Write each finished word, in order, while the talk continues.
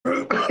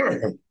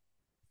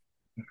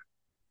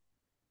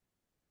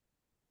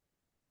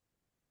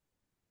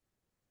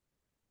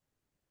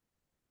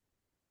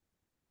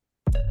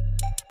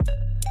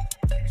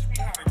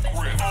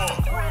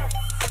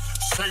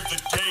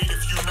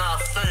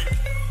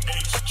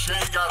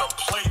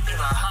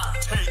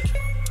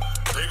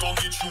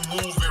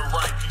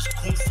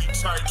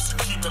types and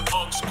keeping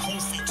unks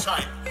goofy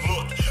tight.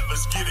 Look,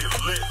 let's get it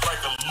lit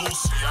like a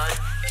Lucy, aight?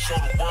 Show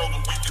the world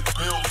what we can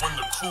build when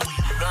the crew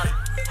unite.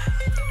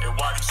 And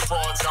while these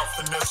frauds out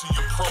finessing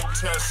your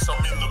protests,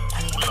 I'm in the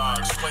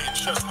gulags playing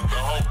chess with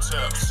the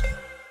Hoteps.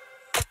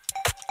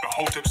 The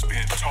Hoteps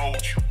been told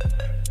you,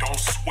 don't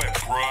sweat,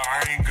 bruh,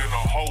 I ain't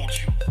gonna hold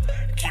you.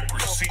 Keep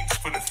receipts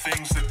for the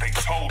things that they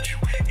told you.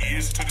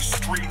 Ears to the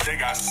street, they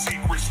got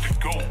secrets to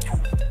go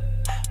through.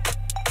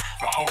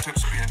 The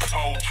Hoteps been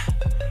told you,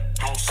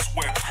 don't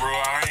sweat, bruh,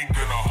 I ain't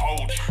gonna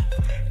hold you.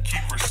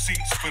 Keep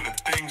receipts for the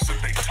things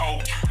that they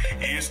told you.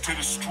 Ears to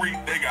the street,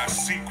 they got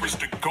secrets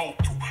to go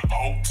through.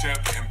 Hotep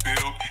and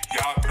build,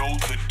 y'all know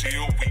the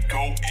deal. We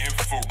go in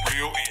for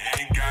real and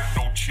ain't got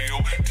no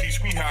chill.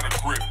 Teach me how to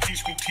grip,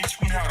 teach me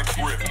how to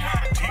grip.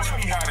 Teach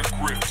me how to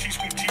grip, teach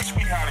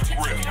me how to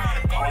grip.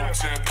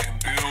 Hotep and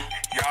build,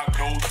 y'all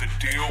know the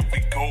deal.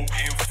 We go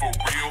in for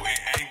real and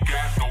ain't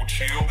got no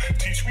chill.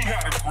 Teach me how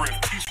to grip,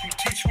 teach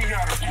me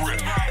how to grip.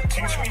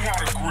 Teach me how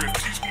to grip,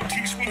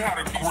 teach me how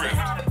to grip.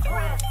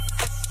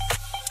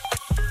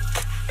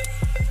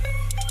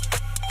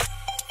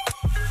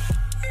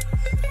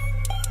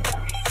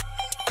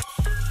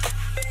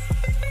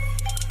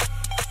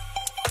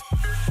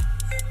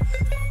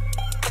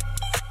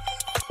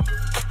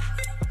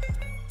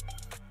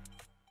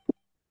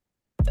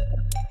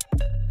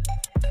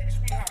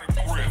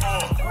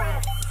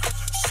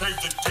 Save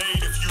the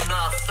date if you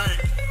not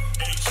fake.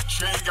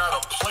 HJ got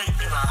a plate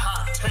and a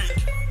hot take.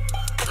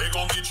 They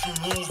gon' get you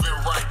moving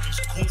right.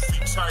 These goofy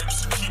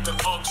types and keeping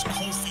unks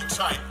goofy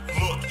tight.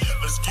 Look,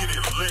 let's get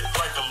it lit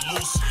like a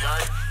Lucy,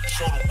 aight?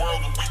 Show the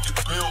world what we can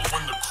build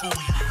when the crew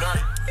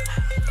unite.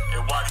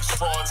 And while these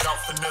frauds out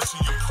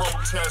finessing your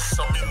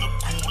protests, I'm in the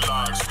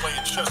gulags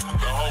playing chess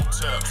with the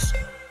Hoteps.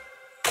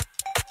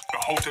 The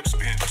Hoteps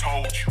been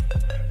told you,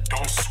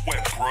 don't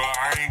sweat, bruh,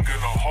 I ain't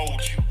gonna hold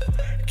you.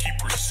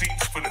 Keep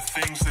receipts for the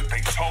things that they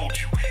told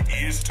you.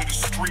 Ears to the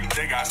street,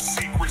 they got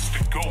secrets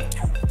to go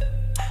through.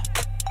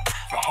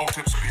 The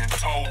Hoteps been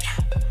told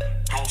you,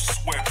 don't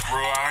sweat,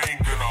 bruh, I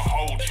ain't gonna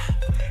hold you.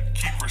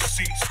 Keep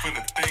receipts for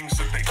the things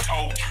that they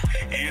told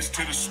you. Ears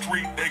to the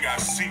street, they got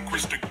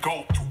secrets to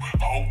go through.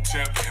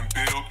 Hotep and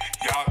build,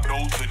 y'all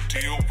know the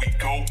deal. We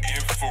go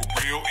in for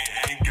real and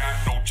ain't got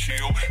no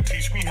chill.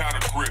 Teach me how to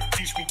grip,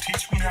 teach me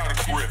how to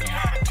grip.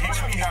 Teach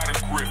me how to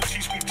grip,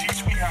 teach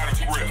me how to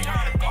grip.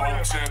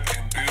 Hotep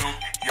and build,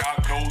 y'all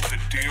know the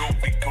deal.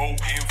 We go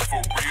in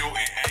for real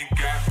and ain't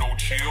got no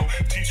chill.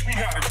 Teach me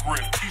how to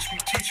grip, teach me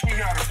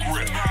how to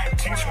grip.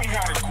 Teach me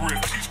how to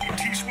grip,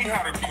 teach me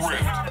how to grip.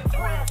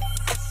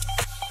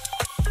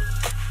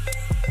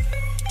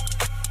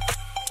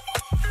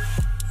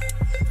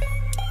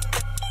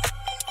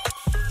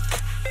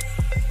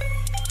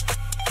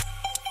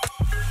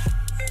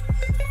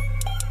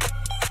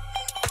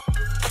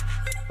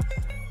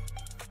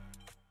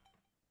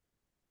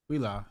 We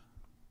live.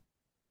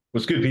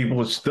 What's good, people?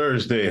 It's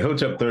Thursday,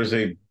 Hotep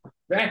Thursday.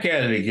 Back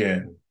at it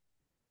again.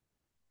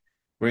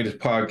 Greatest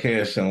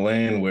podcast in the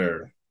land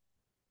where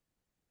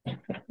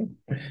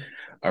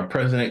our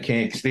president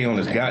can't stay on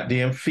his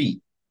goddamn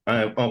feet.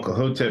 I am Uncle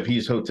Hotep.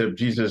 He's Hotep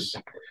Jesus.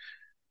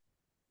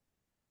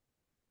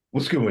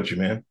 What's good with you,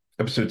 man?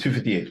 Episode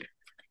 258.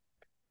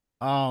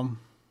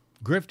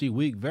 Grifty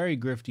week, very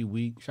grifty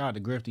week. Shout out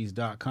to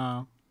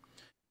grifties.com.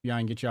 Y'all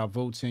can get y'all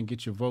votes in,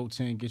 get your votes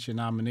in, get your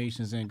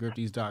nominations in,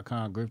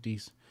 grifties.com.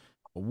 Grifties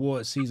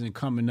award season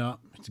coming up.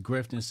 It's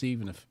grifting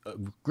season,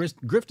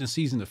 grifting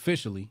season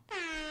officially.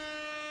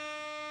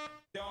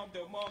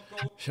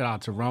 Shout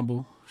out to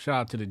Rumble. Shout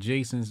out to the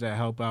Jasons that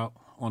help out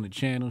on the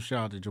channel.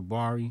 Shout out to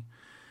Jabari,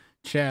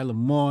 Chad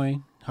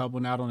Lemoyne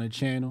helping out on the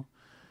channel.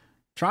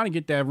 Trying to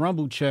get that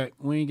Rumble check.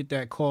 We ain't get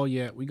that call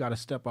yet. We got to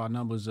step our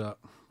numbers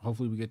up.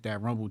 Hopefully we get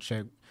that Rumble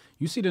check.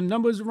 You see the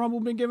numbers Rumble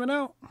been giving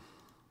out?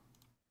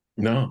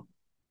 No.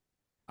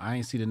 I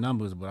ain't see the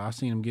numbers, but I've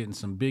seen them getting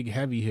some big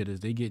heavy hitters.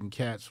 They getting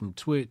cats from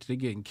Twitch. They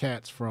getting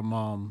cats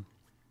from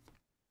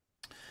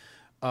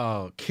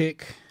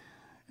Kick.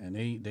 And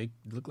they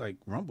look like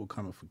Rumble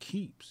coming for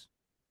keeps.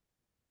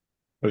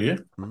 Oh, yeah?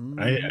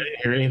 I didn't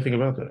hear anything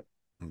about that.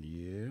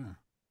 Yeah.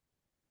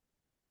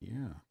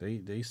 Yeah.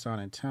 They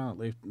signing talent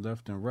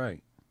left and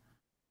right.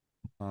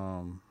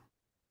 Hold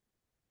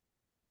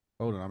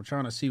on. I'm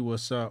trying to see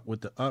what's up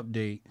with the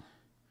update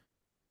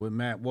with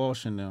Matt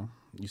Walsh and them.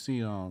 You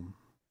see,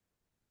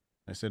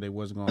 they said they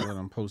wasn't gonna let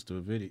them post the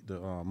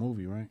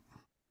movie, right?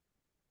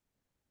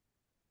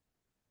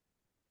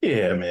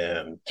 Yeah,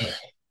 man.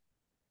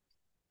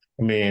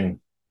 I mean,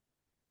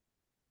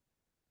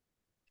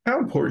 how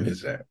important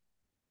is that?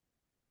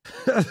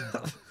 That's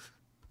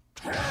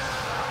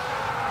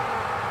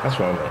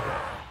what I want.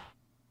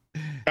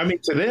 I mean,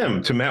 to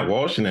them, to Matt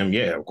Walsh and them,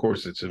 yeah, of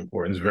course it's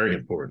important. It's very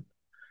important.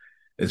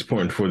 It's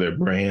important for their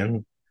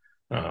brand.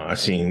 I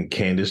seen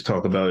Candace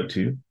talk about it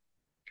too.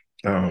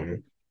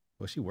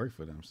 Well, she worked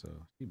for them,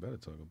 so she better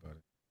talk about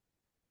it.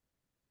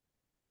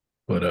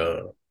 But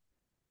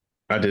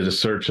I did a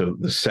search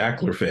of the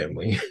Sackler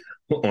family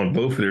on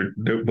both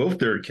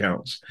their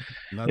accounts,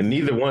 and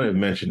neither one had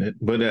mentioned it.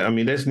 But I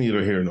mean, that's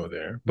neither here nor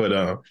there.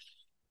 But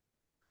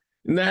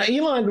Now,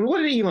 Elon,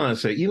 what did Elon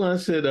say? Elon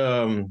said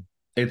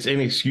it's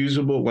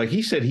inexcusable. Like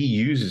he said, he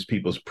uses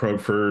people's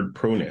preferred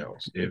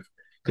pronouns if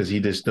because he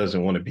just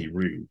doesn't want to be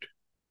rude.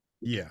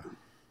 Yeah.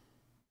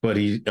 But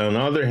he, on the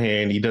other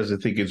hand, he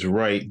doesn't think it's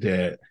right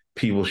that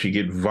people should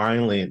get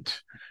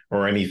violent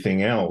or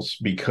anything else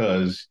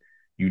because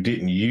you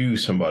didn't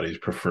use somebody's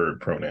preferred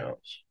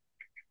pronouns.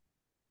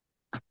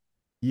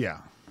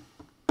 Yeah.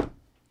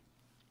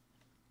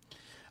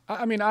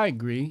 I mean, I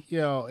agree. You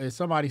know, if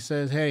somebody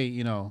says, hey,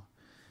 you know,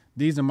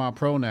 these are my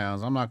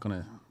pronouns, I'm not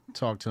going to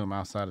talk to them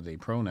outside of their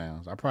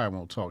pronouns. I probably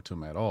won't talk to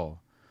them at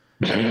all.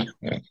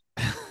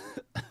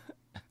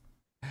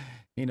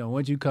 You know,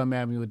 once you come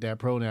at me with that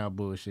pronoun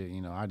bullshit,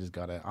 you know, I just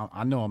got to,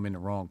 I know I'm in the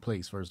wrong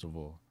place, first of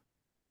all.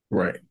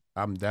 Right.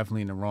 I'm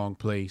definitely in the wrong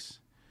place,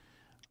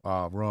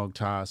 wrong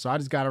time. So I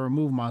just got to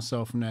remove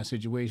myself from that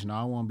situation.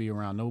 I don't want to be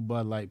around no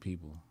Bud Light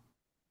people.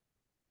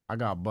 I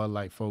got Bud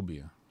Light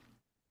phobia.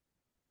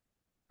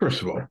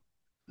 First of all,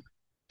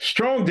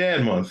 Strong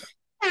Dad Month.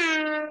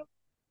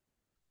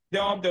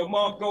 Yep.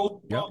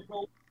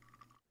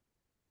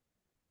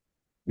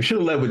 We should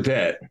have led with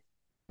that.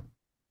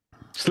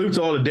 Salute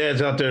to all the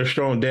dads out there,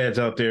 strong dads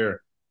out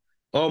there,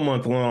 all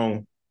month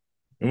long.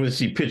 I'm going to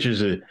see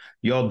pictures of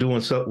y'all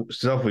doing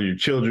stuff with your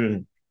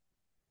children,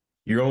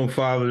 your own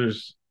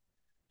fathers,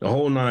 the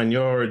whole 9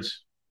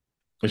 yards.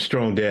 It's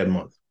Strong Dad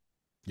Month.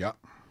 Yep.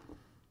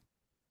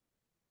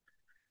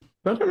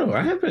 But I don't know.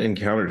 I haven't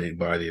encountered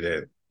anybody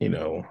that, you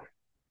know,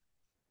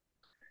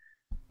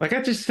 like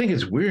I just think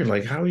it's weird.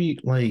 Like, how you,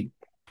 like,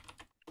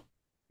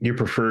 your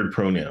preferred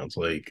pronouns?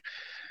 Like,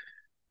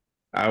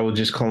 I would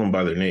just call them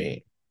by their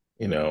name,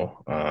 you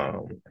know.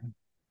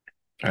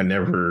 I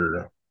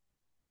never,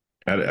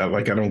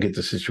 like, I don't get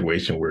the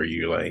situation where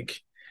you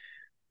like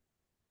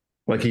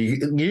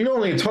you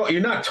only talk,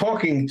 you're not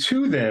talking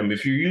to them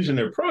if you're using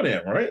their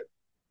pronoun, right?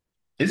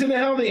 Isn't that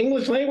how the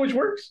English language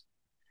works?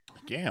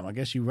 Damn, I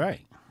guess you're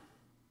right.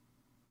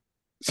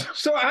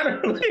 So I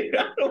don't,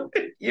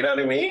 you know what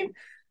I mean?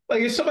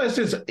 Like if somebody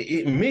says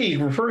me,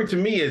 referring to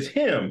me as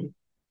him,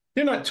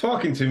 they're not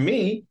talking to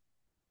me.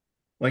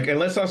 Like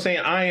unless I'm saying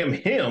I am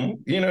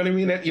him, you know what I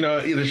mean? That, you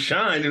know, either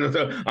shine, you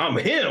know, I'm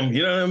him,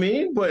 you know what I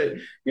mean? But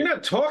you're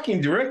not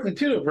talking directly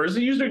to the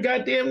person. Use their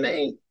goddamn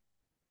name.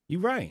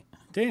 You're right.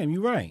 Damn,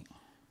 you're right.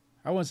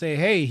 I wouldn't say,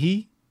 hey,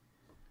 he.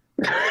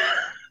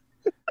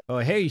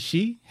 Or hey,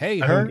 she. Hey,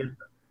 her.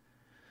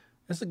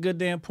 That's a good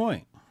damn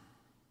point.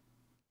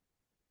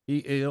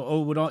 You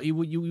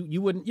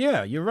wouldn't.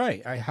 Yeah, you're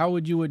right. How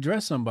would you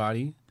address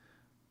somebody?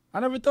 I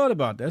never thought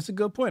about that. That's a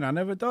good point. I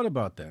never thought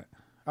about that.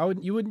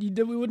 We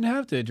wouldn't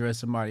have to address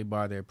somebody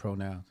by their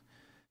pronouns,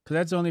 because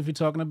that's only if you're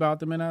talking about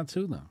them and not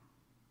to them.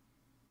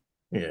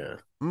 Yeah.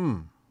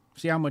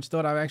 See how much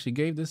thought I actually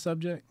gave this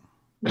subject?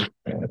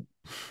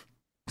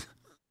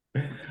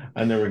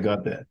 I never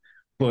got that.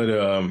 But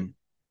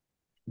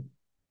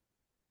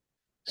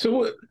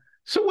so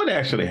what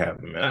actually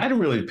happened, man? I didn't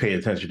really pay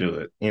attention to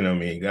it. You know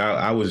what I mean?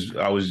 I was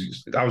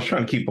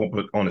trying to keep up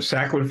on the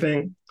Sackler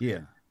thing.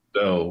 Yeah.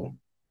 So,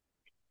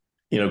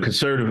 you know,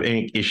 conservative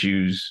ink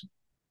issues,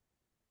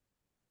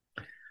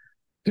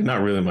 they're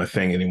not really my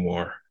thing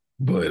anymore.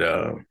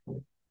 But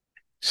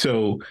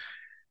so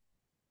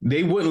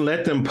they wouldn't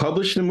let them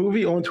publish the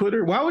movie on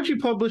Twitter. Why would you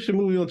publish the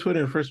movie on Twitter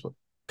in the first place?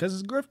 Because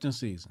it's grifting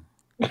season.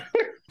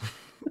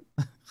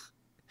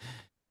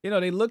 You know,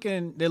 they're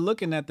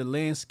looking at the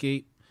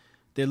landscape.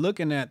 They're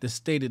looking at the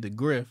state of the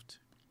grift.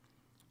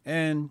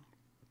 And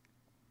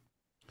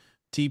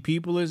T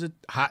people is a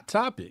hot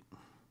topic.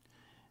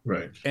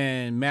 Right.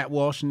 And Matt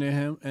Walsh and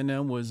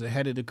them was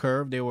ahead of the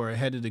curve. They were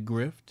ahead of the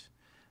grift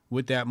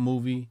with that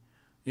movie,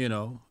 you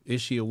know,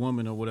 Is She a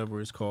Woman or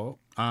whatever it's called.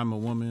 I'm a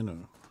Woman,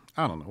 or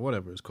I don't know,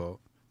 whatever it's called.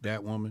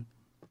 That woman.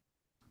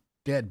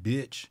 That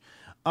bitch.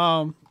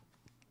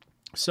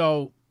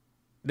 So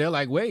they're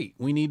like, wait,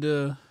 we need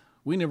to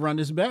run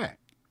this back.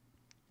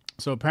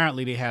 So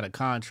apparently they had a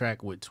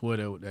contract with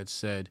Twitter that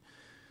said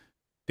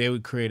they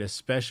would create a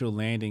special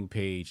landing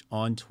page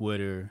on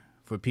Twitter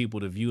for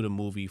people to view the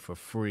movie for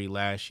free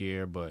last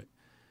year, but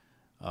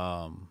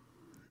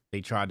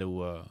they tried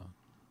to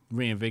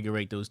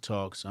reinvigorate those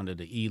talks under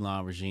the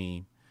Elon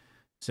regime.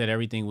 Said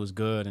everything was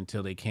good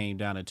until they came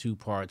down to two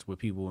parts where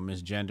people were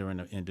misgendering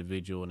the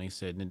individual, and they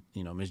said,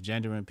 you know,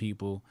 misgendering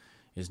people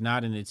is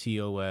not in the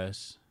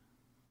TOS.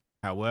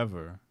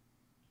 However,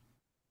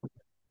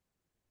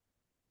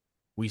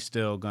 we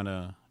still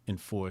gonna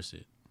enforce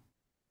it.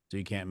 So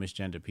you can't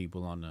misgender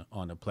people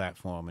on the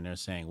platform. And they're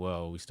saying,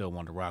 well, we still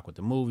want to rock with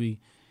the movie.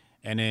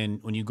 And then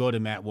when you go to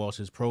Matt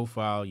Walsh's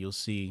profile, you'll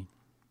see,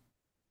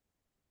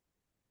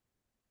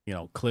 you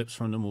know, clips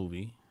from the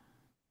movie,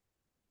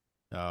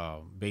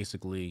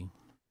 basically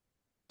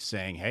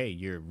saying, hey,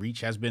 your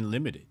reach has been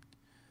limited.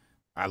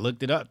 I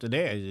looked it up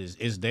today.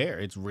 It's there.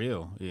 It's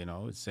real. You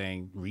know, it's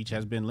saying reach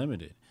has been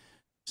limited.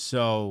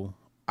 So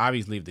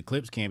obviously, if the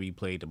clips can't be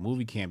played, the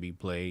movie can't be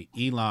played.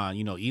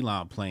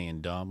 Elon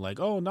playing dumb, like,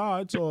 oh, no,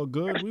 it's all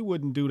good. We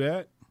wouldn't do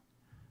that.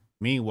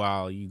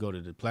 Meanwhile, you go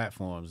to the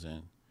platforms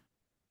and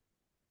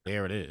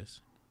there it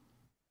is.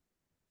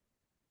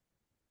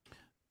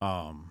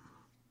 Um,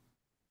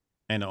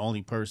 and the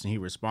only person he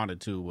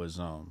responded to was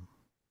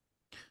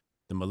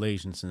the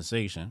Malaysian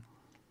sensation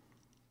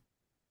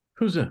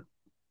Who's that?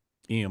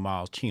 Ian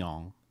Miles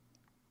Cheong.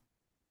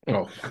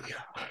 Oh,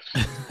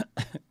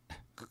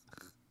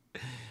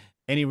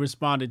 And he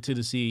responded to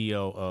the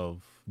CEO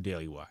of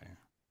Daily Wire.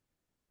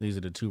 These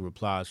are the two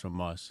replies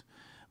from us.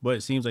 But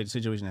it seems like the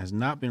situation has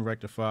not been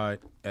rectified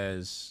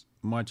as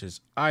much as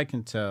I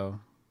can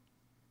tell.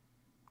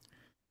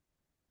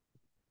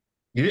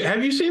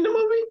 Have you seen the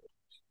movie?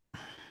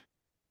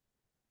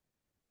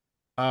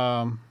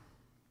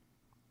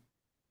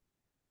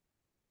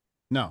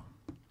 No.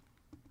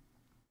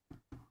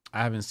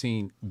 I haven't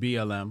seen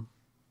BLM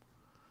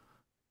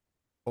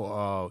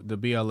or the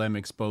BLM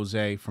expose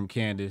from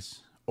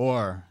Candace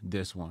or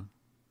this one.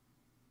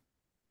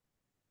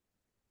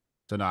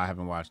 So no, I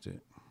haven't watched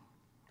it.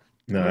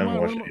 No, I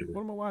haven't watched it either.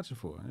 What am I watching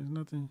for? There's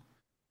nothing.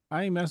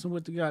 I ain't messing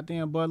with the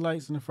goddamn Bud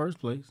Lights in the first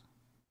place.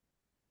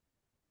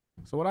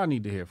 So what I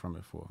need to hear from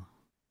it for?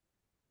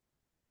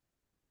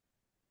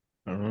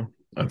 I don't know.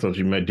 I thought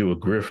you might do a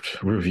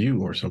grift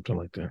review or something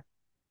like that.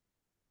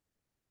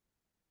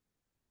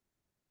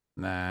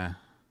 Nah.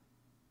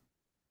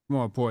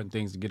 More important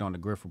things to get on the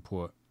Griff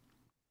report.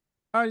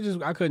 I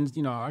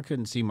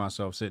couldn't see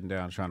myself sitting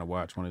down trying to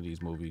watch one of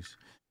these movies.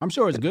 I'm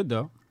sure it's good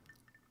though.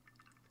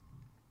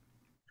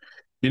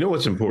 You know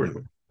what's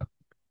important?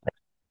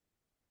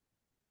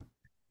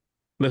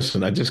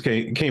 Listen, I just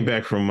came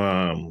back from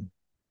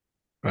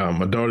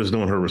my daughter's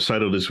doing her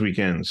recital this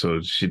weekend,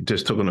 so she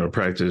just took on her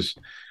practice.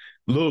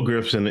 Little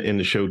Griff's in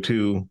the show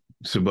too.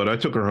 So, but I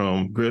took her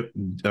home.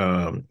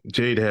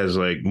 Jade has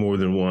like more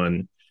than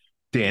one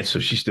dance, so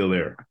she's still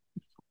there.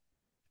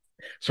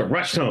 So I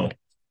rushed home.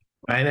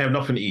 I didn't have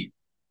nothing to eat.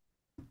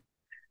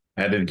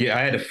 I had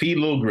to feed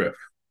Little Griff.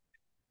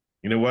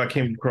 You know what I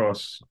came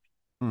across?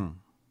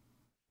 Some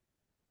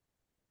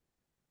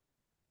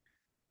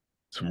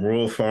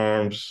Royal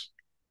Farms,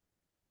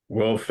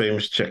 world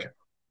famous chicken.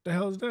 The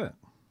hell is that?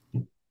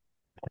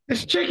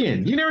 It's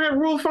chicken. You never had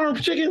Royal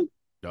Farms chicken?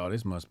 Oh,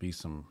 this must be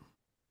some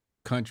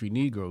country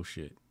Negro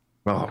shit.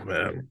 Oh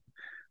man,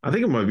 I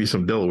think it might be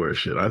some Delaware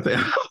shit. I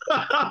think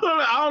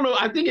I don't know.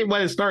 I think it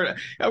might have started.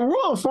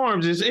 Royal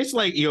Farms it's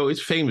like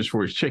it's famous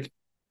for its chicken.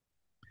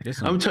 I'm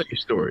gonna tell you a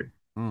story.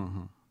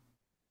 Mm-hmm.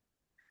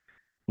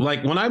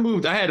 Like when I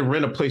moved, I had to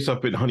rent a place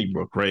up in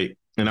Honeybrook, right?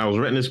 And I was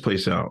renting this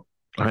place out.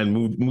 I had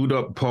moved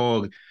up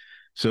Pog,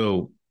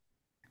 so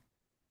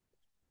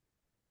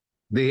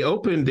they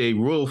opened a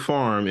Royal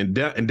Farm in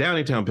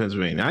Downingtown,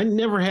 Pennsylvania. I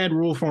never had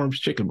Royal Farms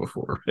chicken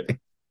before. Right?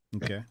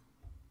 Okay.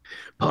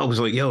 Paul was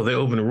like, "Yo, they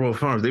opened a Royal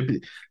Farms."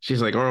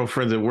 She's like, our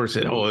friends at work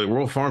said, "Oh,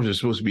 Royal Farms is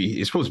supposed to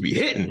be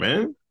hitting,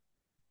 man."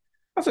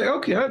 I was like,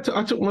 "Okay." I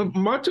took my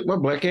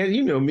black ass.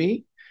 You know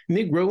me,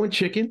 Negro and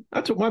chicken.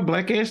 I took my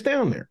black ass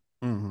down there.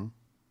 Mm-hmm.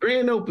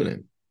 Grand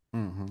opening.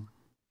 Mm-hmm.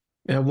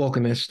 And I walk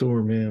in that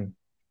store, man.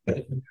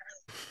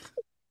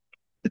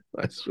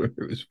 I swear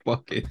it was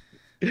fucking.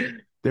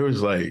 There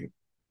was like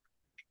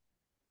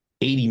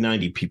 80,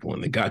 90 people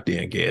in the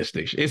goddamn gas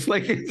station. It's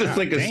like a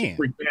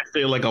super gas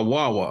station, like a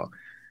Wawa.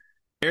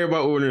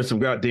 Everybody ordering some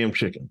goddamn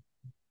chicken.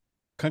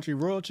 Country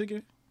Royal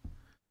chicken?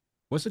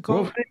 What's it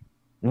called?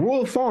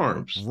 Royal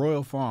Farms.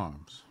 Royal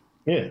Farms.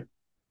 Yeah.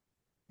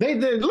 They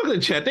look at the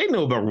chat. They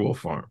know about Royal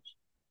Farms.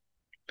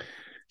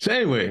 So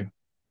anyway,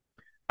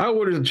 I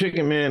ordered the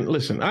chicken, man.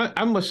 Listen,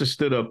 I must have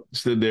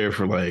stood there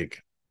for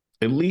like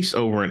at least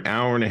over an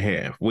hour and a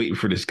half waiting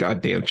for this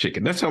goddamn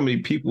chicken. That's how many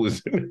people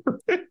was in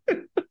there.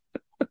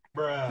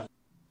 Bruh.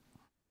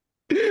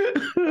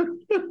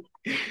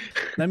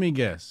 Let me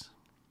guess.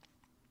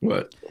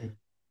 What?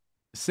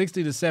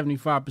 60 to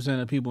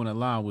 75% of people in the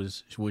line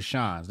was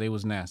Shines. They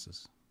was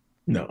NASA's.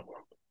 No.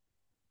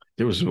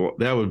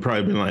 That would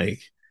probably been like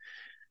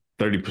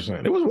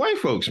 30%. It was white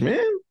folks,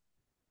 man.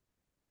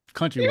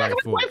 Country white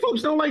folks. White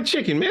folks don't like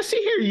chicken, man.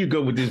 See, here you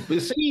go with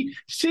this.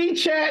 See,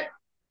 chat.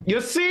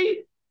 You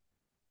see?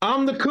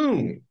 I'm the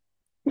coon.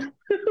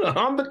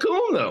 I'm the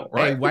coon, though,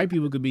 right? Hey, white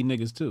people could be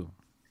niggas, too.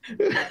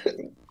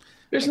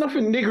 There's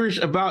nothing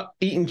niggerish about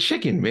eating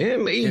chicken,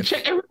 man.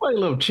 Everybody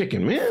loves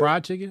chicken, man.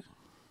 Fried chicken?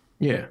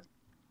 Yeah.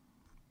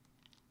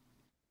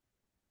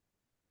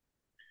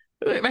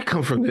 That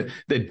come from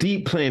the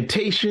deep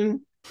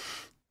plantation.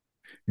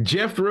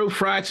 Jethro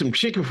fried some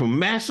chicken for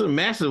Massa.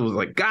 Massa was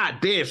like, God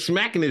damn,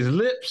 smacking his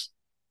lips.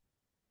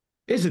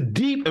 It's a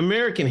deep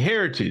American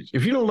heritage.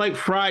 If you don't like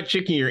fried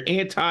chicken, you're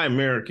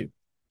anti-American.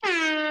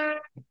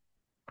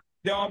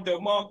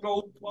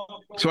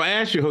 So I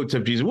asked you,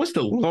 Hotep Jesus, what's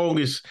the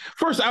longest?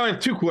 First, I have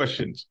two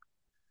questions.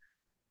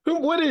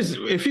 What is,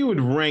 if you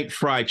would rank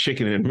fried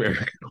chicken in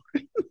America?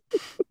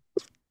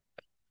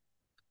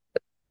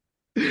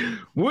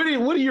 What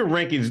are your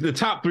rankings, the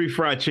top 3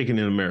 fried chicken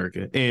in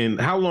America? And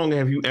how long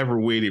have you ever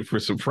waited for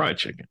some fried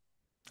chicken?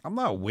 I'm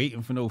not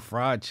waiting for no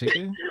fried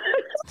chicken.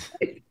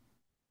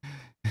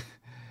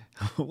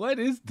 What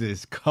is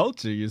this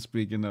culture you're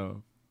speaking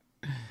of?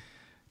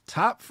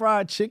 Top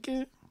fried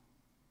chicken?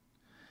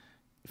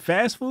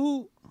 Fast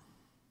food?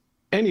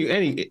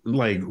 Any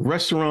like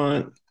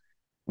restaurant,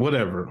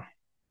 whatever.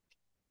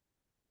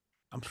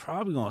 I'm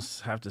probably gonna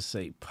have to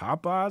say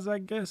Popeyes, I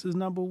guess, is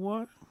number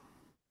one.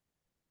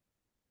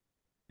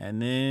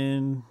 And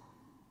then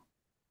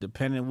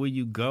depending where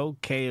you go,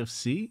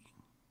 KFC.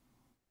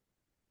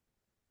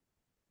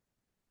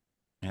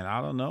 And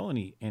I don't know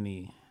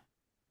any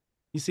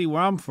you see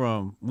where I'm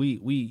from,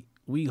 we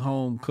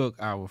home cook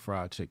our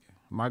fried chicken.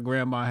 My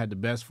grandma had the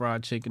best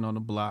fried chicken on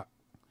the block,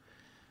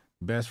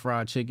 best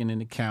fried chicken in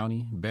the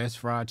county, best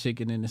fried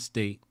chicken in the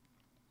state.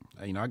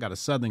 You know, I got a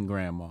southern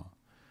grandma.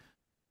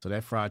 So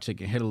that fried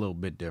chicken hit a little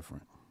bit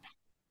different.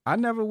 I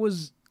never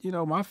was, you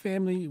know, my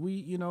family,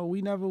 we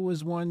never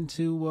was one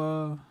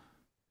to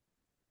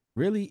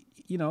really,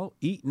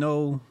 eat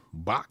no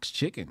box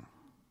chicken.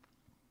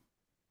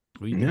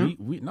 We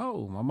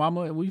no, my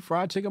mama, we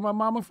fried chicken, my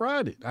mama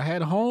fried it. I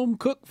had home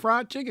cooked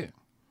fried chicken.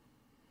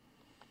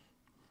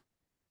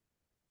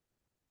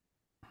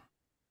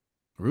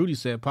 Rudy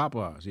said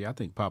Popeyes. Yeah, I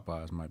think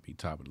Popeyes might be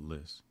top of the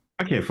list.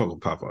 I can't fuck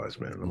with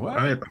Popeyes, man. What?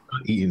 I'm not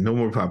eating no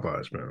more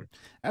Popeyes, man.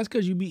 That's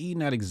because you be eating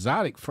that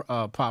exotic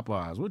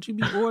Popeyes. What you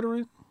be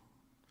ordering?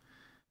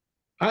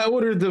 I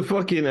ordered the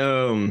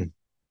fucking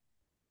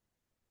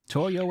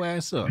tore your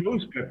ass up.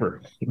 Ghost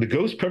pepper. The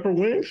ghost pepper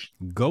wings?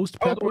 Ghost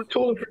pepper? I was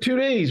told it for 2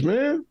 days,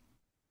 man.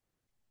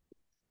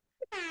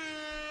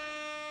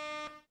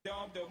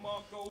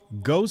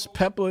 Ghost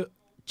pepper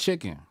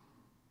chicken.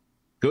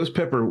 Ghost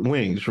pepper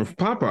wings from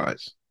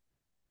Popeyes.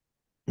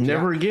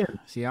 Never again.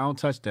 See, I don't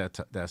touch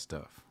that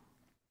stuff.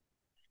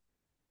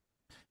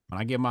 When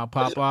I get my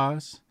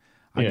Popeyes,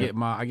 I get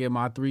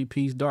my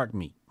 3-piece dark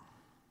meat.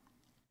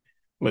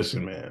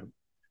 Listen, man.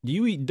 Do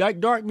you eat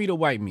dark meat or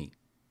white meat?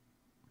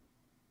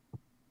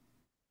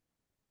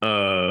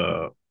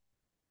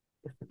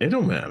 It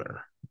don't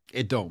matter.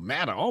 It don't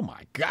matter. Oh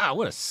my God,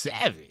 what a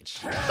savage.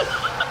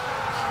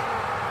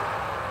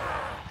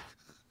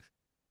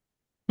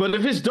 But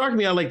if it's dark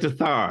meat, I like the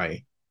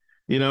thigh.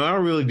 You know, I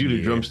don't really do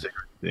the drumstick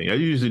thing. I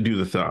usually do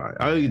the thigh.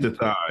 I eat the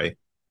thigh.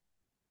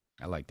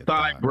 I like the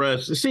thigh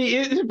breast. See,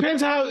 it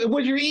depends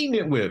what you're eating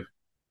it with.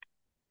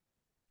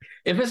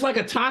 If it's like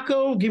a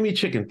taco, give me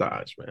chicken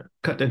thighs, man.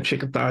 Cut them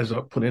chicken thighs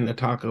up, put in the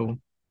taco.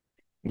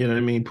 You know what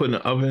I mean? Put in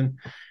the oven.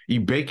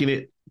 You baking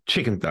it,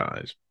 chicken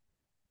thighs.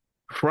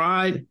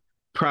 Fried,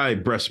 probably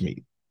breast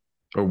meat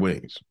or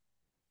wings.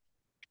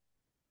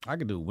 I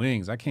could do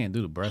wings. I can't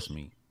do the breast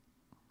meat.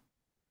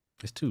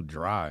 It's too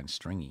dry and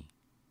stringy.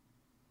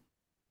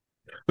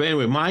 But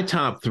anyway, my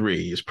top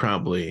 3 is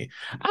probably,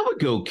 I would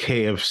go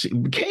KFC.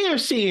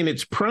 KFC in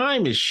its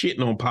prime is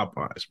shitting on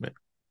Popeyes, man.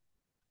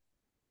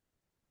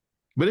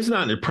 But it's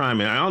not in the prime,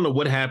 man. I don't know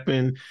what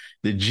happened.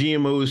 The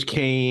GMOs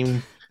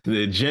came,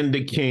 the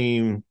agenda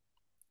came.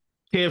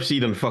 KFC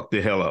done fucked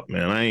the hell up,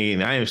 man. I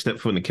ain't stepped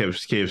foot in the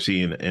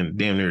KFC in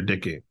damn near a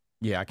decade.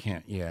 Yeah, I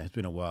can't. Yeah, it's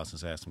been a while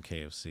since I had some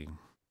KFC.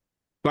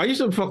 But I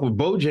used to fuck with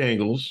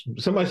Bojangles.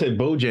 Somebody said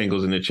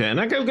Bojangles in the chat, and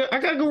I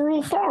gotta go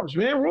Rural Farms,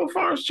 man. Rural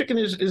Farms chicken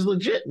is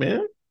legit,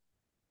 man.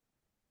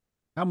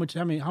 How much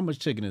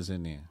chicken is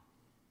in there?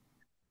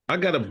 I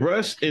got a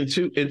breast and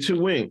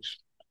two wings.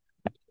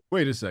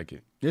 Wait a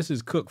second. This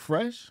is cooked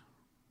fresh?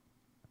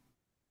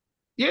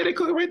 Yeah, they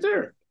cook it right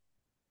there.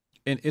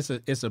 And it's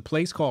a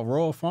place called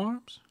Rural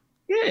Farms?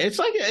 Yeah, it's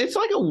like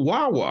a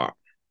Wawa.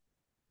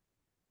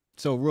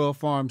 So Rural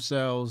Farms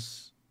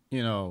sells,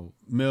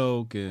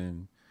 milk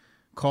and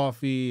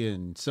coffee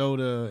and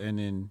soda, and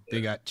then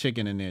they got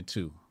chicken in there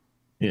too.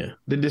 Yeah,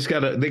 they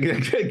got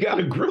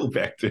a grill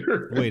back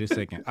there. Wait a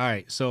second. All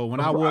right, so when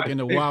I walk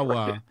into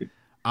Wawa,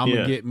 I'm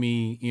gonna get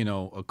me,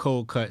 a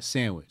cold cut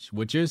sandwich.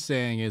 What you're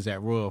saying is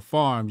at Royal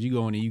Farms, you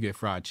go in and you get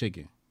fried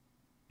chicken.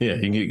 Yeah,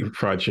 you can get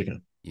fried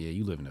chicken. Yeah,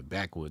 you live in the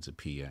backwoods of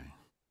PA.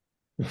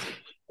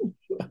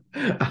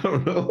 I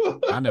don't know.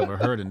 I never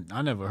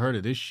heard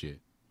of this shit.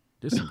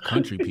 This some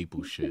country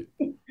people shit.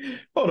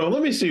 Hold on,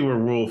 let me see where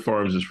Rural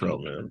Farms is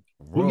from, man.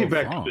 We'll get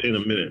back to it in a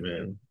minute,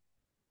 man.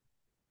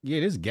 Yeah,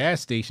 this gas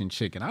station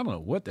chicken. I don't know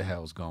what the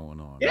hell's going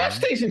on. Gas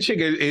station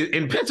chicken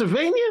in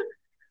Pennsylvania?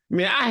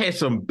 Man, I had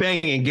some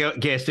banging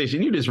gas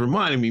station. You just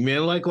reminded me,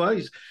 man. Like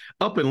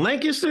up in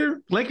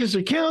Lancaster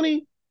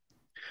County,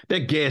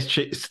 that gas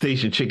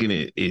station chicken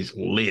is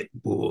lit,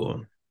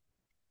 boy.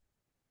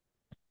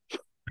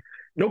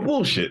 No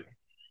bullshit.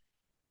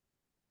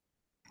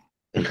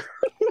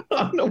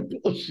 No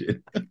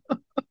bullshit.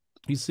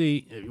 You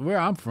see, where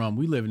I'm from,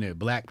 we live in there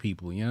black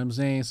people. You know what I'm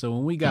saying? So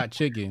when we got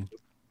chicken,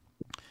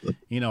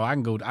 I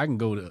can go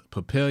to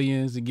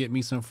Papillions and get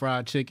me some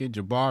fried chicken.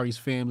 Jabari's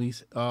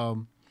family's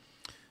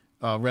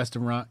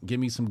restaurant, get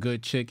me some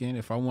good chicken.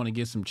 If I want to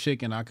get some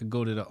chicken, I could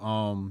go to the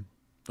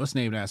what's the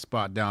name of that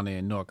spot down there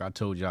in Newark I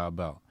told y'all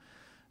about.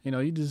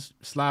 You just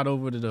slide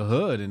over to the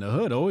hood, and the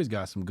hood always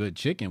got some good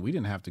chicken. We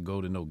didn't have to go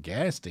to no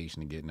gas station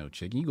to get no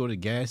chicken. You go to the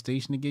gas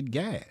station to get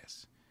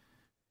gas.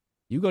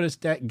 You go to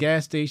that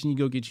gas station, you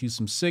go get you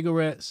some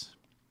cigarettes.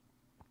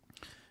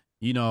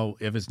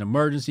 If it's an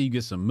emergency, you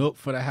get some milk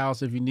for the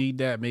house if you need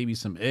that, maybe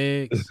some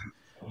eggs.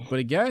 But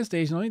a gas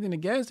station, the only thing the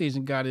gas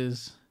station got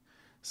is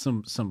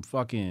some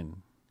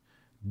fucking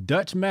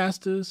Dutch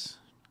Masters,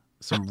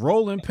 some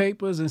rolling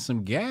papers, and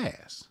some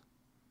gas.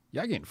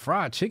 Y'all getting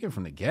fried chicken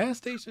from the gas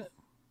station?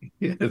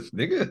 Yes,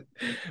 nigga.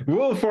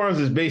 Royal Farms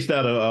is based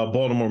out of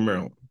Baltimore,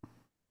 Maryland.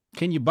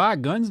 Can you buy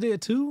guns there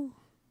too?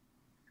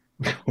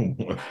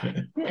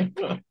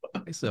 There's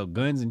They sell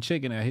guns and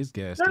chicken at his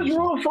gas station.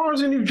 Royal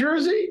Farms in New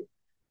Jersey.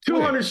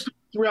 200 stores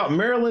throughout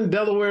Maryland,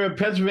 Delaware,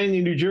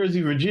 Pennsylvania, New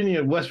Jersey, Virginia,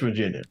 and West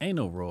Virginia. Ain't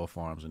no Royal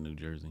Farms in New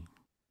Jersey.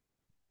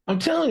 I'm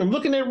telling you, I'm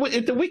looking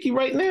at the wiki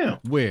right now.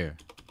 Where?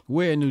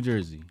 Where in New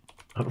Jersey?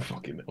 I don't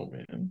fucking know,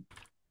 man.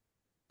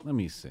 Let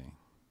me see.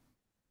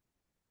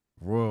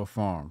 Royal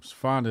Farms.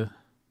 Find a.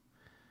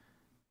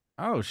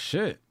 Oh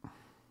shit.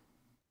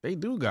 They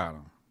do got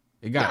them.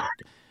 They got.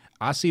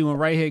 I see one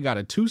right here. Got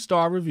a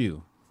 2-star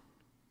review.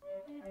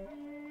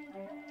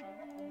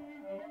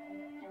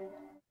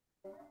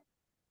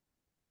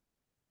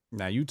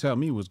 Now you tell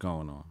me what's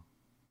going on.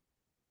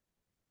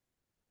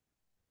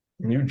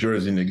 New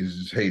Jersey niggas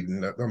is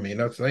hating. I mean,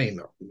 that's saying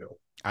nothing, you know.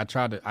 I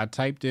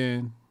typed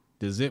in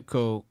the zip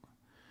code.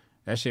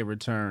 That shit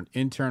returned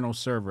internal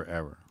server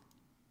error.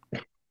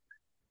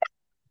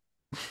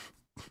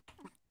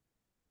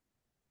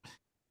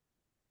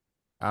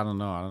 I don't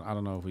know. I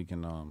don't know if we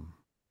can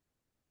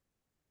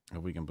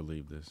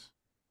believe this.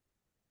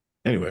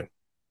 Anyway,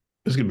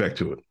 let's get back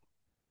to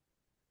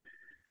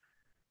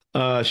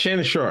it.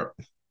 Shannon Sharp.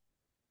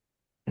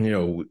 You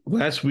know,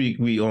 last week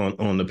we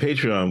on the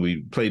Patreon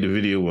we played the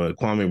video where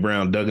Kwame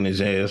Brown dug in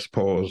his ass.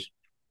 Pause.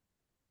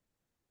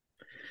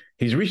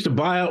 He's reached a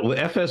buyout with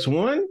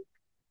FS1.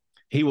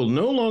 He will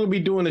no longer be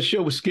doing the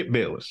show with Skip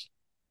Bayless.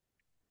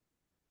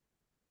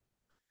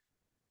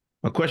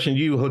 My question to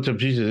you, Hoteps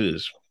Jesus,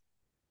 is: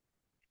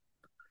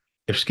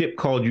 if Skip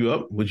called you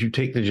up, would you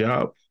take the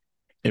job?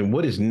 And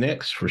what is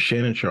next for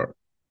Shannon Sharp?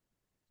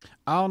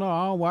 I don't know.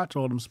 I don't watch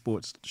all them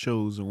sports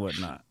shows and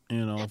whatnot.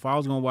 You know, if I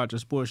was gonna watch a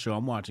sports show,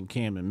 I'm watching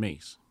Cam and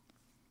Mace.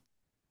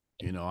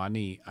 You know, I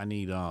need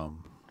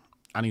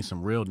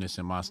some realness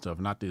in my stuff,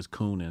 not this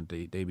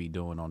cooning they be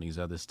doing on these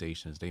other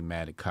stations. They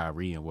mad at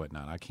Kyrie and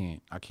whatnot. I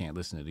can't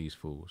listen to these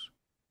fools.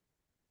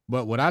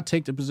 But would I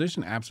take the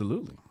position?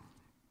 Absolutely.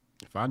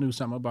 If I knew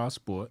something about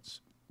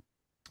sports,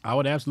 I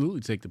would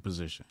absolutely take the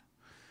position.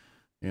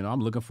 You know, I'm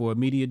looking for a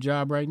media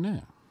job right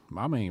now.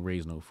 Mama ain't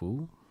raised no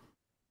fool.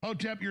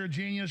 Hotep, you're a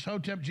genius.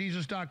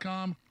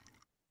 HotepJesus.com.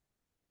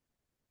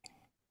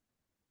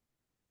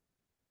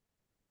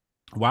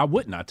 Why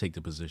wouldn't I take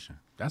the position?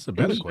 That's a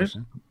better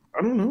question.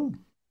 I don't know.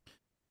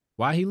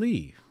 Why he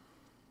leave?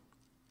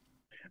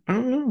 I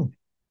don't know.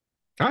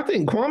 I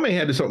think Kwame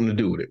had something to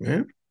do with it,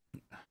 man.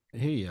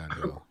 Here y'all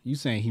go. You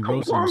saying he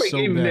roasted him Kwame so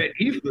gave him bad? that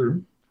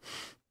ether.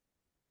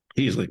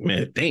 He's like,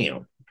 man,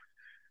 damn.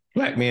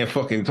 Black man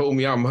fucking told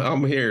me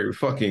I'm here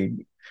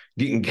fucking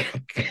getting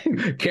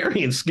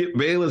carrying Skip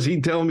Bayless. He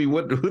telling me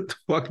what the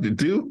fuck to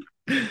do.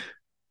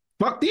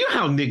 Fuck, you know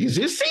how niggas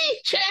is. See,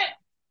 chat.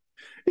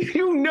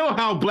 You know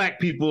how black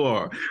people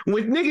are.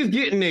 When niggas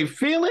getting their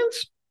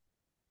feelings,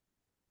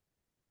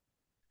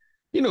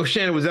 you know,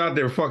 Shannon was out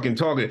there fucking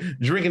talking,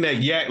 drinking that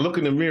yak, look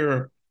in the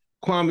mirror.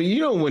 Kwame, you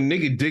know when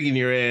nigga digging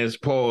your ass,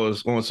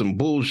 pause on some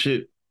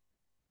bullshit,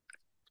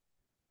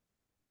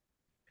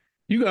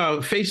 you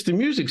gotta face the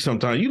music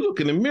sometimes. You look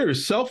in the mirror,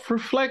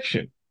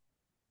 self-reflection.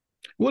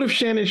 What if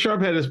Shannon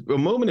Sharp had a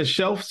moment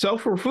of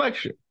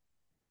self-reflection?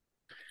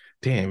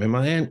 Damn,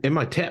 am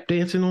I tap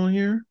dancing on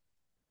here?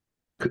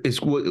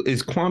 Is what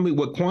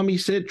Kwame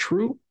said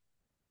true?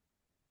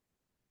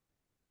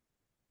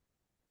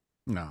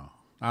 No,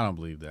 I don't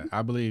believe that.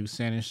 I believe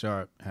Shannon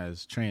Sharp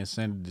has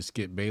transcended the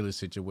Skip Bayless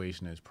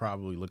situation and is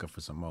probably looking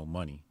for some more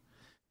money.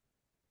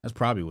 That's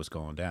probably what's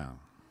going down.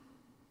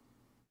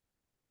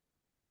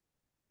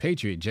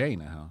 Patriot J in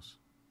the house.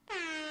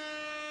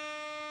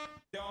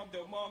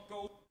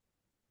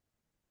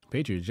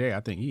 Patriot J,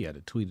 I think he had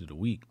a tweet of the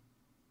week.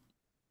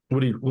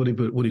 What did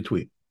he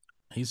tweet?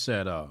 He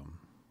said,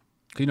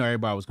 you know,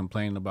 everybody was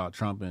complaining about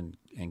Trump and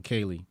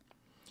Kaylee.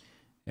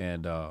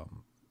 And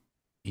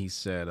he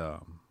said,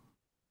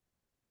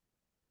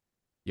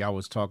 y'all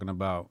was talking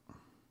about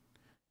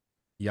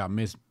y'all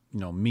miss, you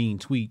know, mean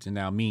tweets, and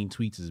now mean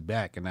tweets is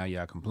back, and now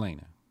y'all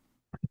complaining.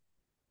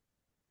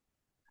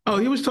 Oh,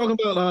 he was talking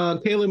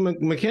about Kaylee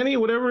McKinney or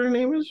whatever her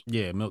name is?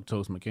 Yeah, Milk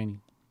Toast McKinney.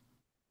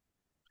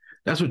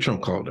 That's what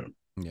Trump called her.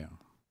 Yeah.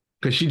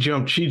 Because she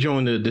joined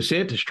the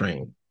DeSantis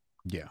train.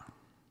 Yeah.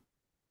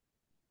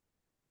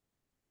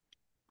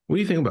 What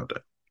do you think about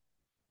that?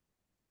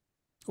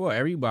 Well,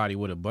 everybody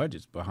with a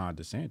budget's behind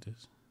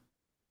DeSantis.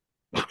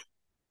 Where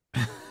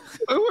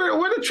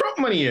the Trump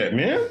money at,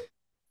 man?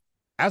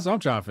 That's what I'm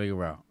trying to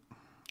figure out.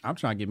 I'm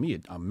trying to get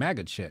me a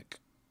MAGA check.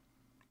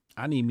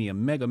 I need me a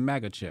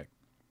MAGA check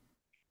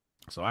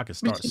so I can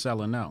start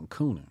selling out and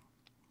cooning.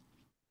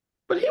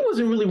 But he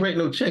wasn't really writing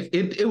no check.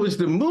 It was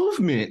the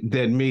movement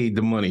that made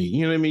the money.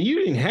 You know what I mean? You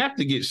didn't have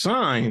to get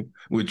signed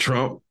with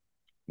Trump.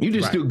 You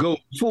just do go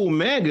full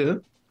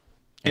MAGA,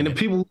 and the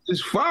people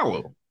just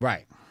follow.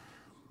 Right.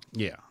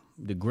 Yeah.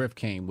 The grift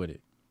came with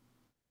it.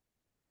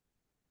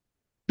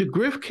 The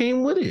grift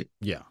came with it.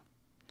 Yeah.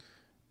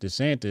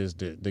 DeSantis,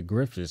 the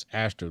grift is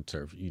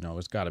AstroTurf. You know,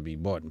 it's got to be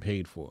bought and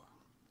paid for.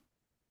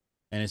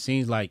 And it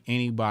seems like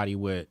anybody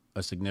with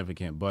a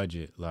significant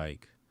budget,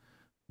 like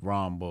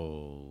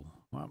Rumble,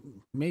 well,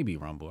 maybe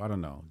Rumble, I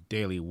don't know,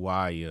 Daily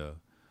Wire,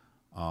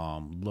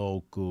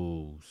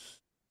 Locals,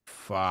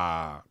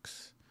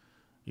 Fox,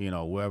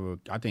 wherever.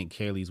 I think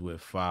Kaylee's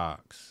with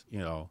Fox,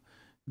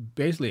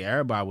 basically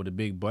everybody with the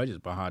big budgets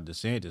behind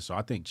DeSantis. So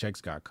I think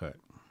checks got cut.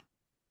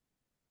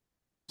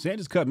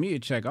 DeSantis cut me a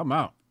check. I'm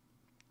out.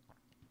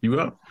 You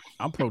up?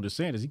 I'm pro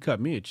DeSantis. He cut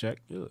me a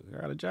check. Look,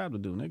 I got a job to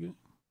do, nigga.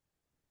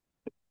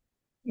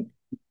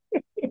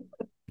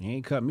 He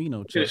ain't cut me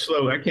no check.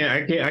 Slogan.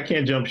 I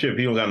can't jump ship.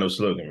 He don't got no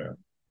slogan, man.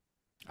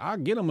 I'll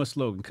get him a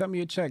slogan. Cut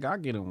me a check. I'll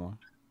get him one.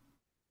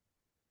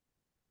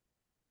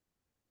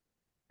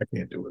 I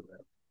can't do it, man.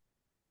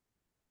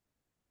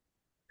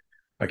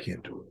 I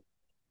can't do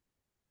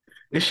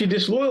it. Is she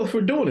disloyal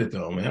for doing it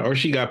though, man? Or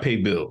she got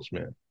paid bills,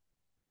 man?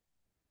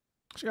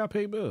 She got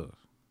paid bills.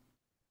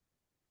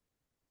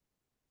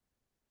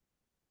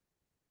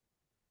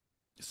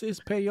 It's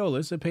payola.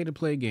 It's a pay to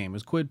play game.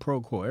 It's quid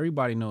pro quo.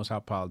 Everybody knows how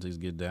politics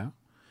get down.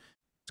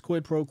 It's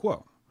quid pro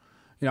quo.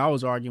 I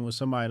was arguing with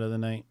somebody the other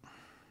night.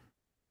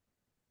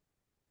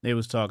 They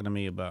was talking to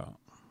me about,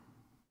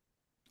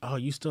 oh,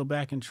 you still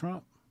backing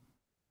Trump?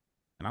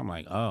 And I'm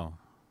like, oh,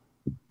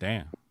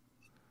 damn.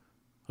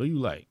 Who you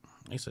like?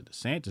 They said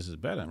DeSantis is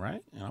better,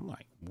 right? And I'm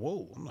like,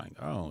 whoa. I'm like,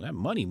 oh, that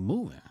money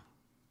moving.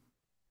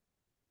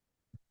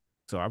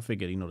 So I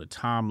figured, the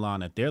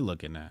timeline that they're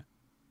looking at,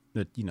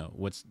 that,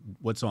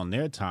 what's on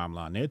their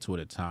timeline, their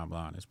Twitter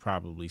timeline is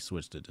probably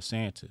switched to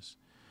DeSantis.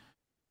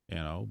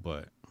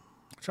 But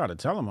I try to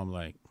tell them, I'm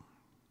like,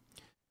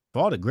 if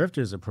all the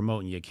grifters are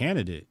promoting your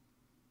candidate,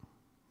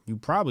 you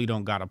probably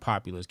don't got a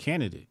populist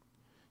candidate.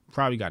 You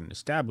probably got an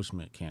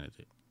establishment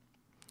candidate.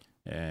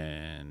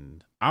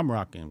 And I'm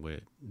rocking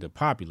with the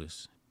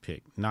populist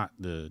pick, not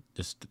the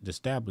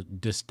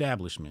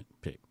establishment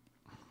pick.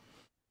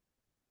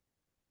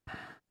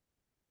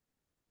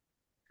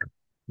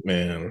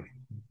 Man,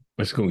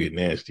 it's going to get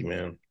nasty,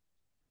 man.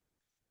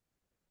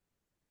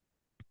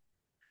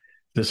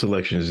 This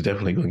election is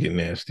definitely going to get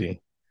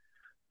nasty.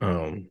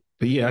 But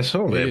yeah, I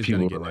saw that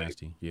people were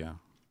nasty. Yeah.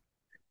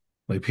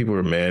 Like people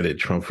are mad at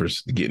Trump for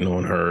getting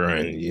on her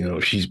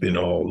and, she's been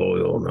all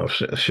loyal and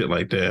shit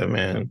like that,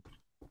 man.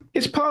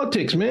 It's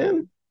politics,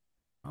 man.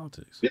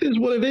 Politics. It is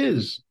what it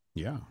is.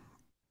 Yeah.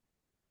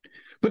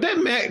 But that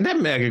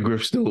MAGA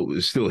grip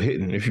is still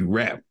hitting if you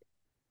rap.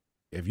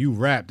 If you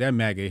rap, that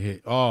MAGA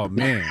hit. Oh,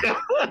 man.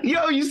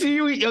 Yo, you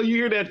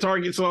hear that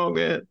Target song,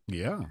 man?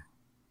 Yeah.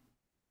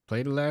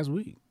 Played it last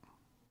week.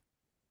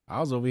 I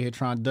was over here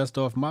trying to dust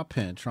off my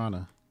pen, trying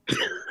to.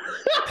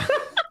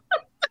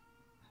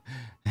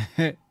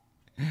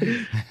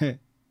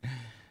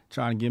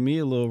 Trying to get me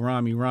a little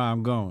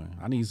rhyme going.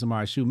 I need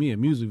somebody to shoot me a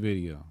music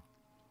video.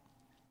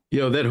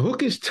 Yo, that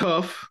hook is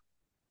tough.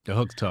 The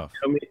hook's tough.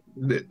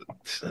 The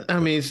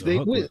lyrics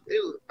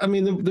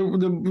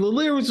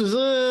was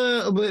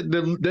but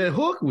the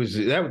hook was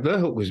that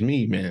hook was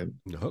me, man.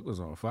 The hook was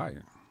on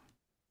fire.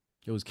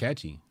 It was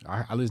catchy.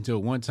 I listened to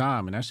it one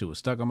time and that shit was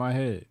stuck on my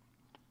head.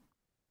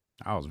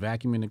 I was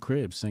vacuuming the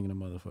crib singing the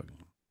motherfucker.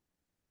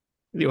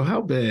 Yo,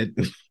 how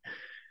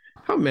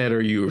mad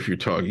are you if you're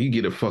talking? You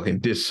get a fucking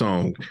diss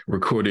song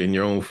recorded in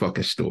your own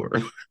fucking store.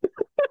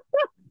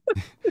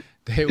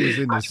 They was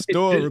in the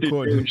store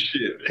recording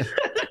shit.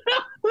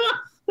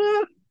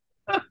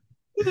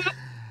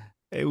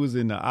 It was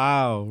in the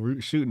aisle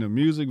shooting a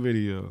music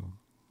video.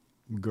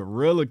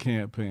 Guerrilla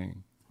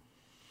campaign.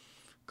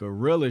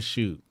 Guerrilla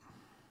shoot.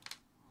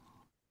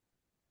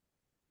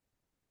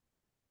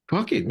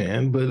 Fuck it,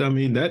 man. But I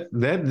mean their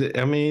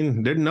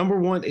number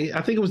one.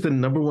 I think it was the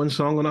number one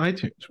song on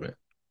iTunes, man.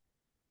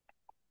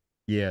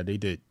 Yeah, they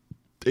did.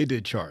 They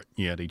did chart.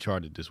 Yeah, they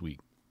charted this week.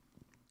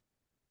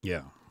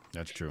 Yeah,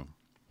 that's true.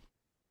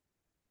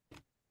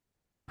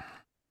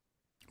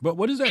 But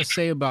what does that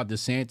say about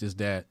DeSantis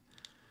that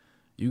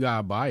you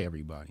gotta buy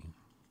everybody,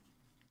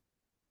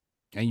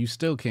 and you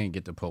still can't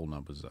get the poll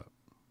numbers up?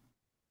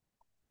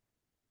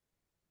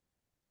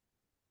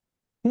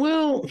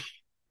 Well,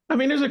 I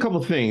mean, there's a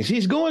couple things.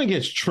 He's going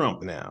against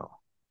Trump now.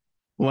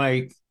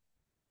 Like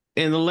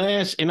in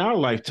our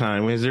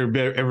lifetime, has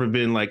there ever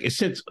been like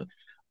since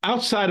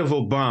outside of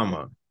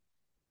Obama?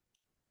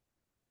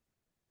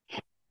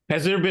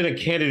 Has there been a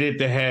candidate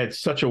that had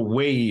such a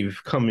wave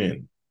come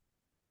in?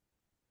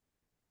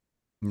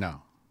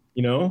 No.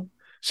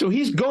 So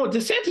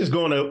DeSantis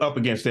going up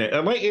against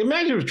that. Like,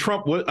 imagine if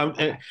Trump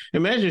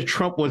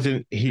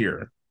wasn't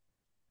here.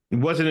 He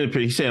wasn't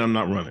he said, I'm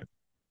not running.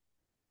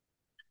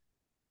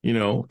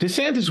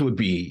 DeSantis would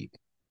be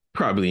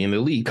probably in the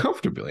league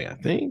comfortably, I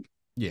think.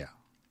 Yeah.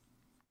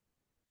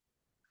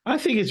 I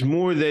think it's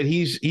more that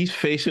he's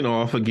facing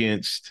off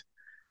against,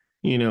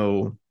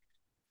 one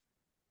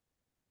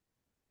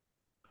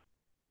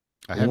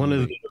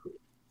of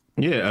the,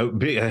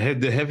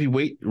 the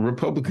heavyweight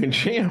Republican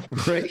champ,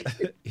 right?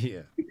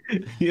 Yeah.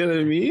 You know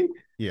what I mean?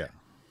 Yeah.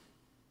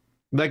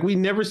 Like we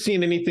never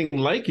seen anything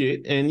like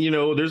it. And,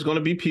 there's going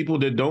to be people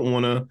that don't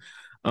want to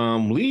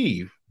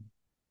leave.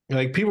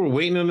 Like people are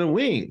waiting in the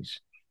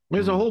wings.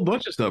 There's a whole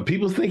bunch of stuff.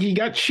 People think he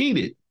got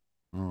cheated.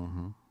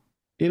 Mm-hmm.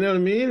 You know what I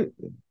mean?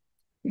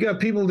 You got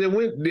people that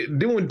went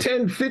doing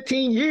 10,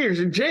 15 years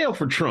in jail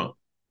for Trump.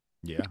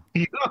 Yeah.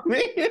 You know what I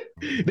mean?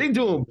 They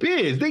doing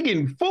biz. They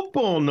getting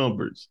football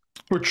numbers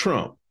for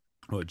Trump.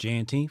 What,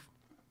 Juneteenth?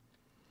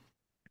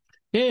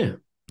 Yeah.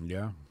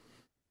 Yeah.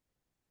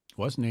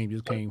 What's his name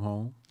just came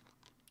home?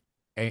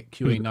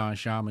 QAnon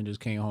Shaman just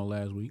came home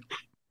last week.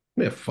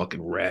 That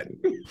fucking rat.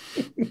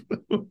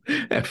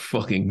 That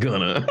fucking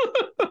Gunner.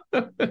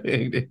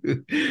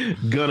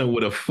 Gunner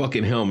with a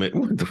fucking helmet.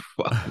 What the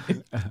fuck?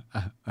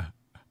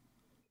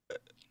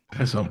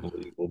 That's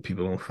unbelievable.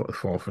 People don't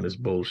fall for this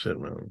bullshit,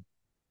 man.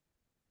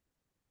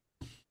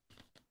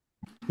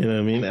 You know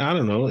what I mean? I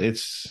don't know. I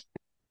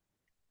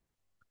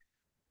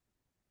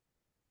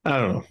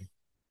don't know.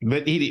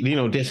 But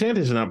DeSantis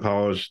is not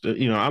polished. I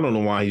don't know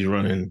why he's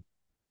running.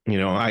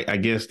 I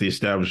guess the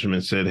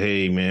establishment said,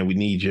 "Hey, man, we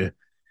need you.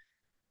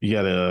 You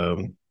got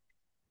to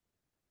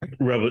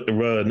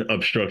run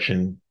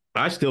obstruction."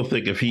 I still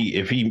think if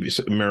he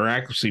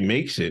miraculously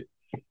makes it,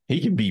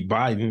 he can beat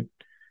Biden.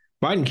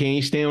 Biden can't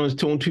even stand on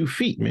his own 2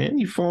 feet, man.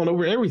 He's falling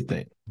over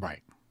everything.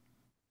 Right.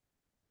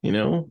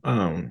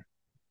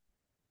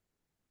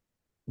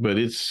 But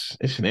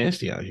it's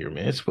nasty out here,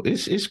 man. It's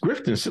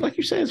grifting. Like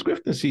you said, it's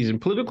grifting season,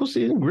 political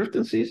season,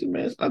 grifting season,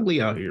 man. It's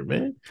ugly out here,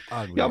 man.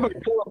 Y'all better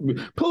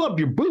pull up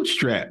your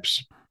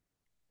bootstraps.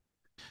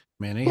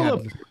 Man, I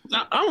don't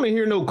want to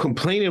hear no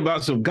complaining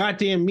about some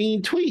goddamn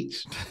mean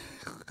tweets.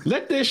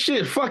 Let that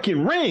shit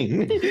fucking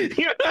ring.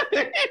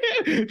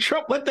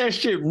 Trump, let that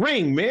shit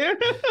ring, man.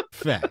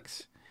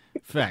 Facts.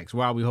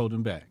 Why are we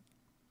holding back?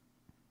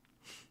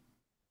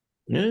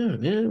 Yeah,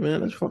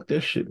 man. Let's fuck that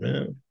shit,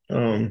 man.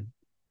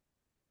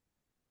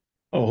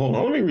 Oh, hold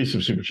on. Let me read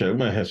some super chat. We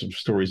might have some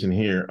stories in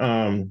here.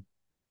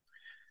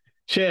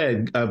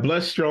 Chad,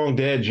 bless Strong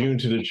Dad June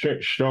to the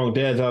strong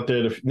dads out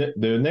there.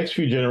 The next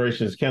few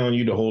generations count on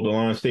you to hold the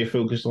line, stay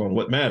focused on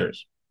what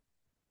matters.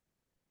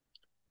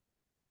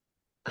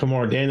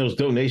 Kamar Daniels,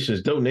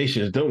 donations.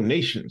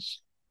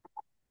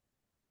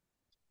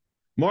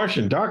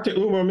 Martian, Dr.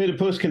 Umar made a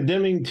post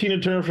condemning Tina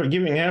Turner for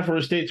giving half her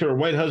estate to her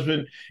white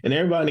husband, and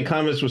everybody in the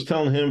comments was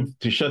telling him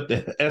to shut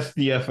the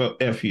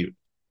SDF.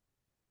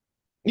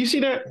 You see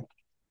that?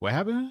 What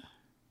happened?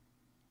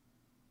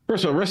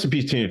 First of all, rest in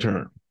peace, Tina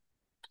Turner.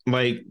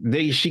 Like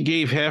she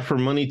gave half her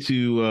money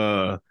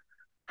to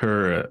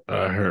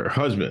her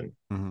husband.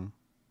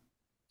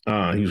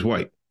 Mm-hmm. He was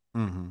white.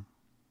 Mm-hmm.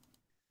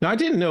 Now I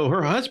didn't know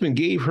her husband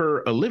gave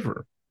her a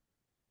liver.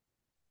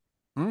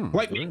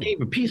 White man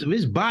gave a piece of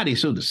his body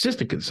so the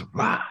sister could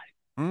survive.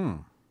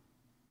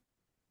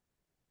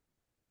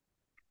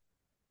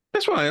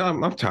 That's why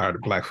I'm tired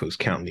of black folks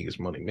counting niggas'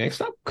 money, man.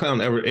 Stop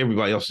counting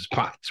everybody else's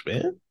pockets,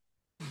 man.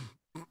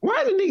 Why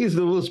are the niggas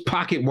the most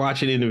pocket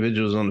watching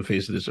individuals on the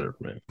face of this earth,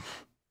 man?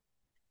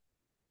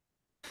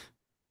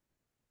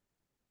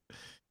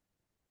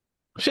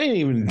 She ain't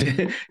even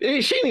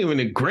in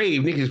the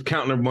grave. Niggas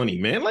counting her money,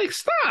 man. Like,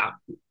 stop.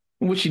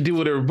 What she do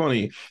with her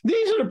money?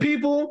 These are the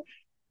people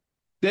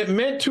that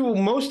meant to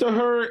most of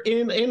her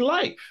in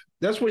life.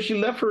 That's what she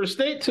left her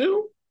estate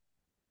to.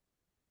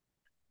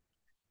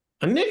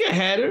 A nigga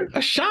had her,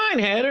 a Shine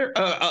had her,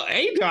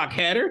 a Doc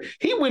had her.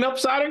 He went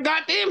upside her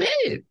goddamn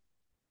head.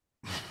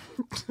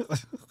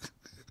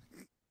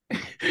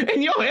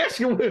 And y'all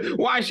asking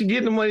why she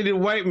getting the money to the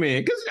white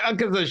man?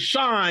 Because a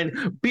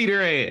Shine beat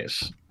her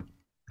ass.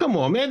 Come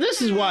on, man.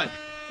 This is why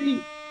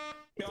I'm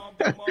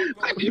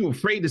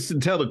afraid to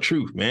tell the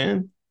truth,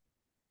 man.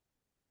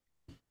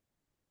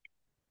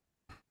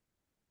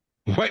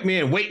 White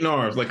man waiting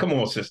arms. Like, come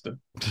on, sister.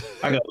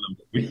 I got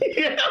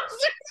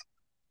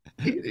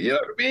you know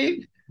what I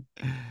mean?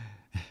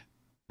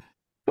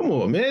 Come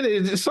on,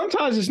 man.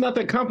 Sometimes it's not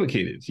that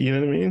complicated. You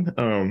know what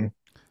I mean?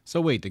 So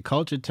wait, the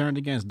culture turned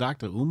against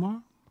Dr.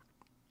 Umar?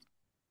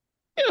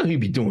 He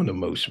be doing the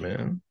most,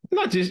 man.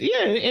 Not just,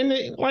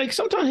 and like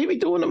sometimes he be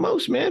doing the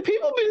most, man.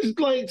 People been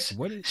like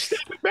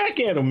snapping back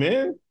at him,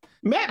 man.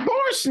 Matt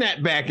Barnes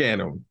snapped back at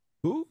him.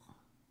 Who?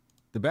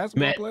 The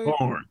basketball player? Matt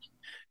Barnes.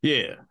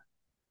 Yeah.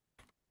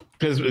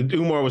 Because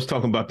Umar was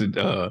talking about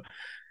the,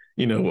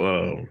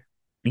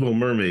 Little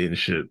Mermaid and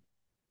shit.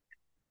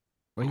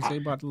 What he say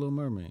about the Little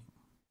Mermaid?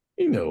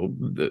 She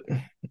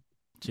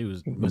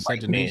was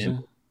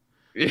miscegenation.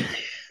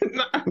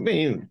 I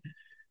mean,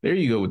 there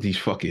you go with these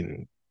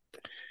fucking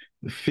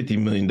 $50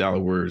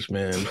 million words,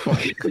 man.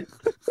 Fucking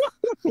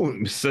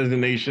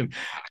miscegenation.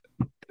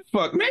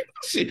 Fuck, man.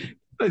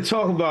 They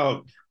talk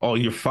about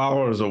your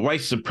followers are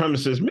white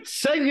supremacists.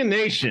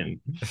 Miscegenation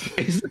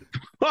is a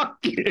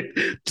fucking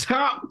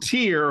top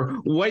tier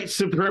white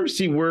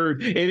supremacy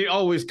word, and it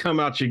always come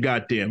out your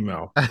goddamn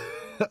mouth.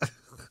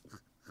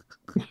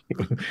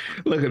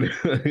 Look at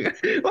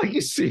it. Like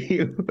you see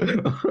a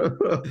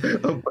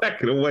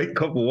black and a white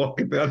couple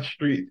walking down the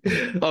street.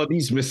 Oh,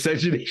 these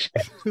miscegenation.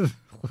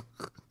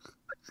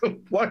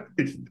 What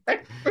is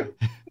that?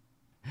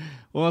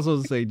 What am I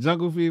supposed to say?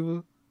 Jungle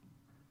fever?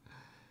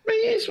 Man,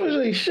 it's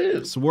really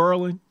shit.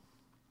 Swirling?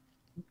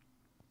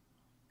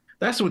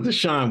 That's what the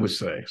Shine would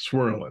say.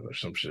 Swirling or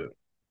some shit.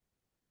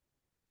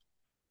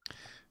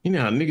 You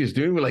know how niggas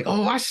do? We're like,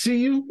 oh, I see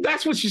you.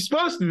 That's what you're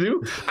supposed to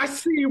do. I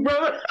see you,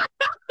 brother.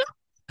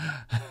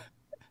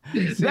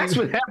 That's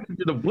what happened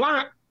to the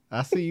block.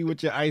 I see you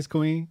with your ice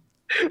queen.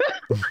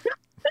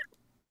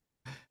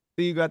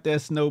 See, you got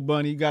that snow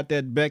bunny. You got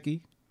that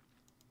Becky.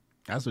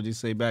 That's what you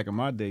say back in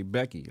my day,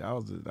 Becky. That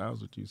was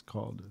what you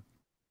called it.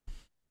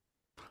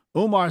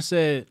 Umar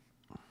said,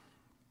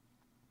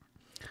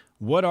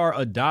 what are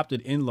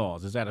adopted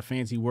in-laws? Is that a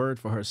fancy word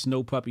for her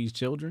snow puppy's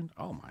children?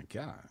 Oh, my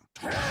God.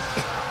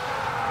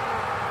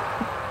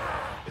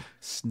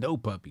 Snow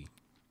puppy.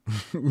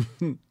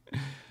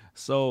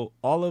 So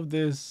all of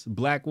this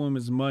black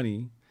woman's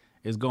money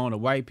is going to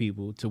white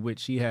people to which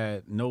she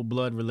had no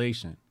blood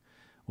relation.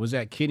 Was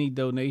that kidney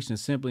donation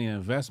simply an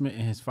investment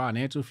in his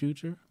financial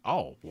future?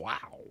 Oh, wow.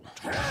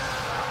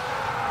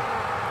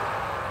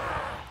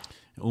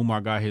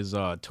 Umar got his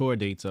tour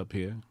dates up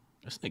here.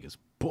 This nigga's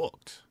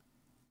booked.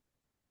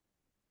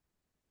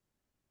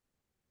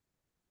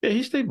 Yeah,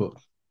 he stayed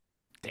booked.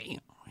 Damn,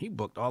 he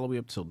booked all the way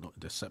up till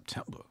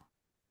September.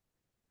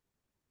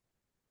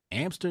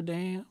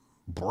 Amsterdam,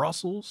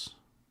 Brussels.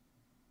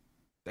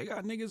 They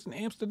got niggas in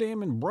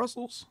Amsterdam and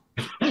Brussels.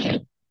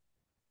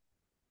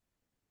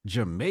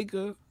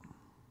 Jamaica.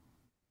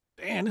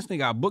 Damn, this nigga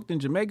got booked in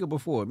Jamaica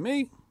before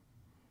me.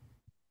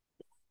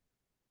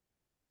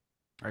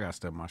 I gotta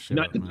step my shit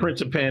Not up, the man.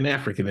 Prince of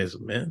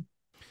Pan-Africanism, man.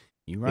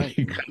 You right.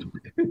 You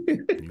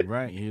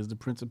right. Here's the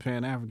Prince of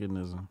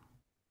Pan-Africanism.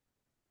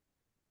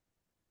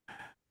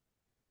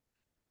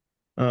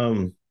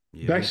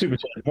 Back Super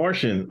Chat.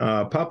 Martian,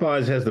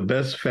 Popeyes has the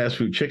best fast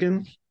food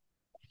chicken.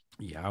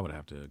 Yeah, I would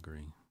have to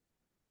agree.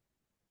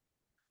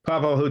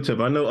 Papa Hotep,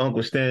 I know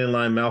Uncle standing in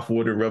line, mouth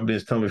water, rubbing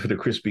his tummy for the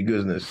crispy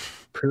goodness.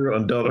 Pure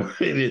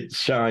unadulterated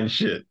shine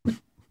shit.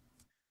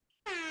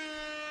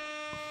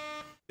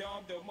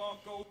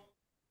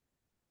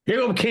 Here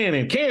go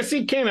Cannon.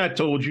 Cannon, I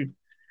told you.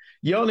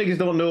 Y'all niggas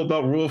don't know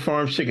about Rural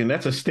Farms chicken.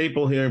 That's a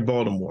staple here in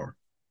Baltimore.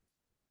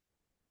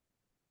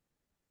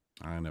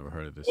 I ain't never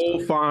heard of this.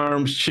 Rural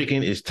Farms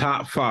chicken is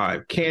top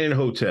 5. Cannon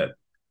Hotep.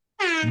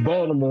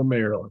 Baltimore,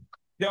 Maryland.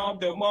 I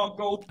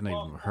never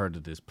even heard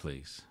of this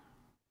place.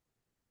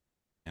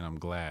 And I'm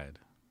glad.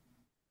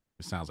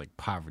 It sounds like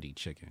poverty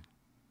chicken.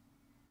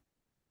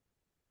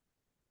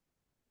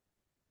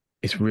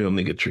 It's real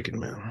nigga chicken,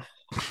 man.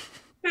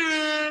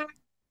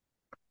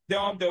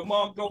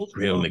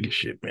 Real nigga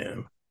shit,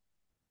 man.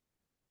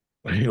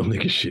 Real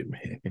nigga shit,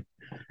 man.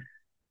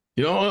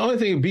 You know, the only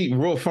thing that beat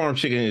Rural Farm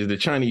chicken is the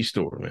Chinese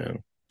store,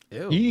 man.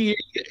 You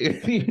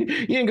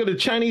ain't go to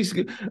Chinese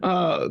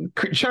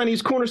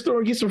corner store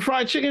and get some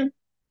fried chicken?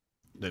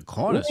 The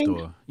corner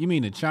store? You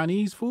mean the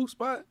Chinese food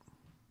spot?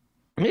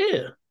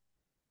 Yeah.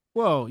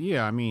 Well,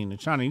 yeah, I mean, the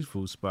Chinese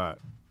food spot.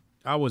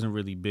 I wasn't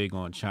really big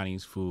on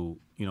Chinese food.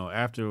 You know,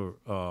 after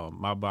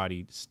my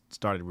body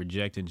started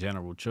rejecting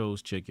General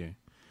Cho's chicken,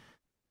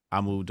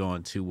 I moved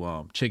on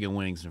to chicken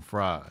wings and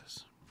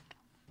fries.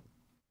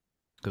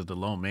 Because the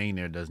lo mein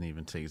there doesn't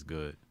even taste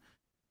good.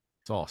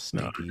 It's all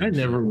stinky. No, I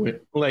never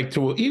went like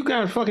to you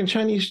got a fucking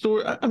Chinese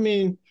store. I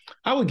mean,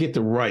 I would get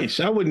the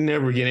rice. I would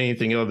never get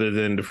anything other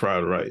than the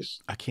fried rice.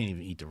 I can't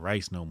even eat the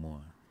rice no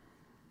more.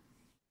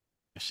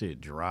 That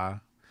shit dry.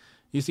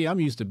 You see, I'm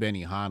used to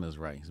Benihana's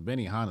rice.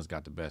 Benihana's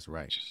got the best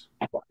rice.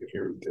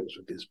 Here it goes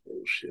with this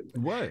bullshit.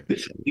 Man. What?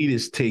 This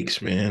elitist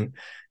takes, man.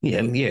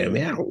 Yeah,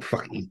 man. I don't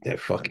fucking eat that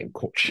fucking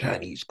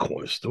Chinese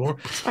corner store.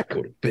 I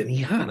go to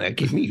Benihana.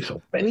 Give me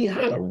some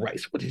Benihana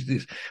rice. What is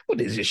this? What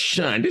is this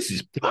shine? This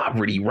is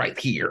poverty right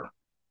here.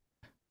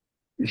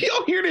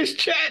 Y'all hear this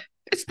chat?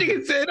 This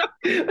nigga said,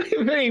 if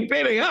it ain't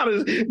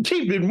Benihana's,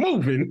 keep it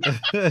moving.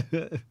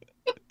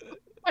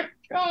 My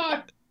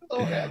God.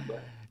 Oh,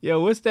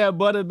 yo, what's that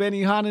butter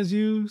Benihana's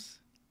use?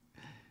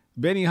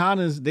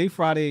 Benihana's, they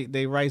fry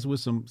they rice with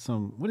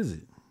some what is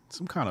it?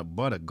 Some kind of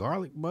butter,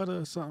 garlic butter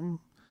or something.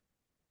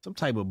 Some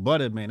type of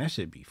butter, man. That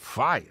should be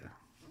fire.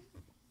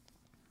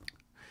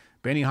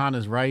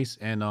 Benihana's rice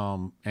and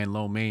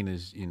lo mein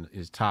is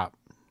top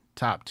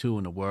 2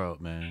 in the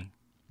world, man.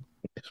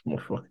 It's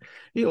more fun.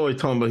 He always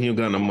talking about he don't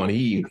got no money.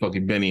 He eating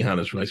fucking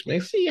Benihana's rice,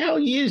 man. See how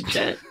he is,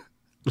 chat.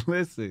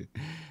 Listen.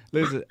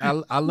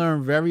 I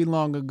learned very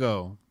long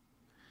ago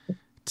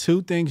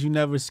 2 things you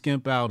never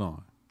skimp out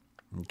on.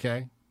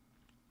 Okay?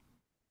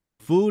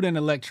 Food and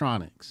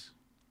electronics.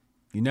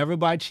 You never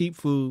buy cheap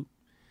food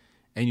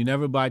and you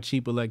never buy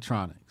cheap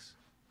electronics.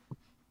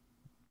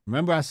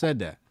 Remember I said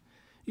that.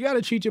 You got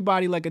to treat your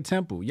body like a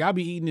temple. Y'all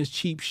be eating this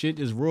cheap shit,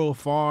 this Rural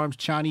Farms,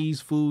 Chinese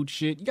food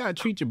shit. You got to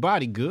treat your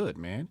body good,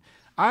 man.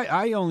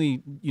 I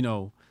only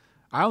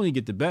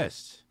get the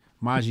best.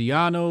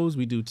 Maggiano's,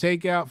 we do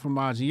takeout from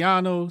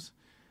Maggiano's.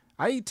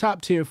 I eat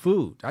top tier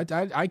food.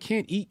 I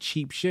can't eat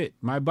cheap shit.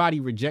 My body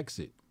rejects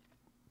it.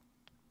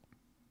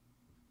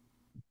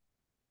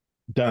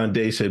 Don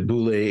Day said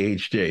Boule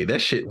HJ.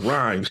 That shit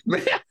rhymes,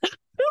 man.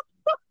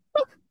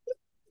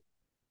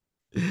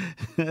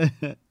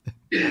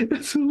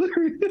 That's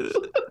hilarious.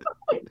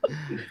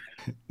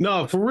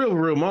 No, for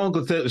real. My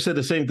uncle said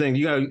the same thing.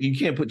 You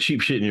can't put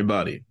cheap shit in your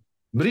body.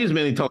 But he's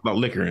mainly talking about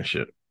liquor and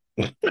shit.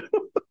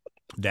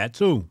 That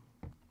too.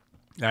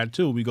 That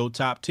too. We go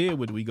top tier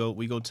with we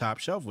go top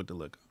shelf with the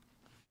liquor.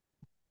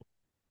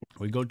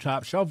 We go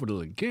top shelf with the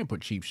liquor. You can't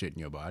put cheap shit in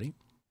your body.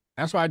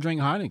 That's why I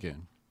drink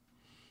Heineken.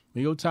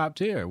 We go top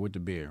tier with the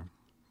beer.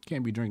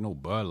 Can't be drinking no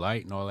Bud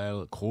Light and all that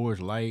other Coors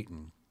Light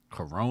and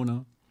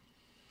Corona.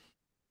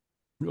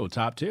 We go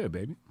top tier,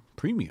 baby.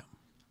 Premium.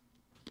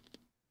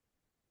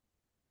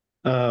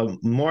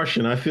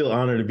 Martian, I feel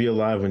honored to be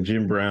alive when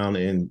Jim Brown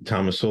and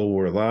Thomas Sowell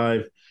were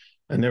alive.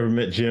 I never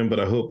met Jim, but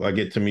I hope I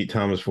get to meet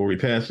Thomas before he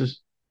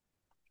passes.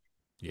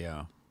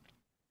 Yeah.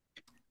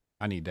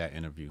 I need that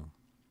interview.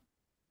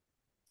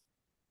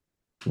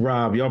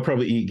 Rob, y'all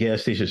probably eat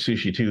gas station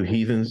sushi too,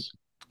 heathens.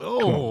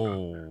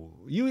 Oh,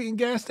 you eating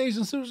gas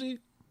station sushi?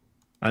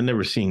 I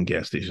never seen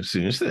gas station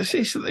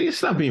sushi.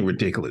 Stop being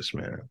ridiculous,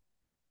 man.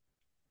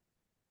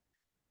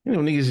 You know,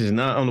 niggas is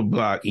not on the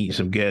block eating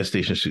some gas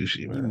station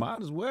sushi, man. You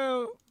might as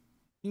well.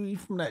 You eat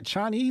from that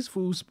Chinese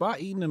food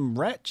spot eating them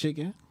rat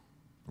chicken,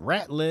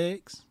 rat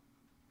legs.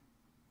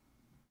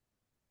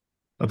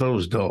 I thought it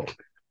was dog.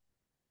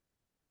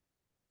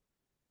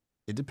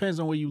 It depends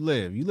on where you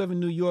live. You live in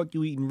New York,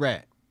 you eating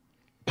rat.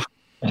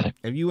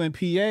 If you in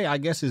PA, I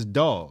guess it's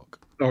dog.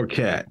 Or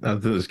cat. I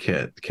thought it was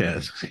cat.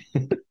 Cats.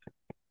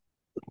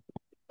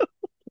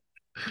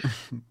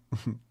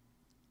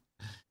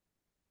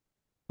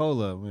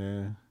 Hold up,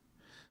 man.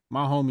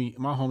 My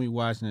homie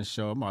watching this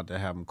show. I'm about to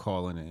have him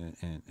call in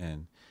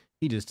and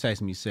he just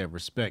texted me, said,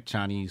 respect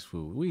Chinese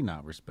food. We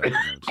not respecting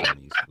no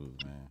Chinese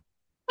food, man.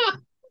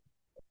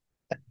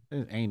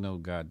 There ain't no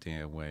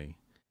goddamn way.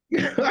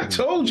 I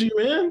told you,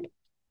 man.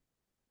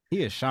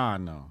 He a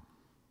Sean though.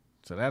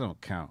 So that don't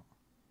count.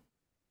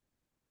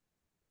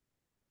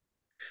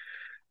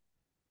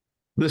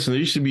 Listen, there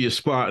used to be a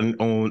spot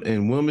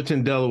in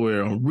Wilmington,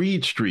 Delaware on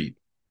Reed Street.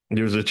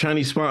 There was a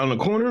Chinese spot on the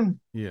corner.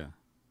 Yeah.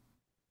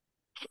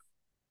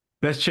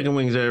 Best chicken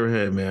wings I ever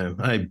had, man.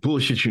 I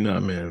bullshit you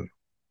not, man.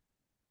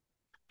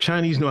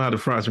 Chinese know how to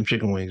fry some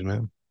chicken wings,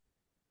 man.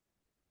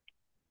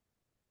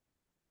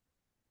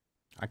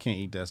 I can't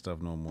eat that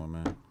stuff no more,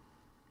 man.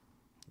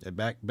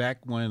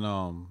 Back when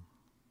I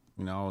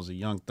was a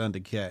young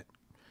Thundercat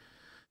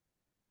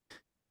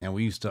and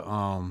we used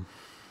to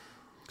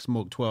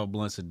smoke 12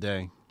 blunts a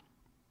day.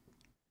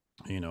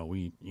 You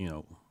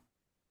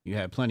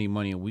had plenty of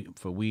money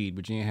for weed,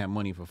 but you didn't have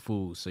money for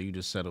food, so you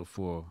just settled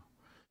for,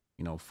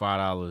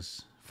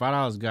 $5.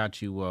 $5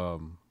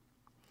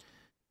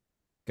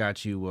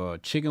 got you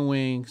chicken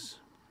wings,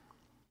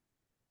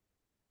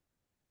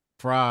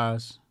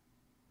 fries,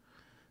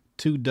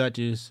 2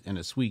 Dutches, and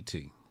a sweet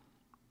tea.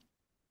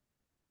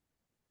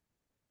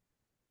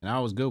 And I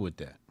was good with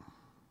that.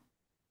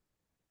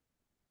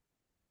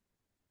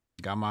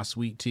 Got my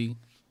sweet tea.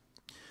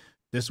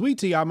 The sweet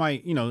tea, I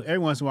might, every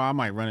once in a while, I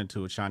might run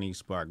into a Chinese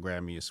spot,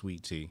 grab me a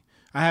sweet tea.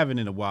 I haven't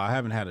in a while. I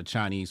haven't had a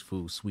Chinese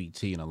food sweet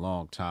tea in a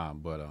long time,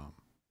 but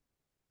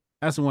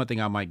that's the one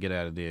thing I might get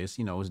out of there. It's,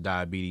 it's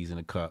diabetes in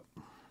a cup.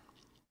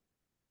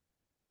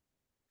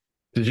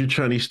 Did your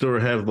Chinese store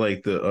have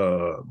like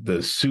the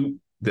soup,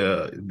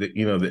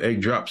 the egg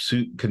drop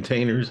soup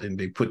containers, and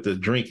they put the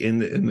drink in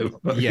the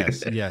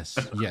Yes.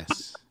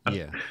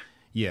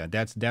 Yeah.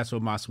 That's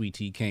what my sweet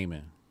tea came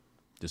in.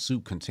 The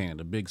soup container,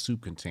 the big soup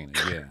container.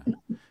 Yeah.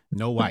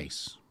 No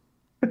ice.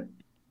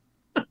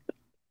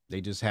 They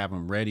just have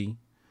them ready.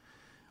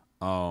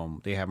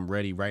 They have them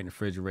ready right in the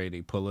refrigerator.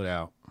 They pull it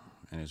out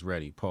and it's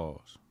ready.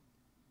 Pause.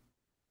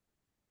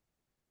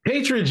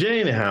 Patriot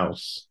J in the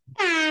house.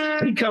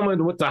 He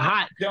coming with the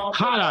hot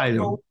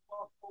item.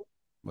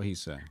 What he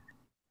say?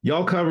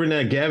 Y'all covering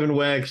that Gavin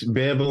Wax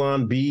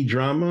Babylon B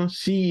drama?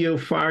 CEO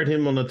fired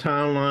him on the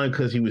timeline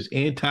because he was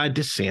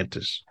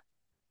anti-DeSantis.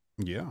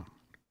 Yeah.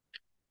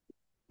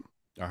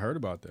 I heard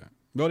about that.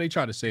 Well, they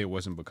tried to say it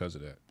wasn't because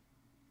of that.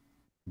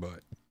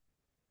 But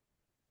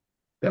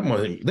that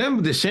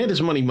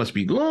DeSantis money must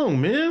be long,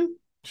 man.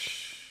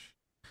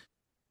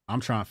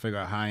 I'm trying to figure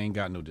out how I ain't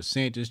got no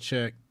DeSantis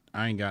check.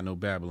 I ain't got no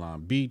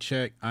Babylon B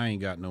check. I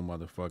ain't got no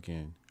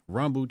motherfucking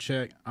Rumble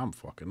check. I'm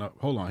fucking up.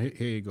 Hold on.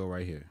 Here you go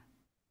right here.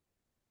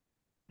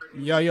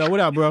 Yo, what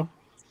up, bro?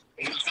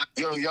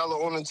 Yo, y'all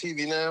are on the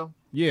TV now?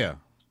 Yeah.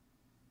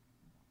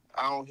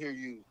 I don't hear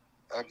you.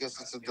 I guess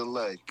it's a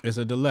delay. It's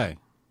a delay.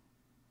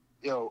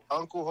 Yo,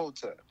 Uncle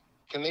Hotep,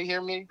 can they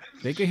hear me?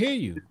 They can hear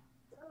you.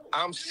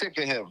 I'm sick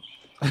of him.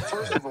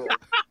 First of all,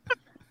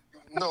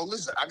 no,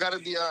 listen, I gotta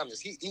be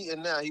honest. He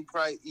eating now. He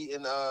probably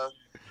eating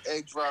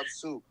egg drop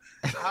soup.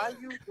 How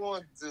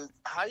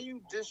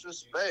you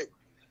disrespect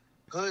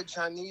hood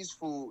Chinese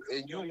food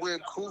and you wear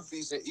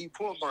kufis and eat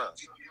pork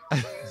rinds?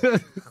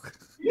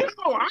 Yo,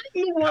 I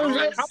don't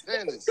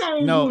understand this.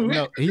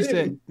 No.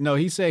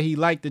 He said he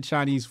liked the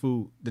Chinese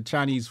food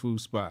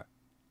spot.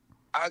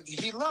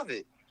 He love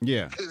it.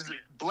 Yeah. Because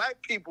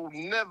black people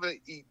never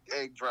eat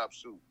egg drop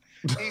soup.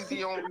 He's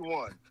the only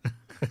one.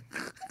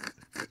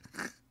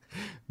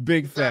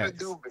 Big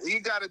facts.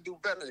 He got to do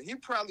better. He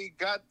probably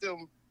got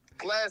them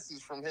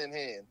glasses from Hen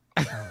Hand.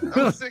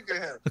 I'm sick of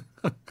him.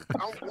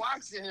 I'm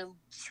watching him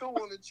chew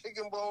on the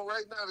chicken bone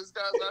right now. This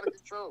guy's out of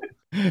control.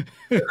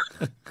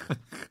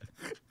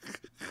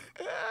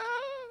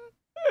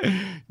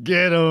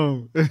 Get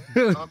him.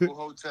 Uncle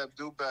Hotep,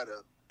 do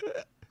better.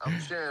 I'm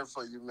cheering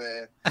for you,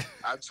 man.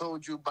 I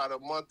told you about a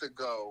month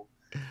ago.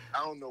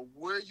 I don't know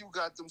where you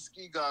got them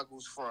ski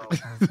goggles from,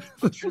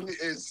 but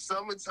it's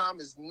summertime.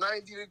 It's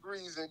 90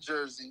 degrees in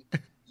Jersey.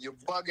 You're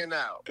bugging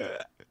out.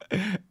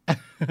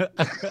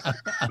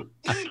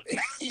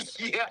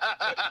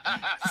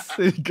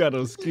 He got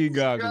those ski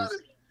goggles.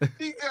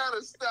 He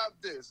gotta stop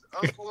this.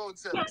 Uncle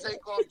Hotep,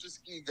 take off the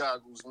ski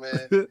goggles,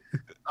 man.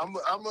 I'm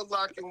gonna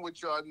lock in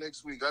with y'all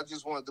next week. I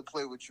just wanted to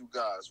play with you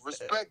guys.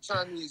 Respect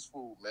Chinese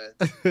food, man.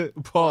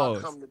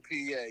 Pause. Come to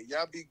PA.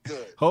 Y'all be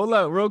good. Hold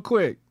up, real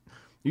quick.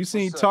 You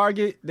seen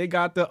Target? They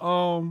got the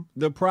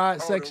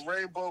pride section. The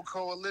Rainbow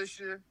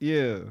Coalition.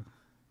 Yeah.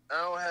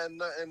 I don't have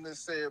nothing to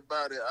say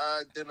about it.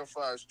 I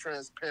identify as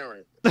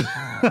transparent.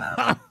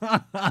 My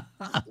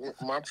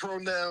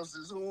pronouns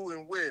is who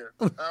and where.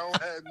 I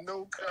don't have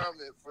no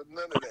comment for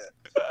none of that.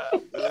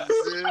 You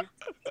understand?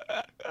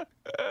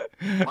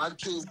 My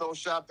kids don't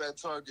shop at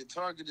Target.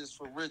 Target is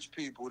for rich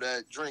people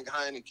that drink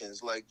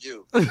Heinekens like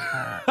you. You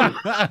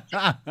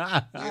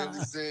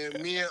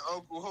understand? Me and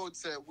Uncle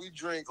Hotep, we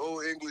drink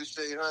Old English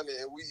 800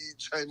 and we eat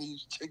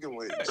Chinese chicken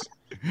wings.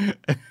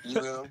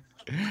 You know?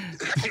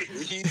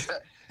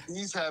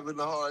 He's having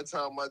a hard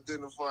time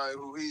identifying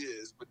who he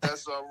is, but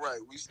that's all right.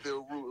 We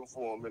still rooting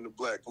for him in the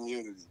black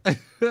community.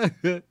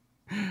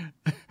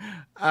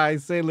 All right,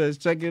 say let's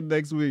check in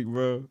next week,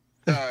 bro.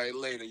 All right,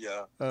 later,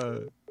 y'all.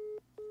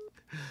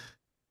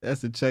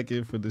 That's a check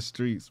in for the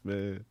streets,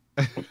 man.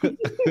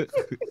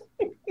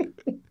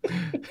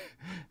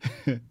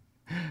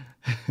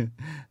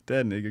 That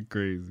nigga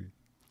crazy.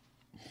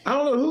 I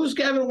don't know who's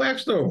Gavin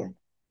Wax though.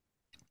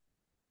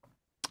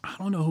 I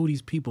don't know who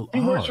these people He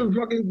works for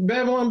fucking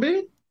Babylon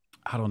B.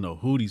 I don't know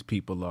who these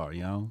people are,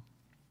 yo.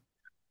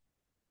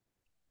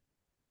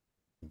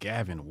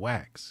 Gavin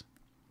Wax.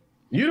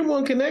 You're the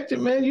one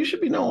connected, man. You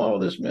should be knowing all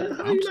this, man.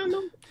 How do you not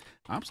know?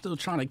 I'm still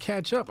trying to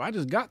catch up. I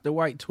just got the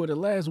white Twitter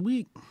last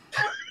week.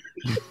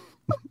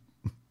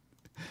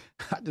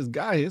 I just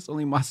got here. It's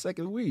only my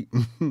second week.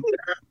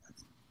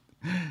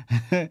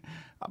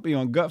 I'll be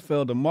on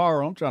Gutfeld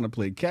tomorrow. I'm trying to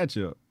play catch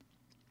up.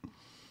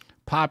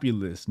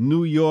 Populist,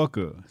 New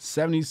Yorker,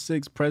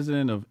 76th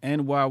president of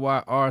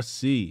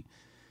NYYRC,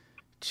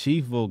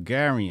 chief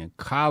vulgarian,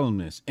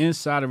 columnist,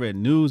 insider at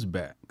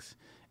Newsbacks,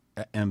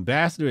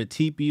 ambassador at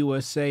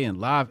TPUSA and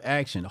Live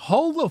Action.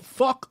 Hold the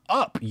fuck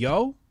up,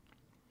 yo.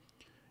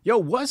 Yo,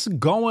 what's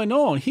going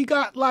on? He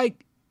got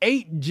like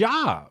 8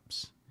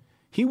 jobs.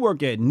 He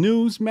worked at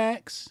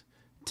Newsmax,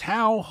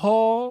 Town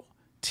Hall,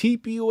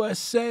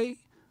 TPUSA,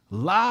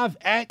 Live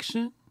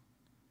Action.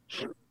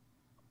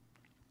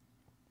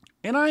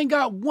 And I ain't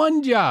got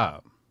one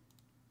job.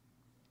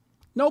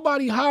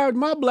 Nobody hired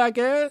my black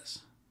ass.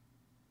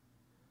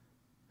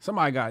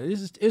 Somebody got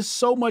it. It's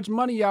so much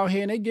money out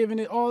here, and they giving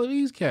it all of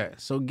these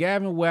cats. So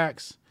Gavin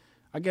Wax,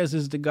 I guess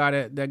this is the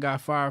guy that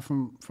got fired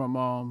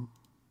from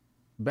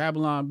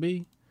Babylon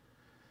B.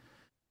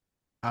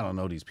 I don't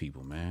know these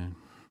people, man.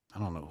 I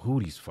don't know who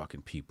these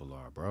fucking people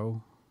are,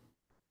 bro.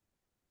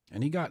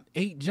 And he got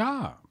 8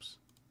 jobs.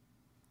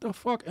 The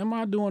fuck am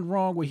I doing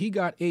wrong where he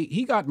got 8?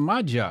 He got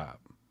my job.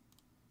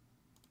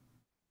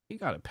 He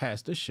got to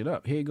pass this shit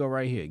up. Here you go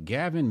right here.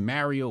 Gavin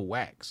Mario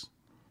Wax.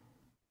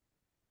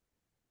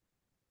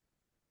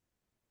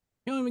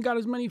 He don't even got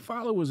as many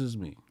followers as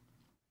me.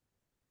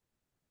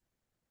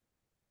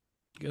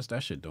 Guess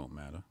that shit don't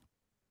matter.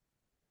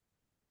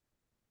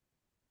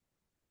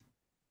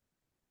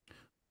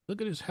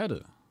 Look at his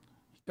header.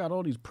 He got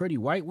all these pretty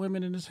white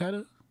women in his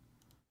header.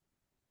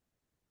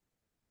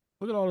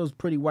 Look at all those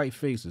pretty white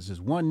faces.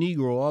 There's one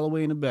Negro all the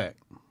way in the back.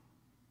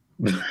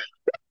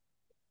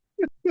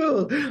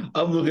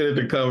 I'm looking at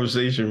the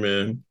conversation,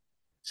 man.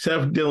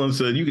 Seth Dillon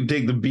said, you can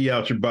take the B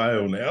out your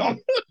bio now.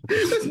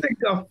 This nigga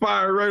got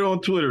fired right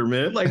on Twitter,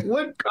 man. Like,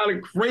 what kind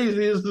of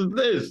craziness is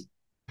this?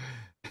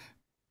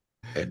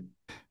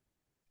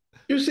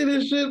 You see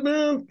this shit,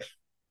 man?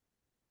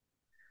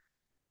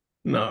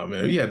 Nah,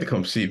 man, you have to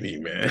come see me,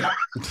 man. I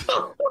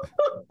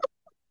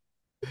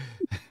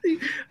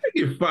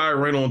get fired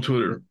right on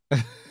Twitter.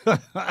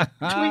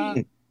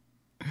 Tweeting.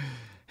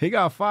 He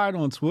got fired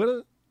on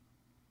Twitter?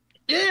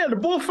 Yeah, the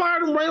boy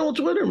fired him right on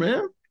Twitter,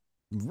 man.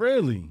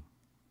 Really?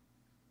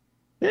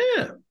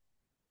 Yeah.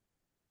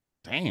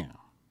 Damn.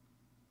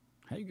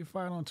 How you get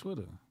fired on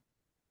Twitter?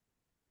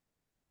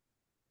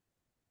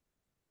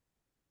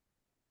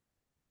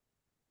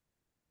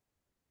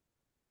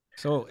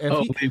 So if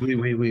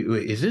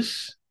wait. Is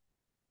this?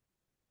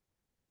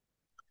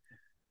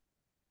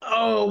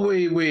 Oh,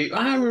 wait.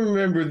 I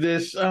remember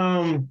this.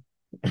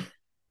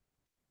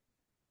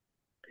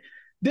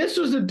 This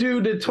was the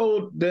dude that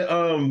told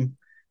that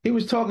he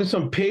was talking to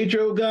some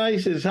Pedro guy. He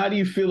says, "How do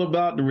you feel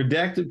about the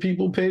redacted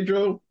people,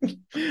 Pedro?"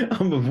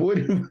 I'm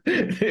avoiding.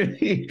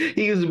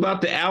 He was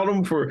about to out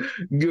him for.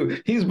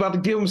 He's about to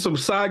give him some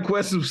side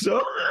quests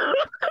himself.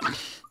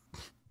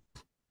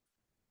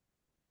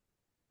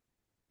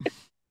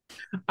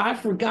 I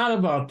forgot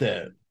about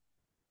that.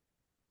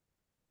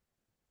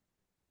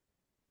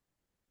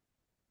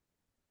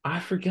 I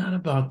forgot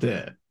about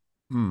that.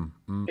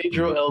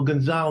 Pedro L.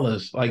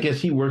 Gonzalez. I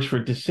guess he works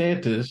for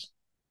DeSantis.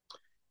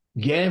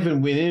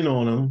 Gavin went in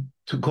on him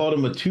to call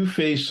him a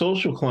two-faced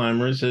social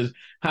climber and says,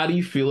 how do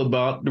you feel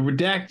about the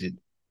redacted?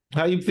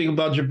 How do you think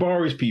about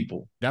Jabari's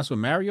people? That's what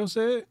Mario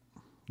said?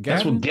 Gavin?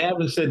 That's what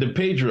Gavin said to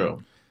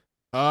Pedro.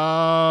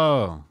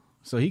 Oh,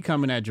 so he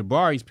coming at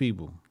Jabari's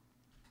people.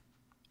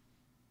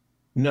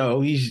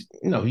 No, he's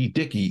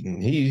dick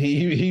eating.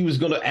 He was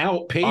gonna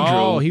out Pedro.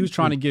 Oh, he was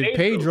trying to give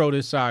Pedro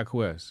this side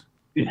quest.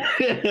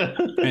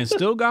 And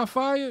still got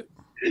fired?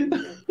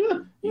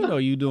 You know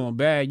you doing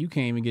bad. You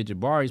can't even get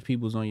Jabari's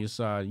peoples on your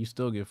side. You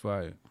still get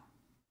fired.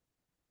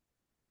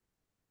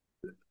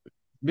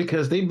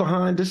 Because they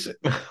behind this.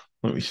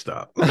 Let me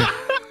stop.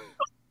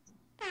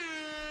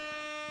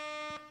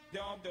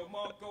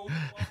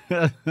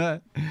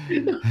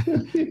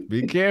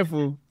 Be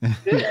careful.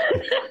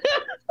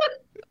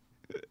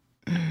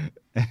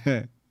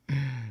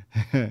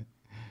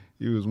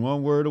 He was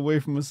one word away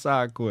from a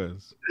side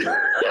quest.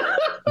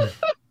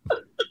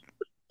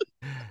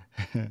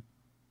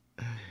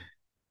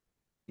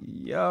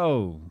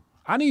 Yo,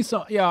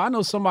 I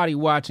know somebody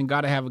watching.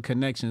 Got to have a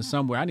connection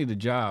somewhere. I need a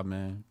job,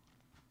 man.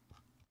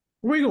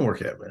 Where you gonna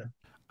work at, man?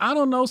 I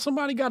don't know.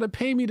 Somebody got to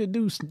pay me to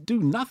do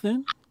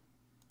nothing.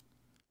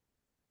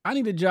 I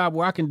need a job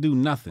where I can do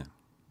nothing.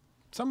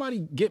 Somebody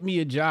get me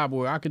a job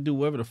where I can do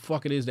whatever the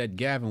fuck it is that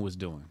Gavin was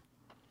doing.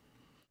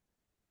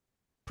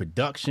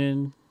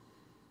 Production,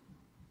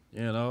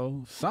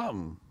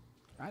 something.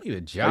 I need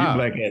a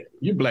job.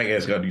 You black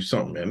ass gotta do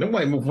something, man. Them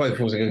white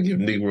folks ain't gonna give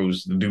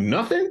Negroes to do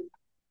nothing.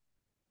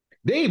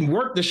 They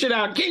work the shit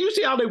out. Can't you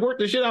see how they work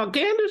the shit out of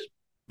Candace?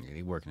 Yeah,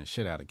 they working the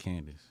shit out of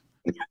Candace.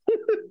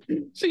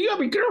 So you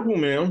gotta be careful,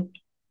 man.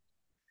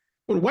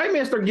 When the white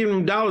man start giving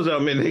them dollars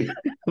out, man, they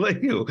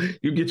like you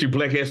get your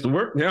black ass to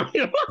work now.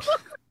 You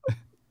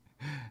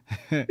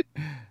know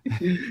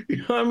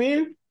what I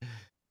mean?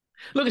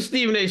 Look at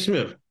Stephen A.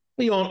 Smith.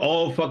 He on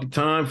all fucking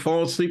time,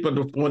 falling asleep on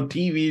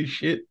TV and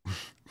shit.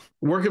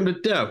 Working to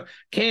death.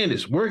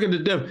 Candace, working to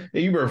death.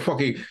 And you better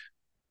fucking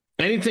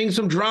anything,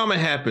 some drama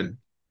happen.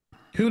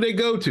 Who they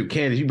go to?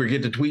 Candace, you better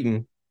get to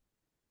tweeting.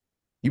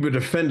 You better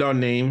defend our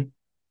name.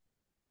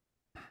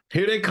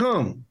 Here they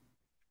come.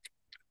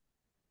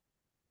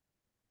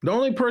 The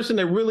only person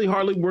that really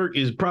hardly work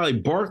is probably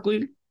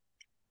Barkley.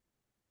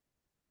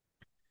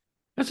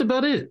 That's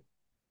about it.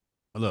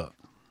 Look.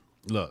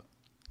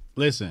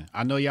 Listen,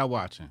 I know y'all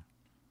watching.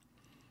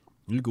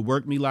 You could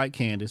work me like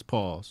Candace,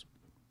 pause.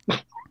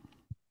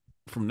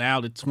 From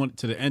now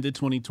to the end of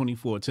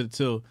 2024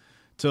 till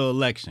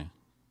election.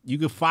 You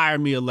could fire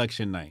me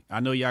election night.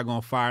 I know y'all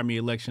gonna fire me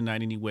election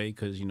night anyway,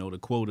 because the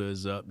quota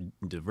is up,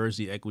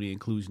 diversity, equity,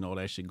 inclusion, all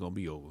that shit gonna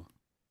be over.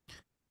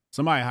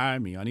 Somebody hire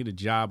me. I need a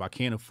job. I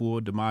can't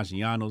afford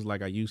DiMaggiano's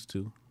like I used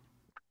to.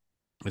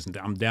 Listen,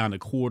 I'm down to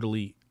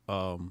quarterly.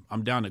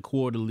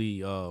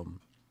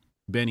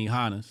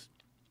 Benihana's.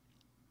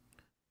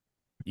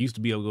 Used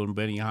to be able to go to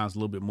Benihana's a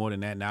little bit more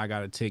than that. Now I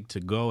got to take to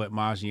go at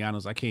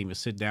Maggiano's. I can't even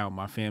sit down with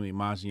my family at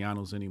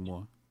Maggiano's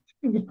anymore.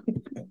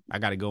 I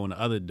got to go in the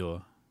other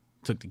door.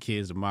 Took the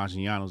kids to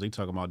Maggiano's. They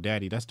talking about,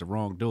 Daddy, that's the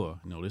wrong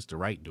door. No, this the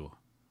right door.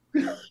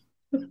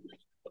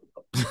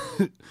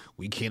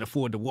 We can't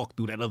afford to walk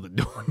through that other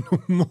door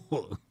no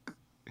more.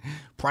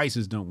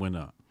 Prices don't went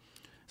up.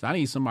 So I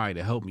need somebody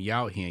to help me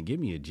out here and give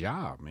me a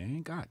job,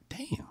 man. God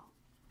damn.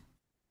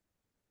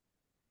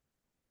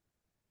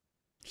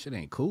 Shit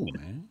ain't cool,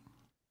 man.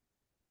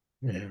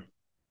 Yeah.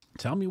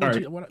 Tell me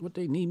what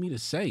they need me to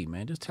say,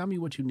 man. Just tell me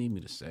what you need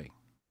me to say.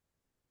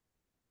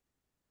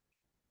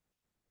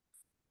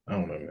 I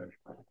don't know, man.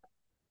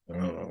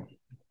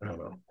 I don't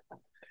know.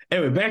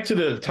 Anyway, back to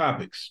the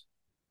topics.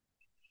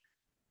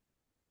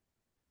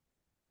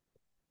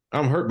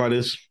 I'm hurt by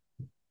this.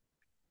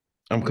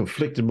 I'm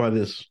conflicted by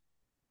this.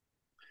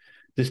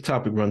 This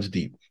topic runs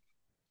deep.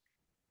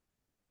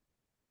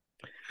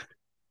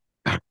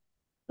 I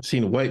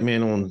seen a white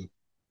man on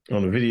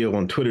a video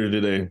on Twitter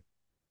today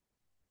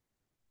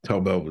talk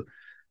about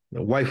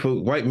the white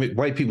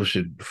people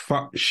should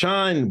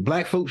shine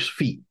black folks'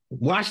 feet,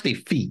 wash their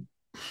feet,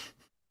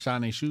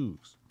 shine their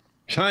shoes,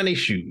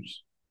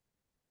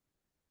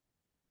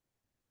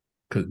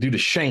 because due to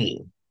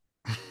shame.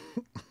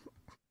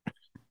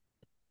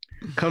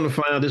 Come to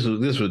find out, this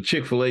was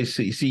Chick-fil-A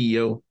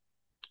CEO.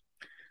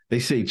 They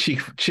say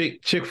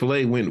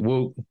Chick-fil-A went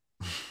woke.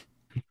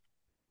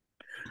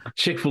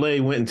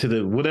 Chick-fil-A went into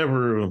the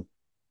whatever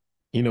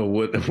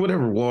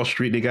Wall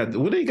Street they got.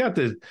 What they got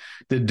the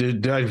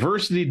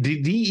diversity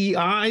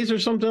DEIs or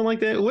something like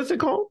that. What's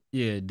it called?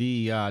 Yeah,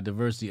 DEI,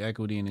 diversity,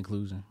 equity, and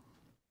inclusion.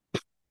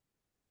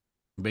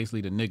 Basically,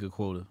 the nigga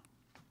quota.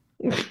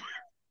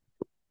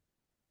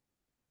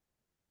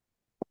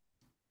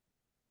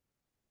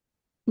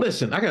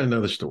 Listen, I got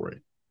another story.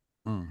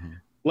 Mm-hmm.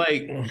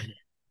 Like,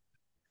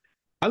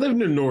 I live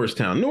near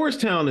Norristown.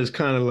 Norristown is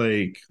kind of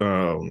like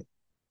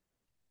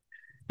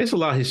it's a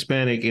lot of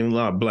Hispanic and a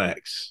lot of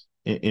blacks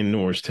in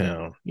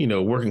Norristown.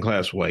 Working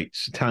class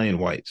whites, Italian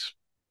whites.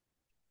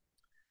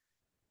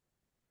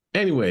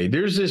 Anyway,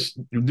 there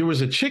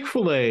was a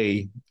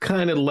Chick-fil-A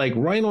kind of like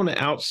right on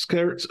the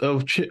outskirts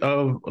of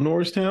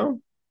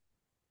Norristown.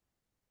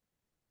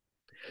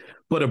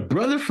 But a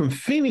brother from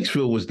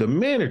Phoenixville was the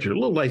manager, a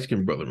little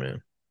light-skinned brother,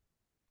 man.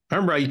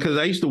 I'm right, because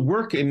I used to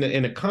work in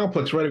the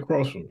complex right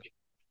across from me.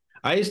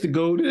 I used to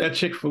go to that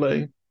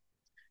Chick-fil-A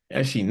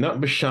and see nothing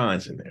but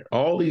shines in there.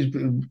 All these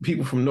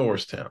people from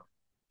Norristown.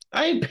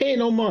 I ain't paying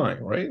no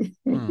mind, right?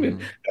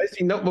 I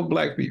see nothing but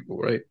black people,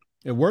 right?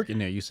 They're working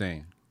there, you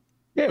saying?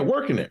 Yeah,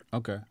 working there.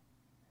 Okay.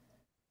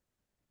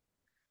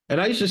 And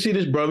I used to see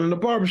this brother in the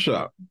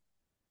barbershop.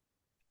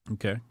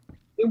 Okay.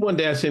 And one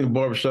day I seen the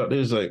barbershop,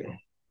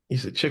 he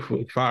said,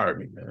 Chick-fil-A fired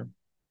me, man.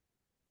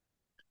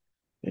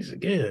 He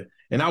said, yeah.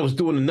 And I was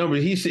doing the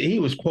numbers. He said he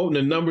was quoting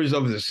the numbers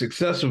of the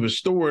success of his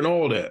store and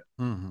all that.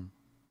 Mm-hmm.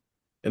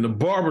 And the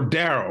barber,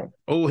 Daryl,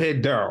 old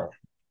head Daryl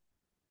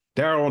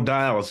on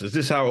dialysis. This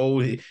is how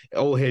old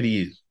head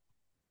he is.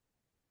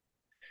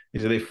 He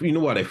said, you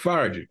know why they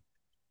fired you?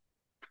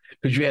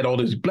 Because you had all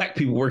these black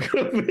people working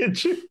up at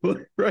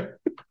Chick-fil-A, right?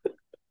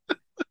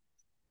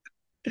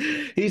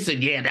 He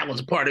said, yeah, that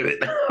was part of it.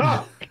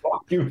 Oh,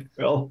 fuck you,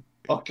 Phil.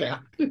 Okay.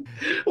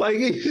 Like,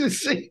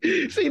 see,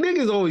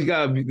 niggas always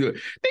got to be good.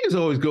 Niggas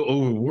always go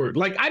overwork.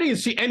 Like, I didn't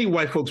see any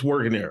white folks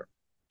working there.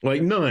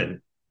 Like,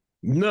 none.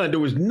 There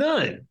was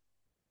none.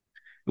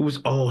 It was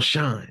all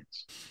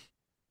shines.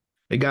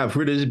 They got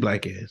rid of his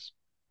black ass.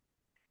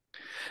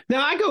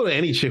 Now, I go to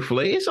any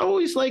Chick-fil-A. It's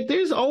always like,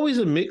 there's always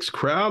a mixed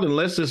crowd,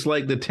 unless it's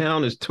like the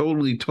town is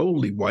totally,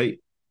 totally white.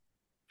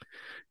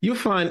 You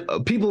find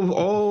people of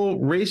all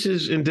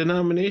races and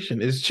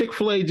denomination. Is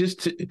Chick-fil-A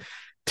just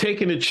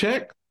taking a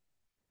check?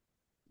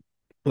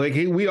 Like,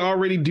 we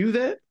already do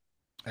that?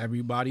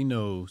 Everybody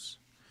knows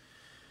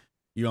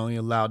you're only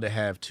allowed to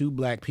have 2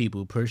 black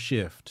people per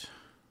shift,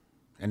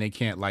 and they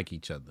can't like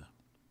each other.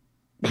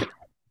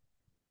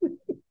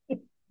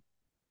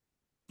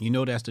 You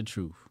know that's the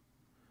truth.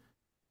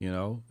 You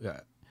know,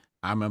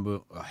 I remember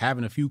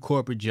having a few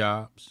corporate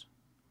jobs.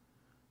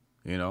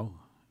 You know,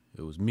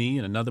 it was me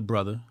and another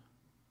brother,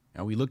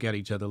 and we look at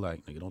each other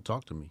like, nigga, don't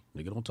talk to me.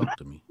 Nigga, don't talk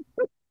to me.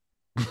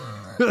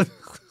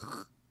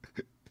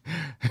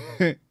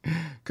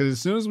 Because as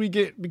soon as we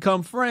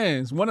become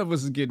friends, one of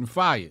us is getting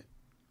fired.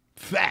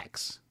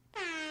 Facts.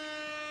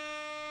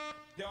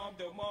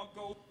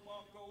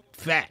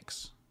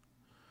 Facts.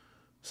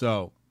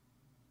 So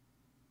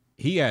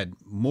he had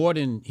more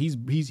than he's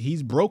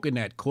broken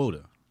that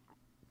quota.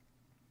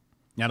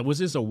 Now, was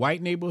this a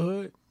white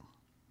neighborhood?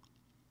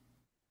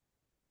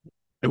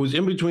 It was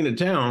in between the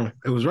town.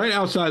 It was right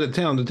outside the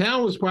town. The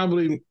town was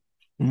probably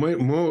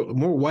more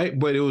white,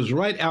 but it was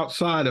right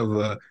outside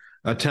of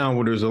a town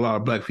where there's a lot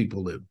of black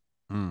people live.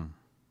 Mm.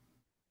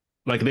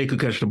 Like, they could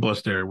catch the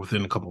bus there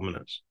within a couple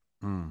minutes.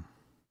 Mm.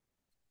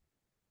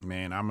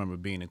 Man, I remember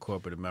being in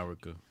corporate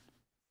America.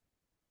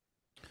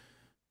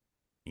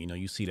 You know,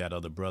 you see that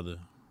other brother,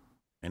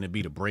 and it'd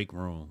be the break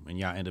room, and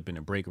y'all end up in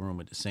the break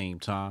room at the same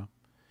time.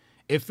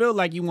 It felt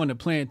like you won a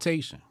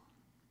plantation.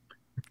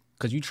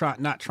 Because you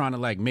not trying to,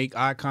 like, make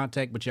eye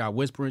contact, but y'all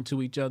whispering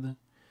to each other.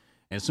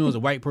 And as soon as a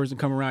white person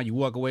come around, you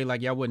walk away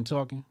like y'all wasn't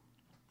talking.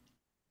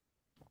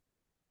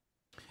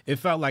 It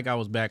felt like I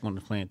was back on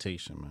the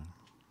plantation, man.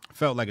 I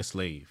felt like a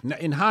slave.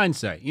 In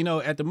hindsight, you know,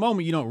 at the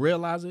moment you don't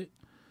realize it.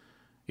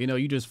 You know,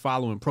 you just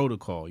following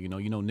protocol. You know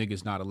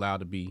niggas not allowed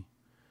to be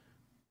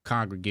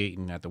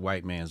congregating at the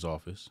white man's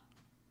office.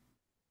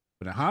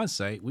 But in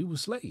hindsight, we were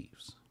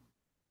slaves.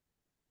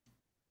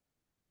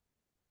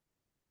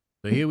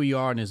 So here we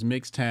are in this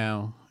mixed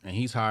town, and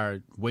he's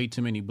hired way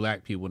too many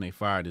black people when they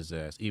fired his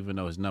ass, even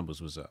though his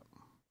numbers was up.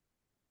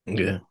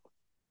 Yeah.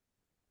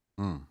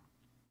 Mm.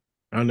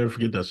 I'll never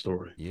forget that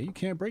story. Yeah, you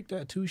can't break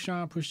that 2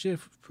 shine per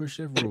shift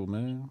rule,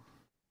 man.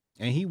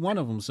 And he one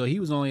of them, so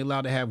he was only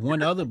allowed to have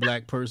one other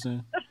black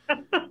person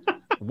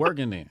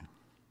working there.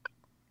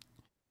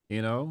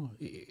 You know,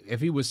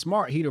 if he was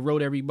smart, he'd have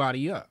wrote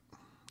everybody up.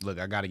 Look,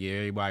 I got to get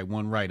everybody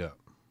one write-up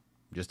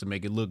just to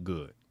make it look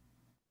good.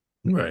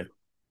 Right.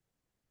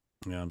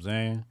 You know what I'm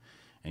saying?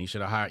 And he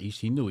should have hired.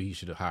 He knew he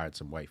should have hired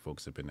some white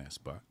folks up in that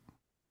spot.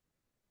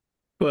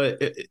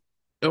 But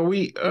are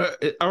we?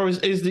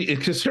 Is the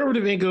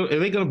conservative are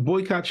they going to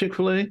boycott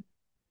Chick-fil-A?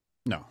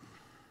 No.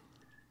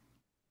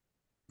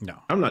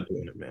 I'm not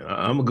doing it, man.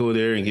 I'm gonna go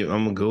there and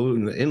I'm gonna go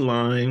in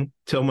line.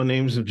 Tell my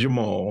name's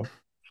Jamal.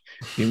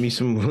 Give me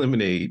some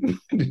lemonade.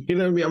 You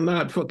know what I mean? I'm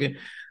not fucking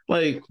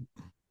like.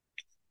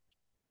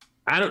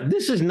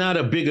 This is not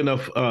a big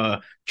enough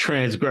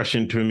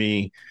transgression to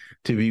me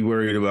to be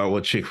worried about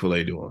what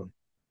Chick-fil-A doing.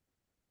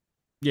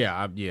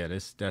 Yeah,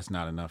 that's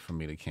not enough for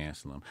me to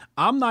cancel him.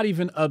 I'm not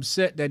even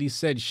upset that he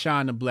said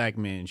shine a black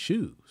man's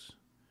shoes.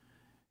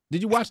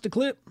 Did you watch the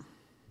clip?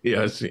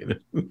 Yeah, I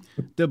seen it.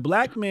 The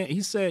black man,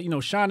 he said,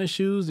 shine his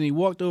shoes, and he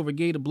walked over,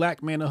 gave the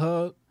black man a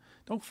hug.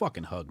 Don't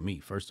fucking hug me,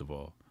 first of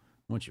all.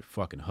 I want your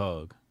fucking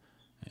hug.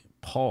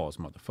 Pause,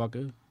 motherfucker.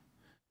 You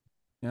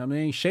know what I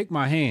mean? Shake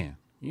my hand.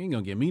 You ain't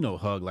gonna give me no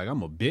hug like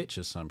I'm a bitch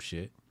or some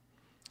shit.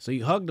 So he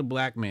hugged the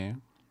black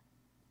man.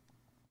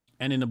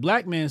 And then the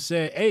black man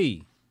said,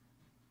 hey,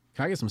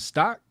 can I get some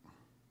stock?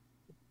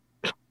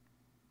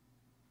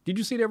 Did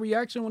you see their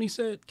reaction when he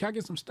said, "Can I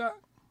get some stock?"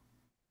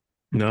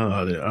 No,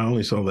 I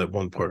only saw that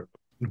one part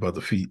about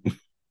the feet.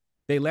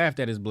 They laughed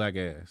at his black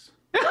ass.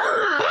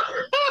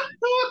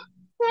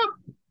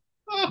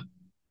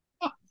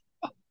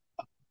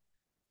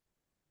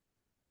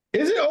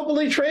 Is it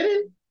openly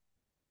traded?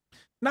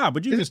 Nah,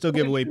 but you can still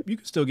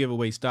give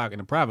away stock in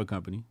a private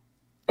company.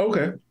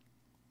 Okay.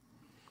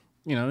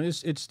 You know,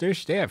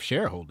 they have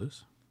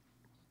shareholders.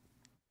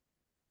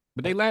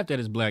 But they laughed at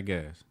his black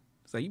ass.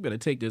 It's like, you better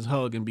take this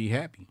hug and be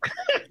happy.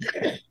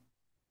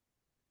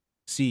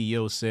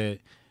 CEO said,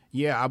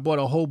 "Yeah, I bought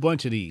a whole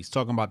bunch of these,"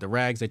 talking about the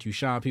rags that you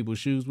shine people's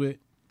shoes with.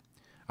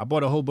 "I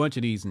bought a whole bunch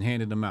of these and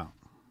handed them out."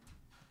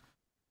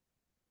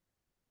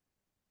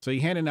 So he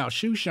handed out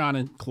shoe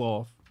shining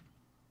cloth,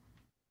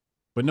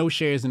 but no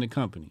shares in the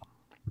company.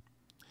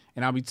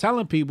 And I'll be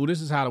telling people this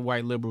is how the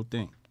white liberal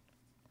think.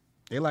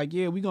 They're like,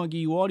 yeah, we're going to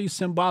give you all these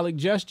symbolic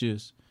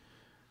gestures,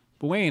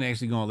 but we ain't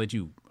actually going to let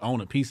you own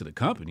a piece of the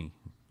company.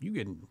 You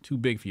getting too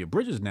big for your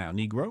britches now,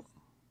 Negro.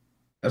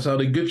 That's how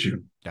they get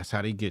you. That's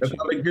how they get That's you.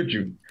 how they get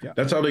you. Yeah.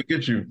 That's how they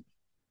get you.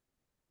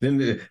 Then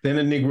the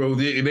Negro,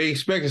 they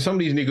expected some of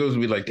these Negroes to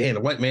be like, damn,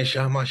 the white man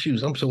shined my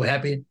shoes. I'm so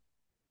happy.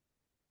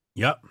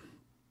 Yep.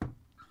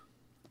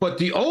 But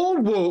the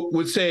old woke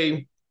would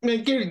say,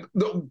 man,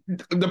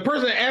 the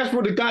person that asked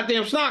for the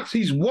goddamn stocks,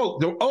 he's woke.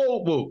 The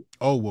old woke.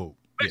 Old woke.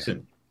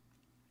 Listen,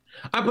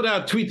 I put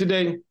out a tweet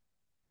today.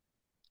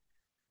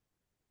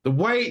 The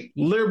white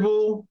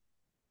liberal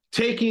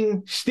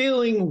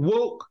stealing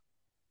woke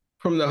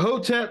from the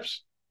Hoteps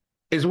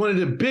is one of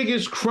the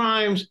biggest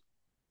crimes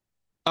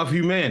of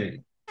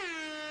humanity.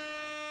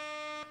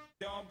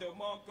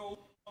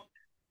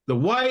 The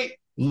white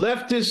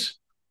leftist,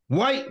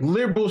 white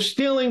liberal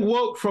stealing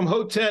woke from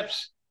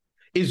Hoteps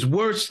is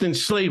worse than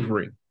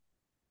slavery.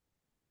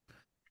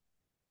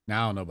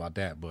 Now I don't know about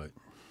that, but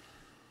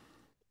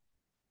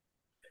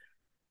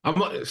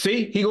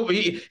See, he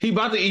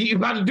about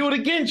to do it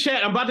again,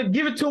 chat. I'm about to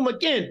give it to him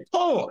again.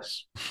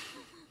 Pause.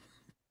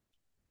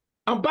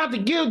 I'm about to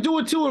do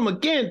it to him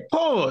again.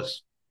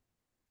 Pause.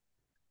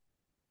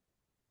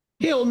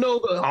 He'll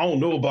know. I don't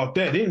know about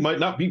that. It might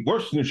not be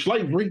worse than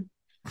slavery.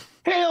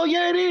 Hell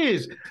yeah, it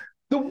is.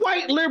 The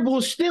white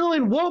liberals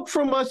stealing woke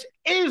from us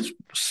is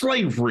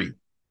slavery.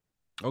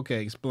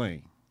 okay,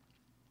 explain.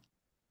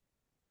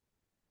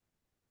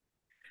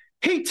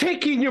 He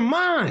taking your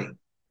mind.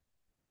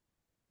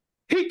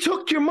 He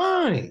took your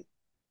mind.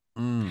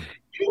 You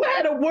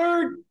had a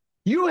word.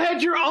 You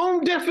had your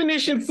own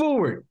definition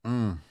for it.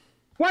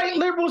 White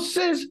liberal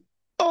says,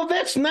 oh,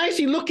 that's nice.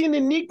 He looked in the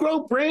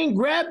Negro brain,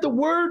 grabbed the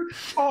word.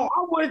 Oh,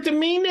 I wanted to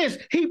mean this.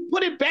 He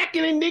put it back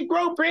in the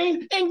Negro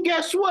brain. And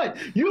guess what?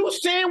 You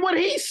saying what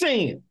he's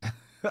saying.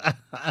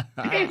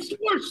 It's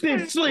worse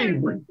than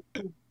slavery.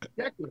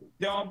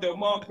 You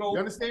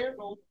understand?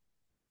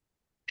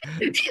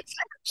 It's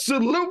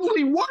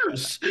absolutely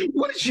worse.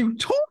 What is you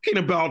talking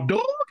about,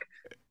 dog?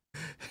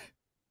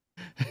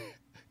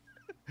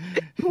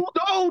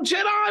 The old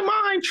Jedi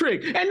mind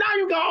trick. And now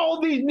you got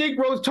all these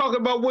Negroes talking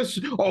about woke.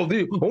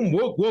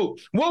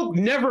 Woke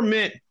never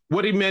meant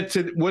what it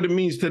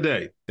means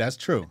today. That's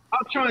true.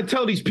 I'm trying to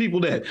tell these people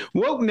that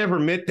woke never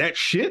meant that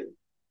shit.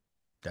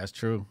 That's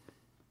true.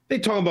 They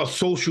talking about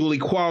social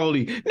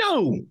equality.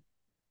 No,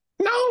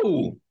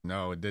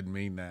 it didn't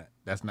mean that.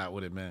 That's not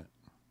what it meant.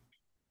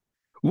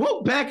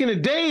 Woke back in the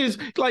day is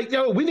like,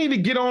 yo, we need to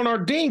get on our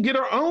ding, get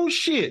our own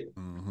shit.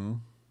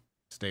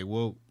 Stay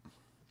woke.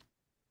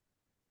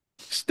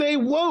 Stay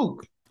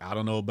woke. I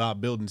don't know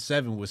about Building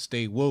 7 with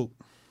stay woke.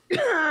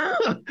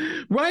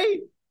 Right?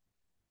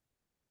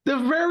 The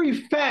very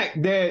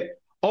fact that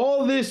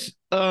all this,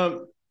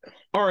 all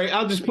right,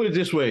 I'll just put it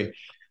this way.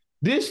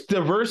 This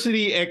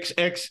diversity,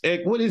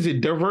 what is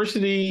it?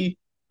 Diversity.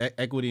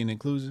 Equity and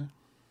inclusion.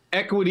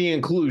 Equity and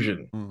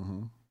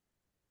inclusion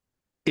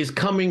is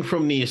coming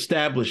from the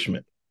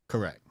establishment.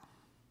 Correct.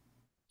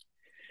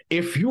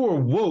 If you are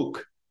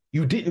woke,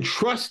 you didn't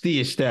trust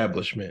the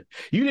establishment.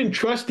 You didn't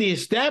trust the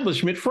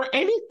establishment for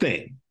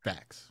anything.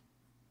 Facts.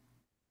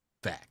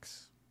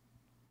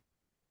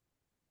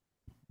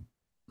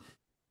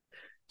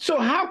 So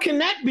how can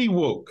that be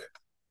woke?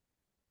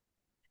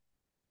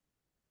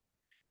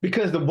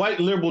 Because the white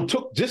liberal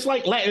took, just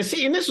like Latin.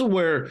 See, and this is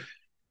where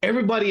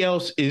everybody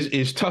else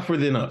is tougher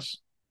than us.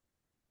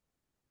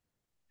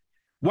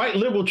 White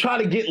liberal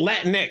try to get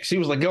Latinx. He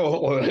was like,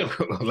 "Oh,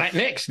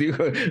 Latinx, dude.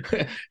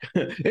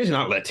 It's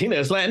not Latina,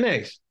 it's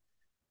Latinx."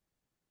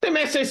 The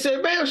man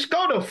said, "Man,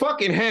 go to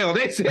fucking hell."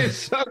 They said,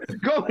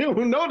 "Go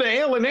no the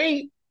hell it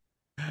ain't."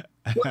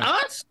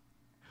 Us?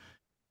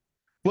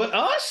 But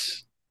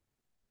us?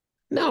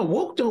 No,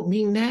 woke don't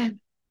mean that.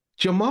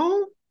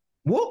 Jamal,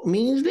 woke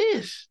means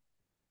this.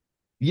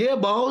 Yeah,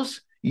 boss.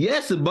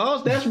 Yes,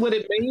 boss. That's what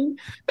it means.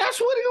 That's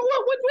what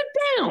went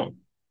down.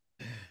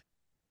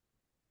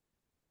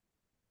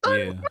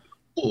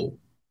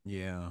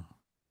 Yeah.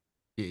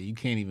 You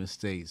can't even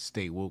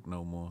stay woke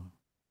no more.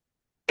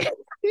 You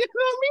know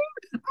what I mean?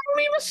 I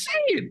don't even say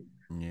it.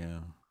 Yeah.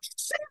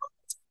 Say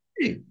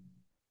it.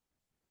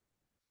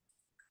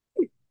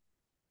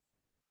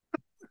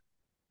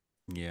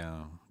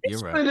 Yeah, you're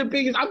It's right. one of the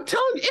biggest. I'm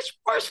telling you, it's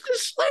worse than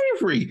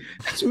slavery.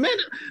 It's men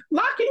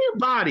locking your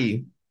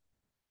body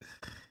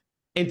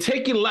and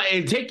taking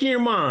your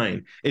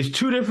mind is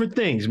two different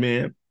things,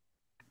 man.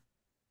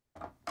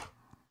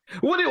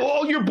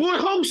 Oh, your boy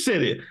Ho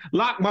said it.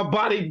 Lock my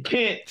body,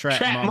 can't Trap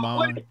trap my my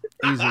mind.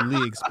 body.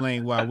 Easily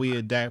explain why we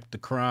adapt to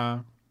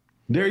crime.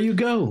 There you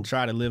go.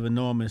 Try to live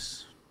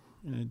enormous.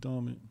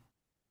 Dormant.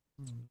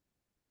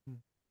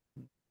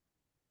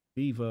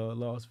 Viva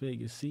Las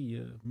Vegas. See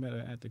ya. Met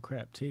her at the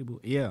crap table.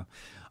 Yeah.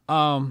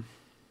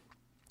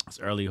 It's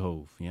early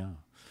Hove. Yeah.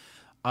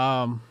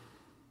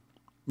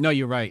 No,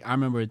 you're right. I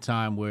remember a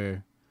time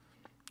where,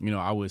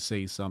 I would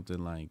say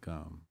something like,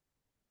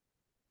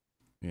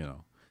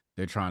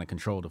 they're trying to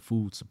control the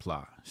food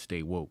supply.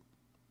 Stay woke.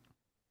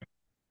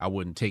 I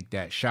wouldn't take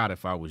that shot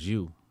if I was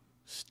you.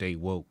 Stay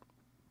woke.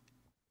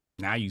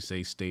 Now you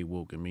say stay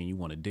woke. I mean, you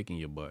want a dick in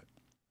your butt.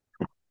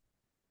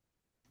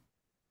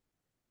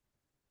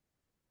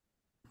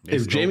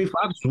 If Jamie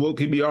Foxx was woke,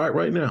 he'd be all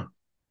right now.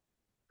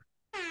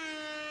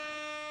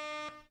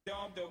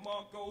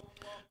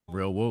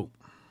 Real woke.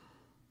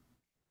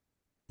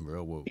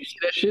 Real woke. You see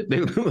that shit?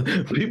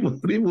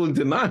 People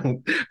deny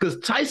him because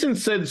Tyson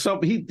said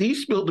something. He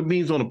spilled the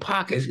beans on the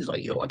podcast. He's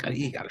like, "Yo,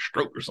 he got a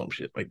stroke or some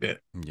shit like that."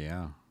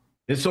 Yeah.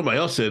 And somebody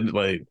else said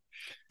like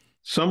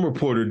some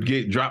reporter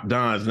dropped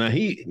dimes. Now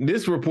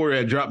this reporter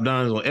had dropped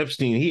dimes on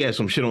Epstein. He had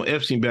some shit on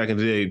Epstein back in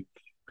the day,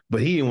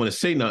 but he didn't want to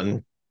say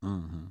nothing.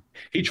 Mm-hmm.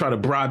 He tried to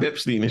bribe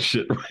Epstein and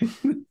shit, right?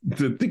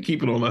 to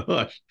keep it on the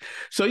hush.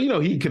 So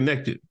he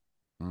connected.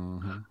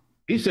 Mm-hmm.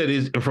 He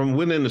said from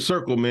within the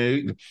circle,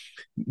 man.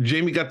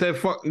 Jamie got that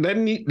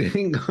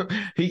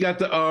he got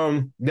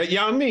the that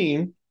y'all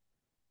mean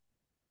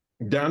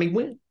down he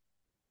went.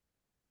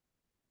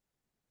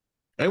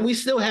 And we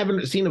still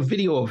haven't seen a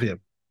video of him.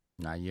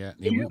 Not yet.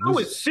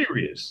 It's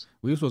serious.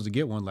 We were supposed to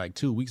get one like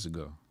 2 weeks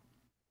ago.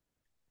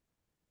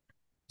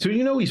 So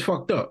he's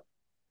fucked up.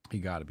 He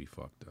got to be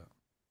fucked up.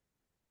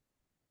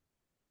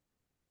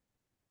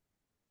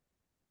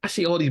 I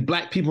see all these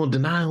black people in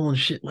denial and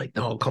shit like,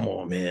 oh, come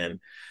on, man.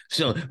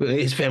 So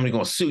his family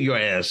gonna sue your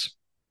ass.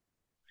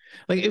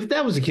 Like, if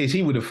that was the case,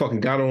 he would have fucking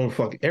got on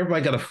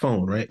everybody got a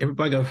phone, right?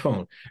 Everybody got a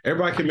phone.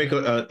 Everybody can make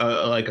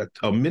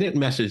a minute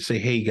message, say,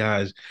 hey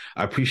guys,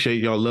 I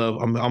appreciate y'all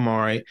love. I'm all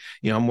right.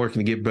 I'm working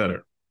to get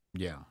better.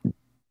 Yeah.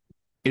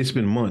 It's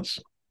been months.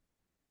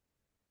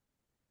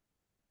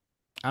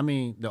 I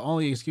mean, the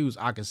only excuse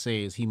I could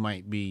say is he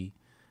might be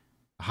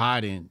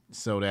hiding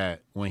so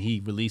that when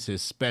he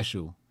releases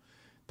special,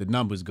 the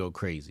numbers go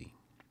crazy.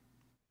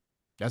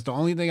 That's the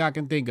only thing I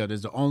can think of.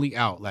 Is the only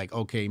out. Like,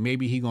 okay,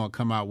 maybe he gonna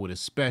come out with a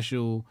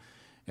special,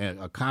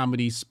 a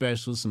comedy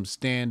special, some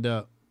stand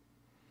up.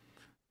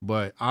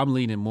 But I'm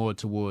leaning more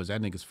towards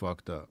that nigga's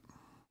fucked up.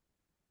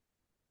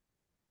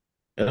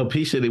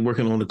 LP said they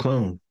working on the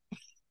clone.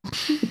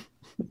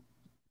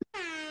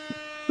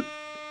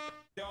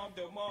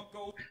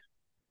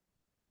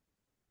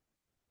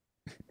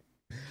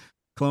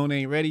 Clone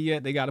ain't ready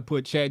yet. They got to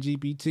put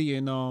ChatGPT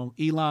and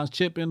Elon's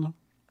chip in them.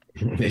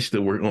 They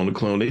still working on the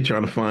clone. They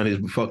trying to find his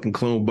fucking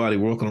clone body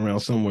walking around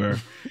somewhere,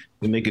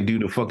 and they can do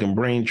the fucking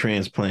brain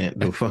transplant.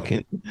 The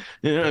fucking,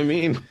 you know what I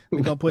mean?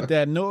 They gonna put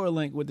that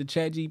Neuralink with the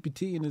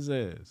ChatGPT in his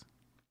ass.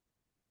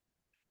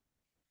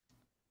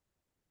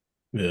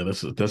 Yeah,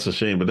 that's a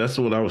shame, but that's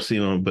what I was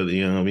seeing on. But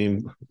I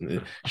mean,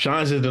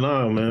 Shine's in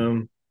denial,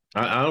 man.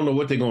 I don't know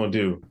what they're gonna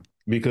do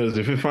because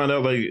if you find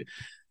out like,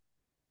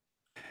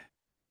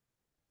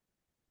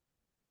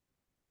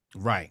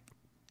 right.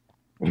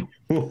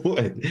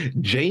 What,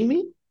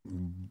 Jamie?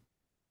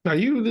 Now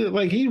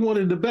he's one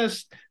of the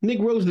best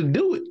Negroes to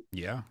do it.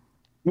 Yeah.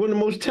 One of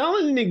the most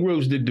talented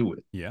Negroes to do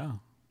it. Yeah.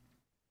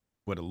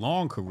 With a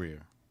long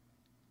career.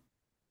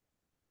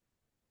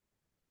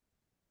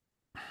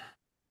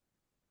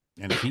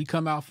 And if he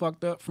come out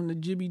fucked up from the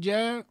jibby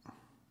jab,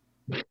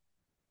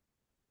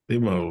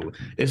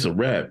 it's a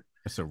wrap.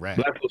 It's a wrap.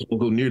 Black folks will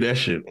go near that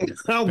shit.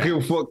 I don't give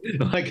a fuck.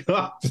 Like,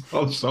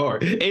 I'm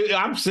sorry.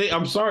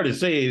 I'm sorry to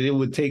say it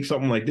would take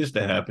something like this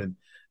to happen,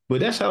 but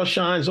that's how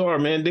shines are,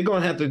 man. They're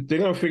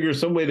gonna figure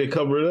some way to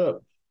cover it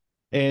up,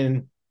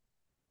 and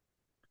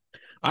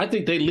I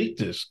think they leaked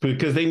this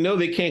because they know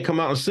they can't come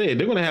out and say it.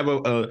 They're gonna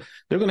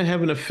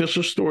have an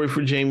official story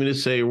for Jamie to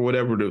say or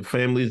whatever the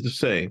family is to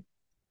say,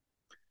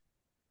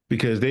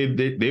 because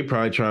they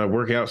probably try to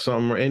work out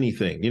something or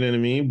anything. You know what I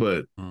mean?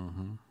 But.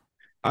 Mm-hmm.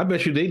 I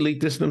bet you they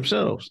leaked this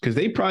themselves because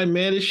they probably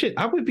mad as shit.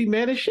 I would be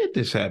mad as shit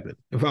this happened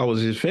if I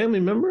was his family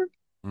member.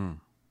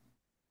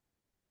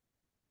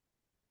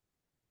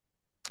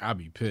 I'd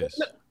be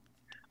pissed.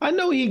 I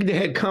know he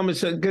had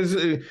comments because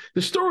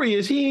the story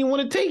is he didn't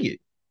want to take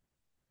it.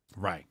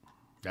 Right.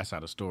 That's how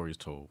the story is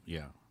told.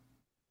 Yeah.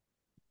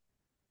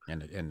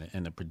 And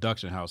the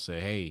production house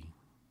said, hey,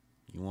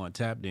 you want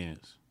to tap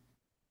dance?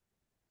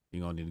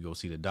 You're going to need to go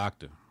see the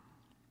doctor.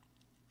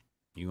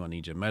 You're going to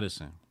need your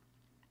medicine.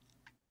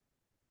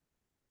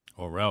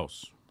 Or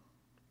else.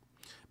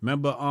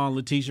 Remember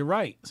Letitia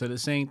Wright said the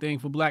same thing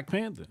for Black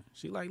Panther.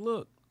 She like,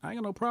 look, I ain't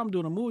got no problem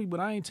doing a movie,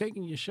 but I ain't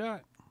taking your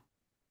shot.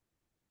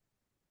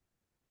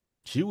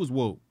 She was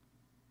woke.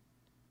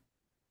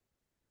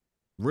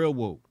 Real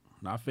woke.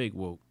 Not fake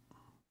woke.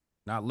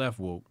 Not left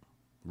woke.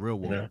 Real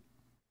woke. Yeah.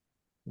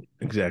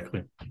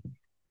 Exactly.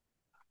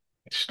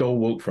 Stole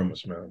woke from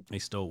us, man. They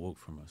stole woke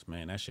from us,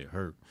 man. That shit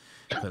hurt.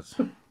 Because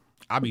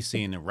I be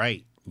seeing the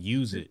right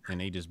use it,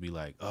 and they just be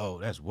like, oh,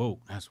 that's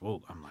woke. That's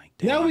woke. I'm like,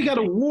 damn. Now we got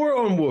a war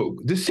on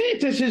woke.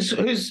 DeSantis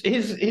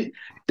is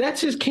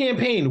that's his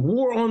campaign.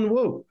 War on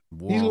woke.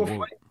 War He's on gonna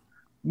woke. fight.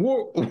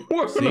 War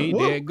See, on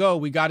woke. there it go.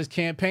 We got his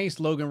campaign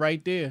slogan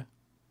right there.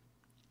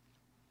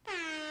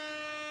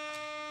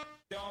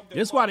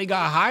 That's why they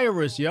got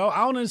hire us, yo. I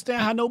don't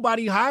understand how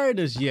nobody hired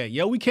us yet,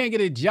 yo. We can't get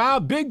a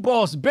job. Big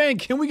Boss Ben,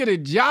 can we get a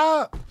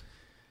job?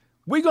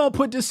 We gonna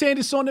put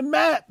DeSantis on the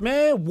map,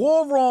 man.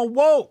 War on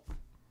woke.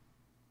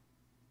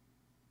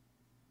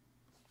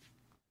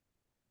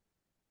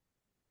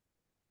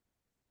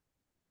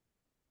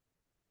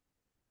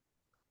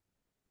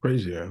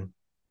 Crazy, man.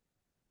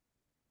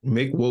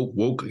 Make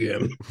woke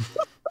again.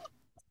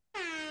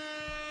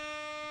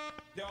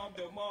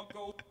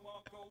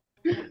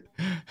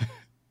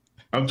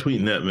 I'm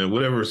tweeting that, man.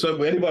 Whatever.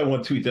 So anybody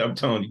want to tweet that? I'm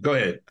telling you. Go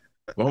ahead.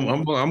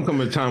 I'm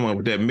coming to time out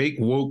with that. Make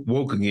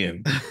woke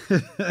again.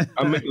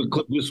 I'll make a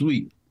clip this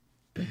week.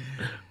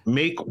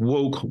 Make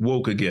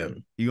woke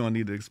again. You gonna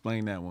need to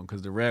explain that one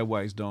because the red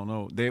whites don't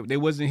know. They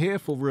wasn't here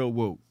for real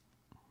woke.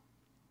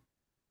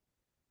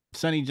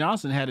 Sonny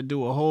Johnson had to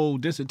do a whole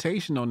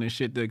dissertation on this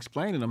shit to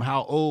explain to them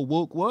how old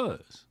woke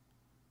was.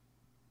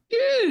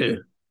 Yeah.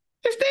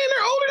 It's damn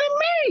near older than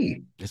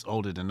me. It's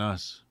older than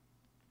us.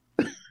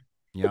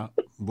 Yeah,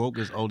 woke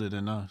is older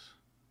than us.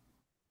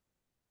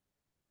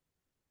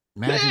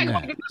 Imagine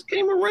that. It just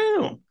came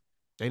around.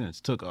 They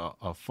just took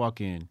a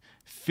fucking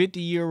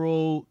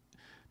 50-year-old,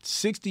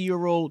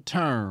 60-year-old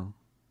term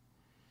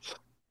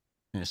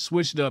and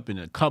switched it up in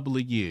a couple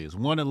of years.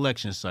 One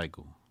election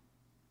cycle.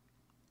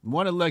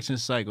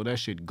 That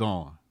shit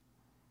gone.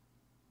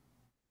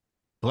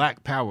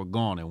 Black power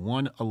gone in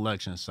one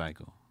election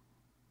cycle.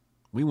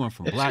 We went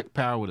from black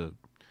power to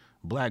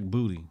black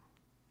booty.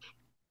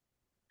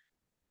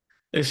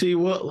 And see,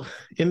 well,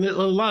 and a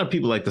lot of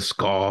people like to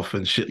scoff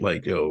and shit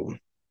like, yo,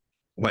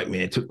 white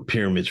man took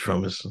pyramids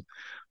from us.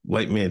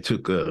 White man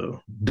took a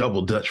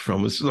double Dutch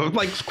from us.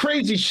 Like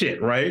crazy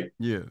shit, right?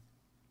 Yeah.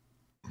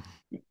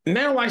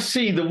 Now I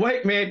see the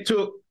white man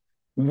took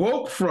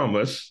woke from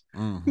us.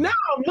 Mm-hmm. Now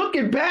I'm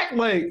looking back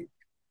like,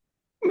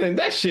 man,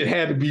 that shit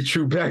had to be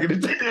true back in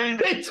the day.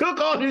 They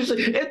took all this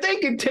shit. If they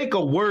can take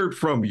a word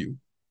from you,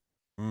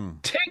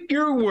 take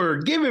your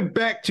word, give it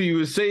back to you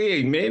and say,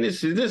 hey, man,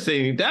 this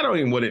ain't, that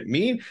ain't what it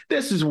means.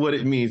 This is what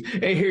it means.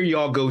 And here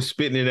y'all go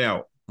spitting it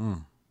out.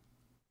 You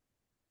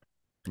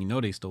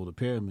know they stole the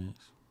pyramids.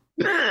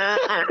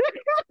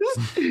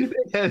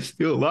 That's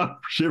still a lot of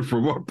shit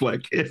from our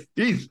black kids.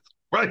 Jesus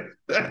Christ.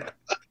 They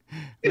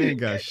ain't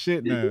got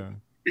shit now.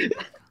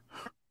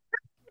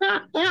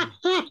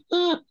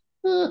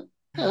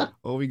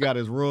 All we got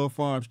is Royal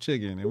Farms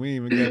chicken, and we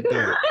ain't even got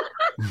that.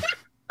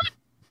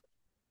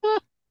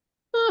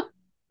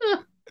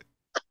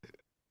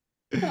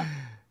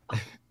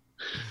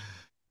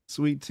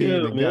 Sweet tea, Yeah,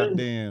 the man.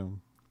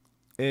 goddamn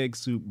egg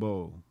soup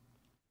bowl.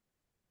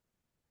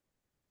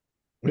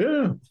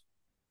 Yeah.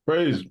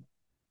 Crazy,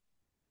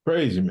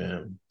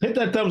 man. Hit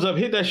that thumbs up.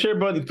 Hit that share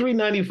button.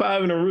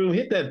 395 in the room.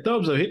 Hit that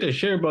thumbs up. Hit that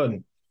share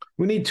button.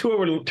 We need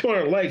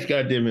 200 likes,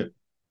 goddammit.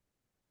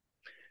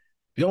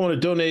 If y'all want to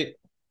donate,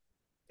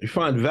 you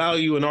find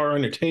value in our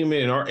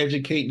entertainment and our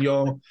educating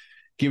y'all,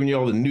 giving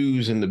y'all the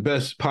news in the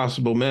best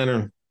possible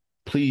manner,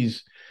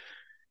 please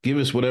give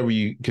us whatever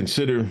you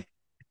consider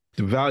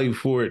the value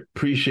for it.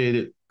 Appreciate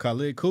it.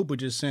 Khalid Cooper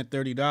just sent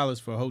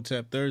 $30 for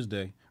Hotep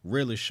Thursday.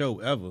 Realest show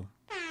ever.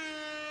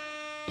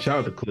 Shout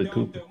out to Khalid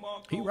Cooper.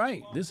 He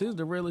right. This is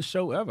the realest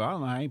show ever. I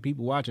don't know how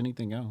people watch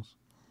anything else.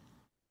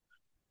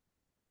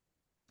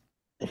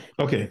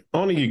 Okay,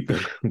 only you.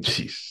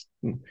 Jeez.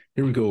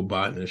 Here we go,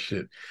 Biden and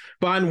shit.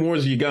 Biden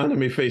warns Uganda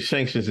may face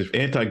sanctions if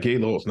anti-gay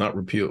law is not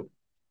repealed.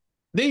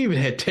 They even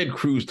had Ted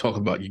Cruz talk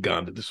about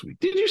Uganda this week.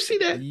 Did you see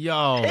that?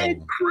 Yo.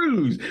 Ted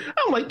Cruz.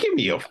 I'm like, give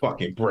me a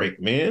fucking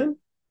break, man.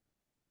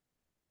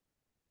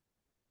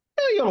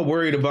 How y'all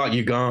worried about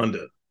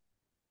Uganda?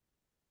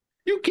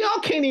 Y'all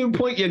can't even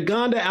point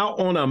Uganda out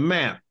on a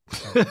map.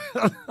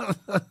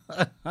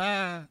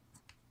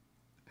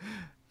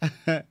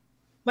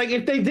 Like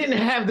if they didn't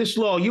have this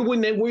law, you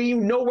wouldn't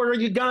even know where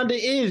Uganda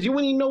is. You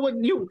wouldn't even know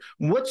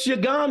what's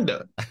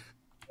Uganda.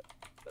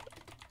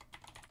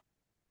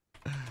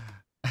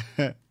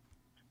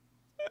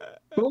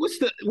 But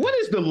what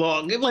is the law?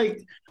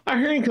 Like I'm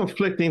hearing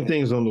conflicting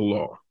things on the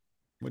law.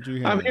 What you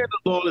hearing? I'm hearing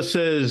the law that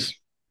says,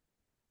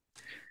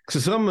 so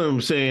some of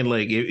them saying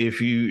like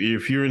if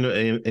you're in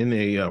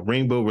a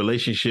rainbow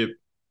relationship,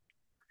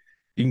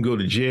 you can go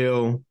to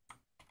jail,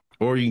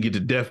 or you can get the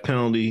death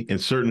penalty in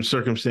certain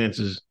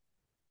circumstances.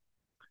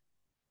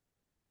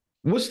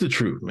 What's the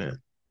truth, man?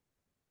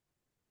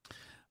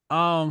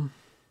 I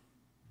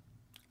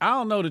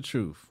don't know the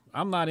truth.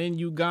 I'm not in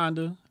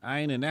Uganda. I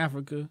ain't in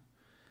Africa.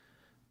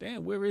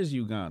 Damn, where is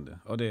Uganda?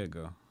 Oh, there you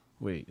go.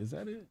 Wait, is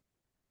that it?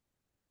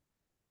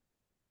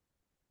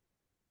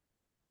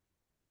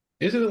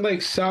 Isn't it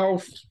like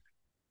south?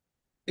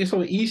 It's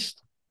on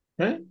east,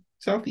 right?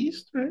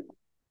 Southeast, right?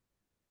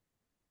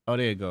 Oh,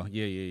 there you go.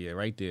 Yeah.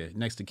 Right there,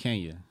 next to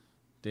Kenya.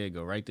 There you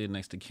go. Right there,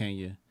 next to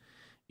Kenya,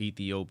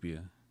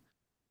 Ethiopia.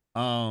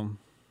 Um,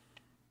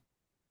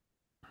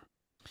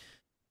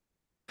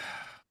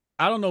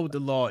 I don't know what the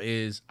law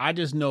is. I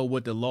just know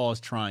what the law is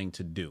trying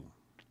to do.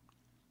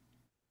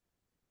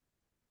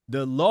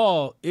 The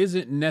law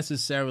isn't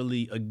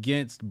necessarily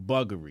against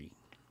buggery.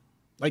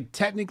 Like,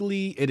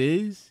 technically it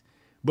is,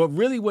 but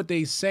really what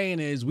they saying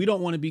is we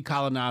don't want to be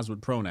colonized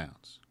with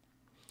pronouns.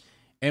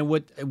 And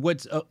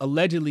what's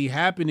allegedly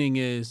happening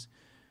is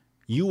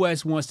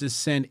U.S. wants to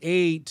send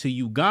aid to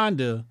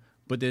Uganda,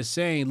 but they're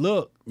saying,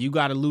 look, you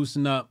got to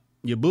loosen up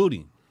your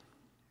booty.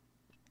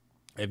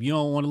 If you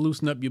don't want to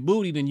loosen up your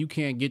booty, then you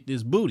can't get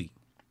this booty.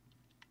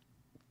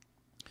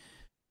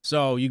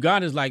 So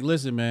Uganda's like,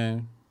 listen,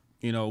 man,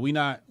 you know, we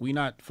not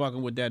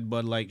fucking with that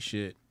Bud Light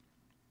shit.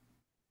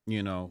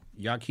 You know,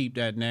 y'all keep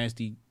that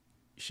nasty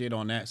shit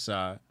on that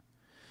side.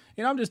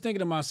 And I'm just thinking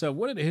to myself,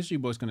 what are the history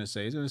books going to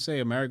say? It's going to say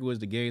America was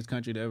the gayest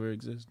country to ever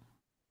exist.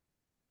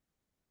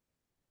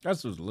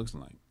 That's what it looks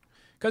like.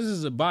 Because this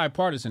is a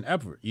bipartisan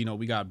effort. You know,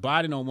 we got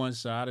Biden on one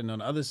side, and on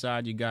the other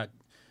side, you got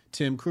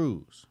Tim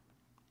Cruz.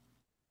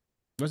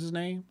 What's his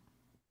name?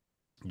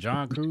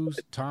 John Cruz?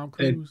 Tom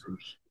Cruise?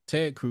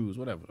 Ted Cruz,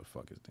 whatever the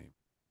fuck his name.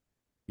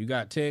 You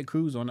got Ted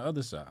Cruz on the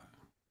other side.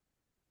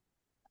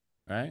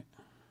 Right?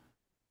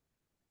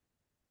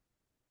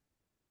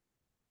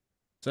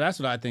 So that's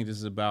what I think this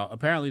is about.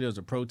 Apparently, there was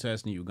a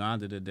protest in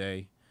Uganda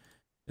today.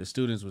 The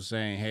students were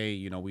saying, hey,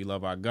 you know, we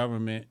love our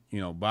government.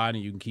 You know,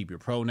 Biden, you can keep your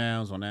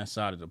pronouns on that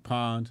side of the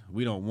pond.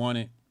 We don't want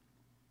it.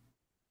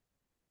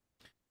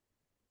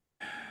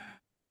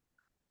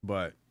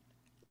 But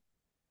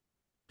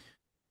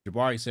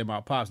Jabari said, my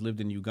pops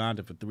lived in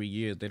Uganda for 3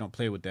 years. They don't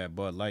play with that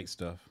Bud Light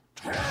stuff.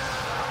 But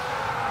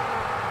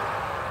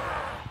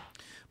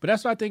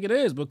that's what I think it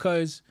is,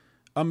 because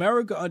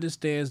America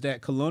understands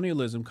that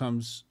colonialism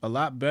comes a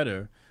lot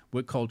better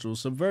with cultural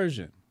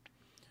subversion.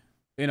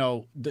 You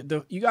know,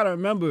 you got to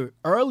remember,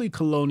 early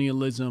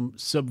colonialism,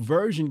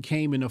 subversion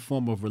came in the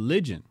form of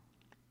religion.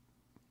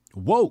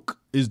 Woke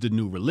is the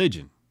new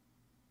religion.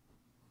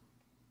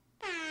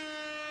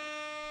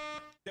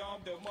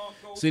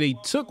 See, they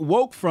took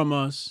woke from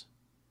us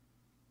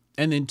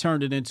and then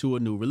turned it into a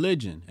new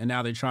religion. And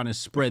now they're trying to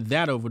spread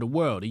that over the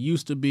world. It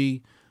used to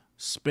be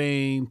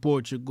Spain,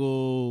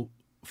 Portugal,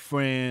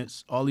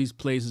 France, all these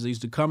places. They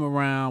used to come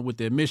around with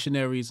their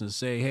missionaries and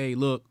say, hey,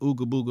 look,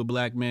 ooga booga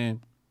black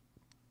man,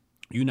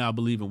 you now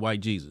believe in white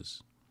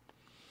Jesus.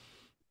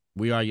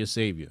 We are your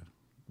savior.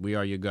 We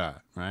are your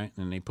God, right?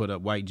 And they put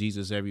up white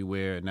Jesus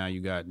everywhere. And now you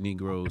got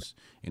Negroes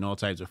in all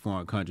types of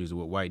foreign countries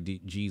with white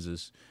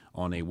Jesus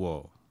on their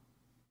wall.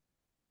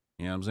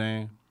 You know what I'm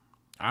saying?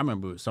 I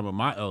remember some of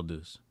my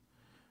elders,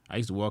 I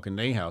used to walk in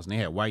their house and they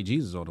had white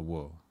Jesus on the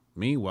wall.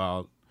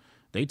 Meanwhile,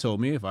 they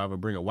told me if I ever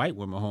bring a white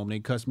woman home,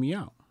 they'd cuss me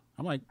out.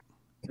 I'm like,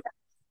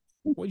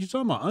 what you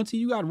talking about, auntie?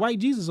 You got white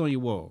Jesus on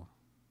your wall.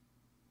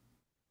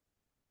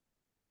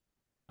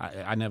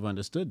 I never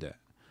understood that.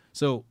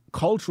 So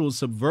cultural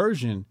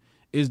subversion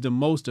is the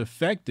most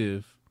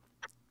effective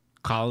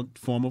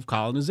form of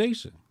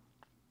colonization.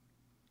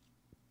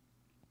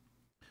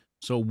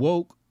 So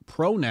woke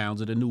pronouns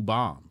are the new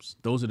bombs.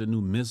 Those are the new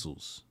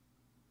missiles.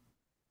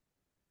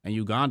 And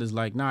Uganda's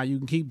like, nah, you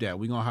can keep that.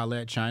 We're going to holler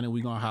at China.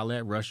 We're going to holler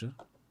at Russia.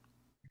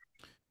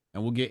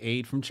 And we'll get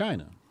aid from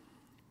China.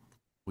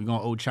 We're going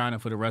to owe China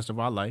for the rest of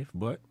our life,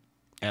 but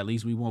at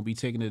least we won't be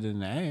taking it in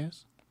the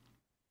ass.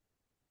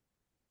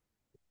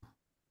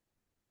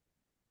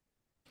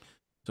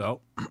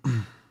 So,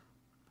 and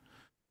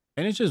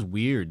it's just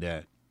weird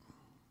that,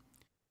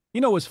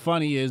 you know, what's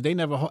funny is they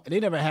never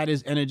had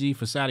his energy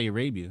for Saudi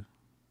Arabia.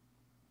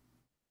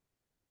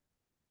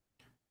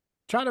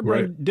 Try to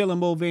bring Dylan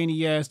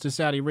Mulvaney ass to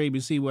Saudi Arabia,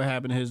 see what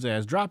happened to his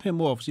ass. Drop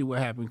him off, see what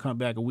happened. Come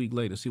back a week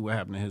later, see what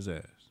happened to his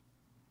ass.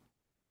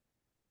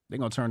 They're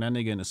going to turn that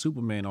nigga into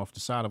Superman off the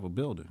side of a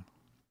building.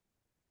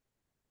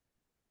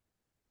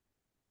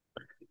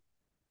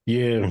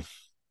 Yeah.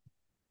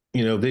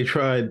 You know, they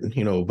tried,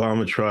 you know,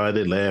 Obama tried,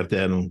 they laughed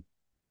at him.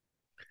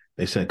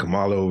 They sent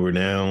Kamala over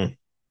now.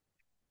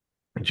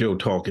 Joe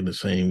talking the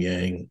same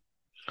gang.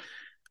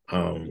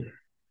 You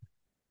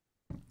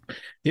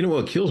know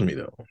what kills me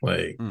though?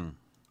 Like,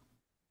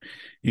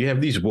 you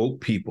have these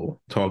woke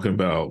people talking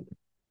about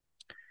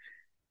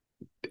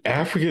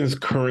Africans'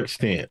 current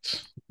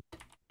stance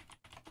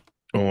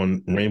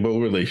on rainbow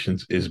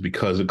relations is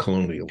because of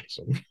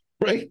colonialism,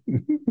 right?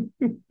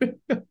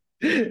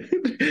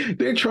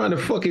 They're trying to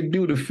fucking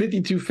do the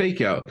 52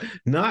 fake out,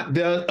 not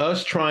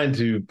us trying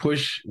to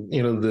push,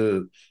 you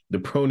know, the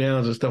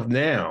pronouns and stuff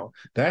now.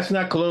 That's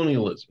not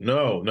colonialism.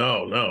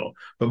 No.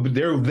 But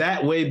they're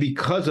that way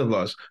because of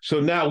us.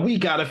 So now we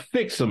got to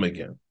fix them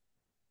again.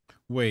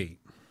 Wait.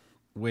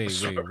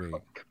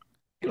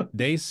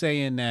 They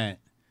saying that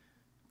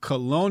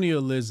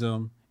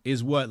colonialism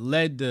is what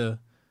led to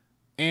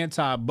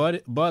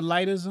anti-Bud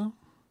Lightism?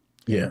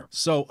 Yeah.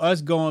 So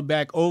us going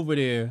back over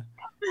there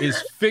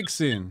is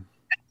fixing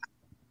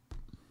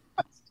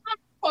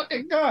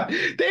my God,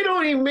 they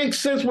don't even make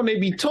sense when they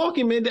be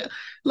talking, man.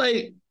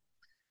 Like,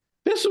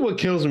 this is what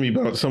kills me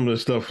about some of the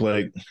stuff,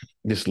 like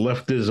this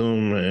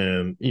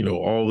leftism and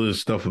all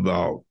this stuff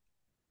about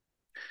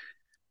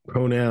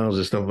pronouns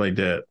and stuff like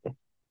that.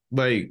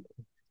 Like,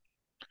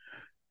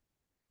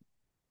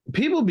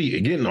 people be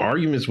getting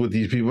arguments with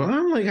these people.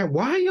 I'm like,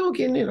 why y'all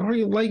getting in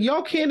arguments? Like,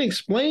 y'all can't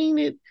explain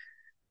it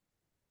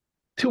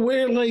to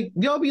where, like,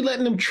 y'all be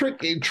letting them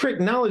trick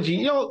knowledge.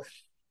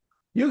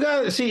 You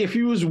gotta see, if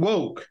you was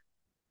woke,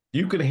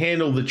 you could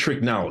handle the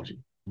tricknology.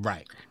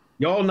 Right.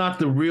 Y'all not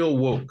the real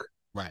woke.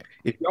 Right.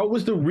 If y'all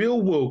was the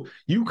real woke,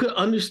 you could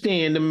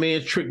understand the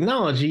man's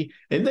tricknology,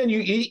 and then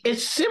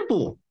it's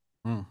simple.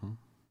 Mm-hmm.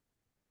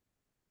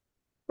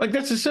 Like,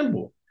 that's as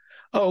simple.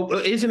 Oh,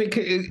 isn't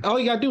it? All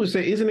you gotta do is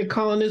say, isn't it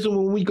colonism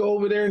when we go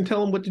over there and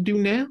tell them what to do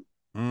now?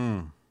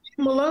 Leave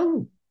them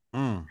alone.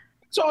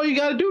 That's all you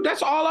gotta do.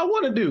 That's all I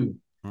want to do.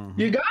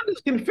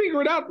 Ugandans can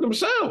figure it out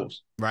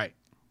themselves. Right.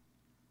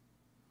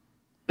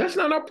 That's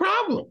not our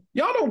problem.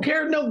 Y'all don't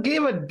care. No,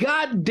 give a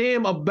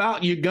goddamn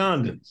about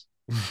Ugandans.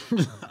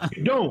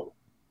 You don't.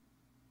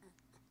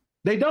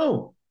 They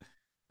don't.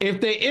 If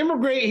they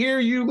immigrate here,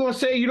 you're gonna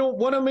say you don't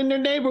want them in their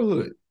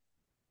neighborhood,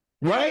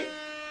 right?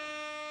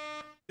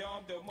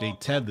 They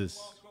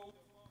tethers.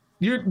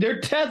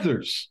 They're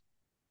tethers.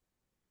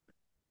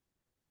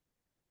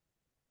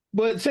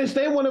 But since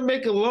they want to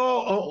make a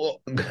law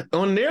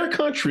on their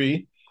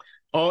country,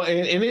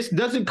 and this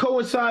doesn't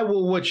coincide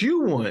with what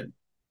you want,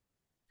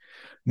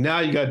 now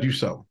you got to do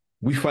something.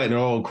 We fighting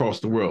all across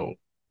the world.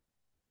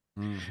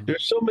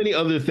 There's so many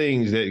other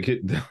things that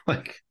could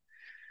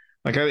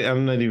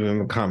I'm not even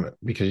gonna comment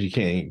because you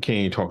can't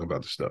even talk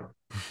about the stuff.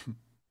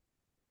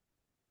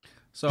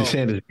 So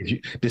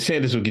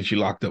DeSantis will get you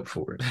locked up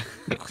for it.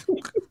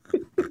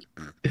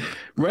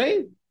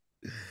 Right?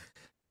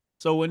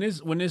 So when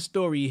this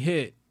story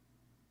hit,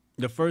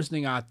 the first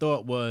thing I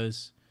thought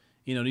was,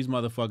 these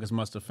motherfuckers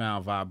must have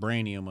found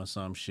vibranium or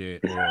some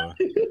shit,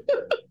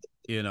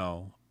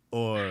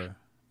 or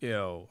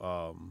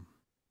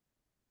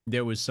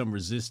there was some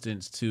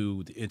resistance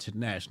to the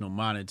International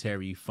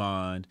Monetary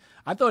Fund.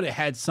 I thought it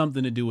had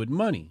something to do with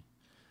money,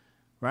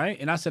 right?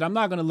 And I said, I'm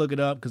not going to look it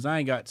up because I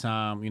ain't got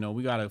time.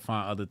 We got to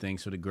find other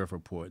things for the Griff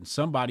Report. And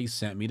somebody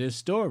sent me this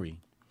story,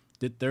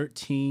 the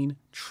 $13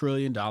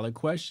 trillion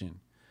question.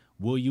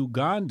 Will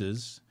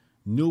Uganda's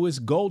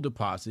newest gold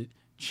deposit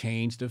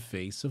change the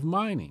face of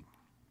mining?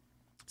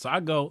 So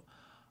I go,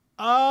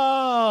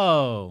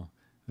 oh,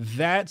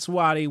 that's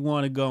why they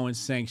want to go and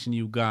sanction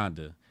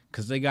Uganda,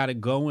 because they got to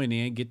go in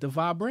there and get the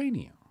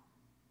vibranium.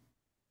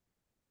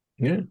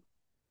 Yeah.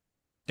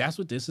 That's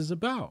what this is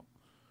about.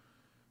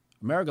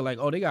 America like,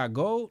 oh, they got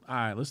gold? All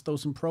right, let's throw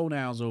some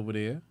pronouns over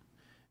there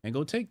and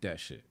go take that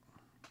shit.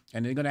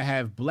 And they're going to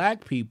have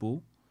black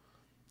people,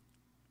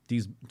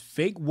 these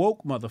fake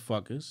woke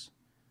motherfuckers,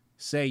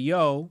 say,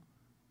 yo,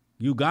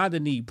 Uganda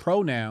need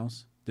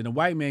pronouns. Then the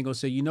white man going to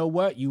say, you know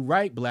what? You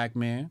right, black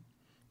man.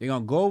 They're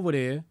going to go over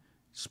there,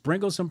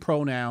 sprinkle some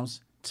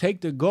pronouns,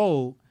 take the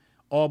gold,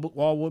 all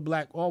with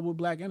black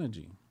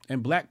energy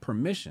and black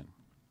permission.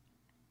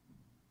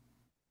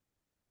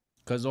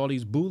 Because all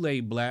these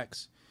boule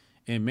blacks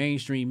in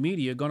mainstream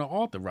media are going to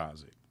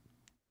authorize it.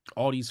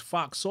 All these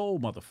Fox Soul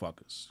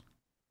motherfuckers.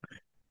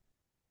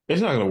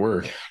 It's not going to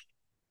work.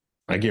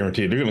 I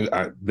guarantee they're going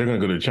to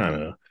go to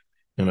China.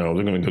 They're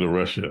going to go to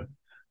Russia.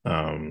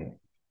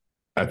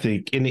 I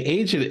think in the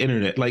age of the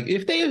internet, like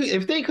if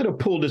they could have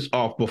pulled this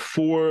off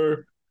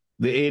before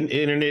the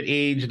internet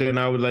age, then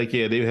I would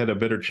they had a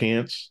better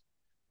chance.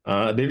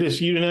 They're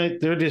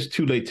just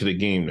too late to the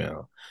game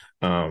now.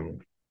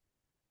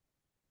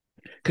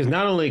 Because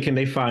not only can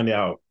they find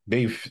out,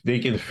 they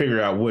can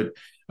figure out what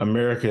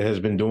America has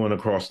been doing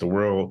across the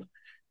world.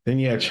 Then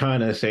you have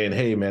China saying,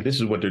 hey, man, this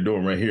is what they're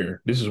doing right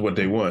here. This is what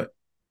they want.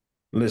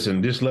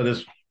 Listen, just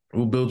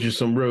we'll build you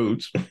some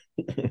roads.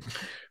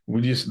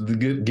 We just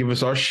give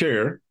us our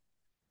share,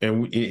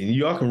 and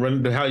y'all can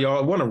run it how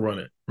y'all want to run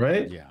it,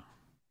 right? Yeah.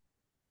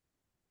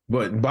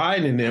 But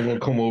Biden and them will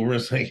come over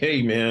and say,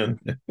 hey, man,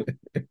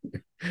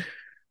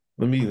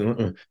 let me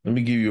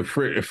give you a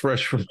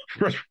fresh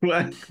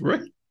flag,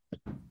 right?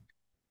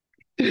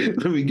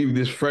 Let me give you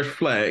this fresh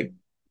flag,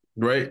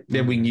 right?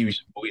 Then we can give you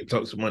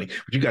some money.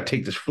 But you got to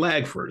take this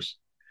flag first.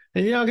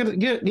 And y'all got to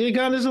get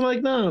Ugandans are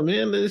like, no,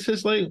 man, it's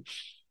just like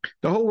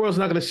the whole world's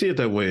not going to see it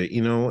that way,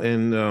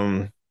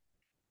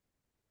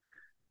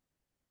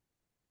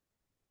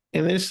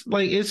 and it's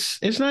like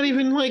it's not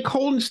even like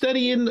holding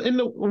steady in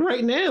the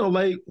right now.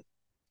 Like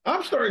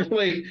I'm starting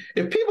to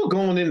if people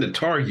going into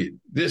Target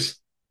this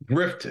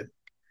grifting,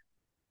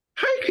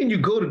 how can you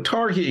go to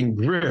Target and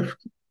grift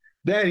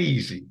that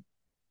easy?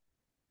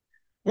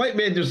 White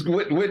man just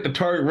went to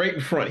Target right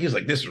in front. He's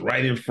like, this is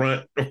right in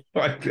front.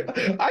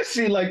 I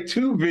see like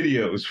 2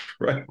 videos,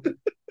 right?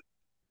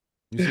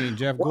 You seen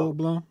Jeff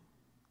Goldblum?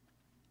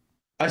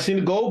 I seen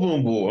the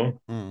Goldblum boy.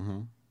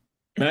 Mm-hmm.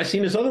 And I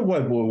seen this other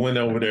white boy went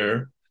over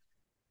there.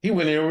 He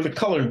went in with had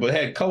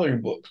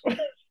coloring books.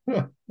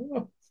 What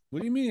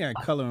do you mean he had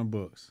coloring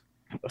books?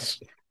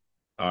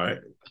 All right.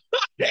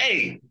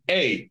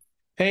 Hey,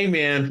 Hey,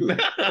 man,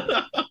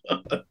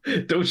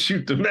 don't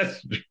shoot the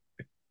messenger.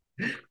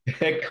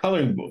 Had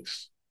coloring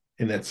books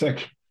in that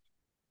section.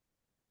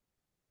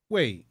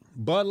 Wait,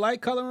 Bud Light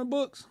coloring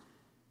books?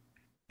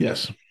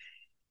 Yes.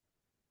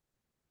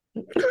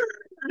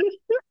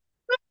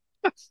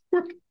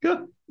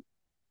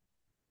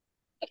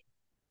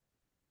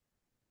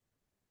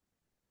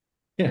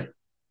 Yeah.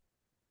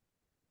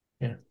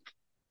 Yeah.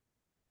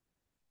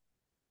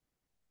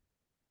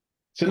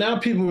 So now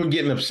people are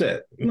getting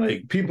upset.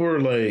 Like people are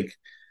like,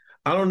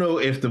 I don't know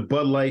if the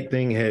Bud Light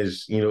thing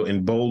has,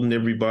 emboldened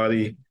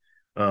everybody.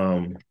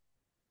 Um,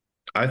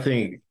 I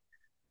think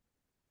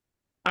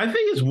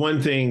it's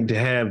one thing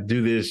to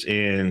do this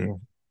and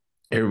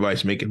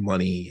everybody's making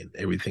money and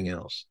everything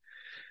else.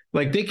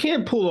 Like they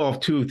can't pull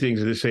off two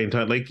things at the same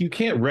time. Like you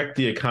can't wreck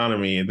the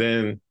economy and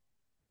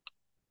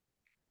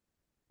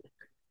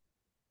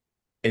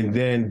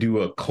then do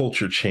a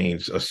culture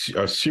change, a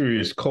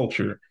serious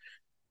culture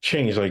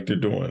change like they're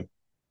doing.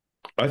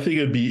 I think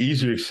it'd be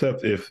easier to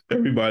accept if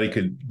everybody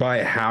could buy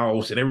a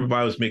house and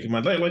everybody was making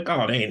money. Like,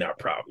 oh, that ain't our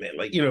problem, man.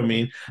 Like, you know what I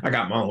mean? I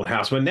got my own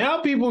house. But now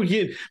people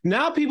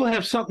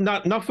have something,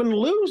 nothing to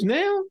lose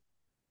now.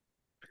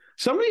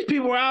 Some of these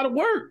people are out of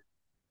work.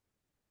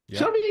 Yep.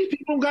 Some of these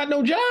people got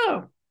no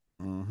job.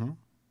 Mm-hmm.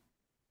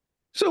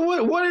 So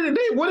what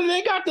do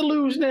they got to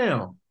lose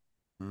now?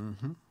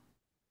 Mm-hmm.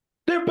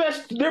 Their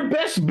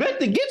best bet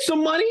to get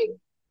some money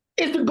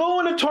is to go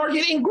on a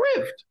Target and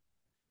grift.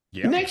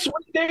 Yep. Next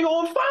week they go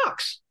on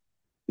Fox.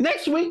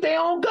 Next week they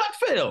on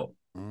Gutfeld.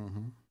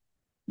 Mm-hmm.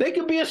 They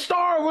could be a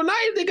star overnight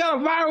if they got a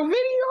viral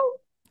video.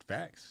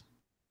 Facts.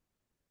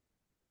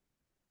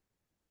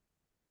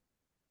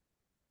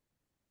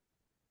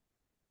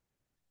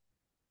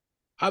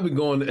 I've been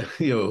going,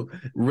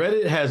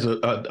 Reddit has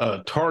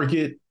a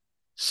Target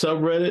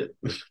subreddit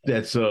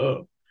that's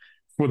for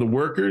the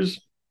workers.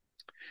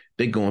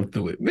 They going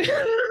through it.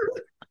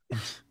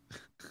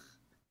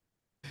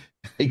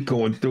 They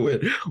going through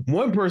it.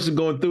 One person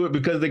going through it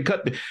because they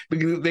cut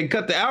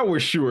the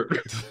hours short.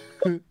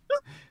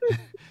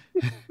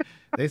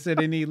 They said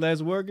they need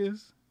less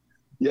workers.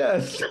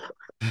 Yes,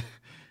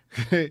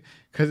 because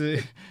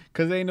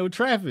ain't no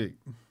traffic.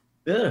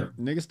 Yeah,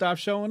 niggas stop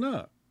showing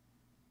up.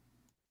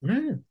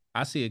 Man,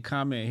 I see a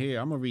comment here.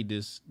 I'm gonna read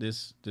this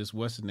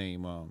what's the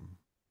name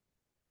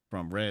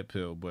from Red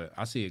Pill, but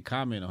I see a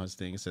comment on his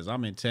thing. It says,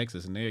 "I'm in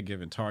Texas and they're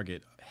giving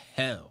Target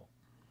hell."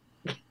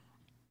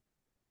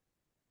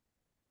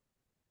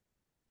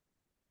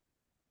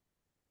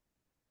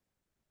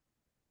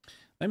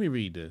 Let me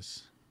read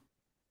this.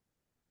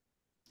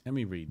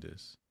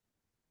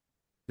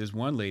 This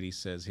one lady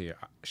says here,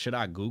 should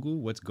I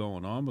Google what's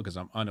going on because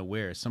I'm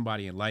unaware?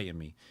 Somebody enlighten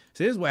me.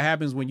 So this is what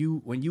happens when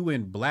you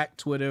in Black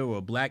Twitter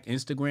or Black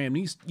Instagram.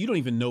 You don't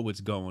even know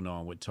what's going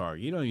on with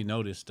Target. You don't even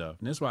know this stuff.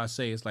 And that's why I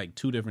say it's like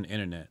two different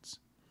internets.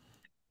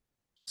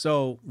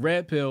 So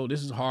Red Pill,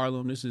 this is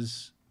Harlem. This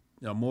is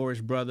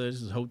Moorish Brothers.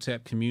 This is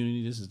Hotep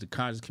community. This is the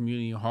conscious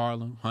community in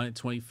Harlem,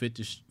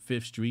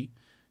 125th Street,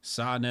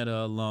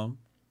 Sarnetta alum.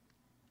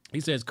 He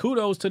says,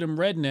 kudos to them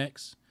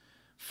rednecks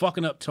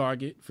fucking up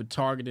Target for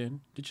targeting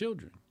the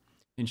children.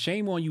 And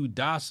shame on you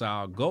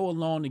docile, go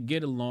along to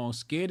get along,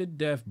 scared to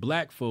death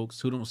black folks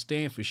who don't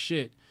stand for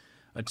shit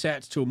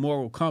attached to a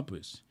moral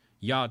compass.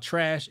 Y'all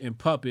trash and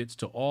puppets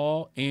to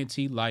all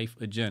anti-life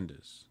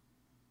agendas.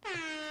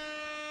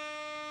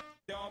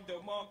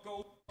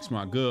 It's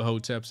my good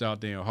Hoteps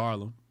out there in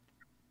Harlem.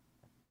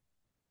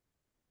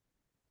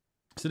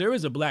 So there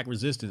is a black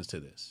resistance to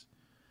this.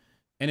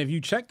 And if you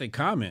check the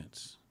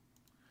comments,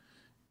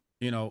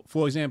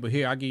 for example,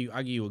 here, I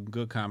give you a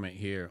good comment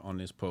here on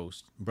this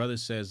post. Brother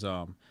says,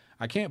 I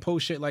can't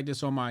post shit like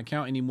this on my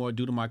account anymore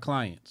due to my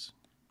clients.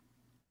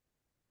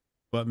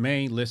 But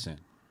man, listen,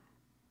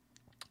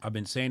 I've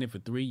been saying it for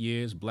 3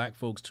 years. Black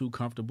folks too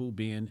comfortable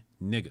being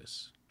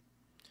niggas.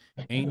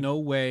 Ain't no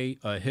way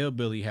a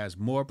hillbilly has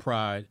more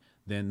pride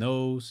than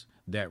those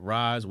that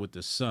rise with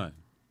the sun.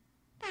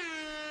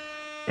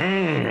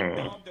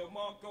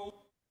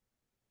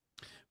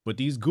 But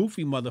these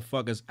goofy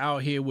motherfuckers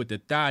out here with the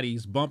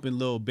thotties bumping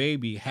Lil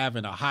Baby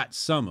having a hot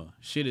summer.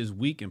 Shit is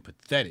weak and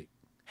pathetic.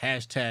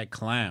 Hashtag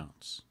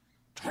clowns.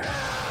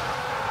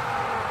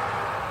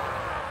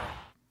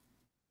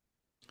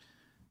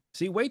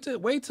 See, wait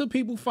till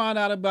people find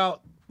out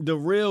about the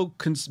real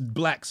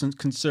black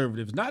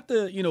conservatives, not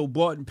the,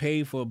 bought and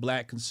paid for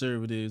black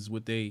conservatives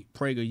with they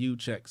PragerU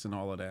checks and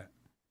all of that.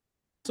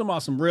 I'm talking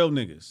about some real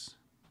niggas.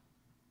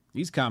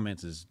 These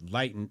comments is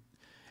light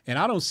and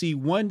I don't see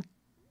one.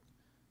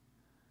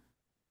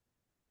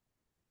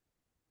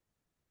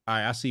 All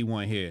right, I see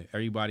one here.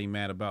 Everybody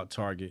mad about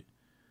Target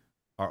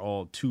are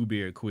all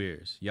two-beard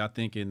queers. Y'all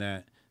thinking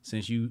that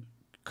since you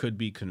could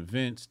be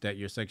convinced that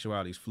your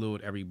sexuality is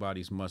fluid,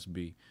 everybody's must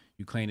be.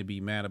 You claim to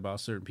be mad about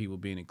certain people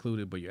being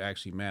included, but you're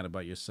actually mad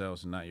about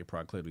yourselves and not your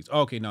proclivities.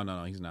 Okay,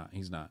 no, he's not.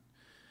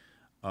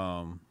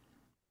 Oh,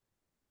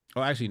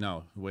 actually,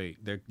 no. Wait,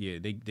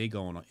 they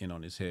going in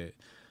on his head.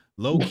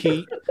 Low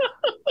key.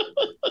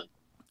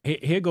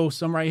 Here goes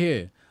some right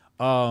here.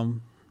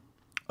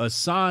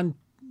 Asan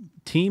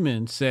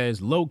Teeman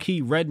says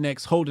low-key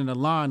rednecks holding the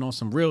line on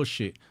some real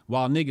shit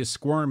while niggas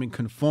squirm and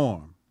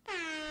conform.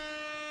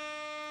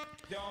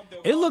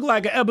 It looked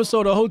like an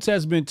episode of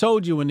Hoteps been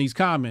told you in these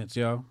comments,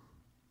 yo.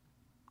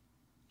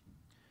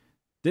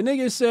 The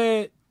nigga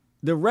said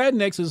the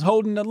rednecks is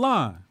holding the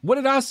line. What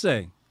did I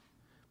say?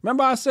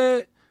 Remember I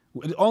said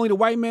only the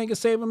white man can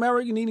save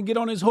America? You need to get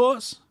on his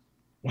horse?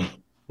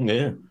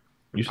 Yeah,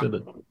 you said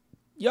that.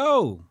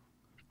 Yo,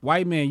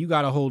 white man, you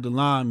got to hold the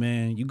line,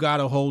 man. You got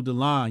to hold the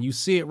line. You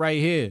see it right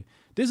here.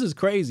 This is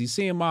crazy.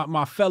 Seeing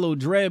my fellow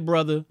dread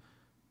brother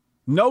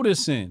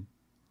noticing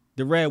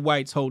the red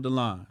whites hold the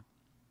line.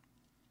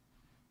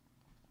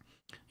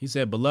 He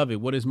said,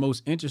 beloved, what is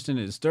most interesting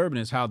and disturbing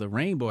is how the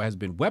rainbow has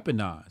been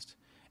weaponized.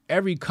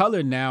 Every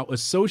color now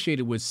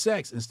associated with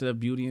sex instead of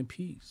beauty and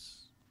peace.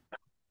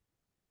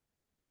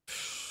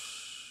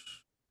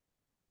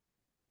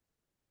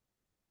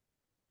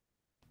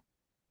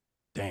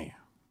 Damn.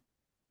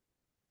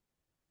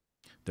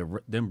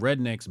 Them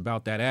rednecks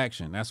about that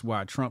action. That's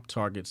why Trump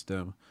targets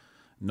them.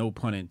 No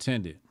pun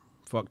intended.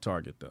 Fuck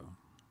Target, though.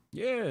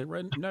 Yeah,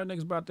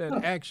 rednecks about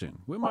that action.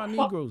 Where my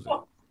Negroes at?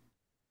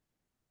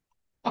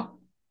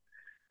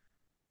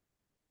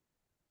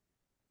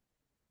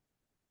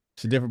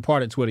 It's a different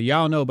part of Twitter.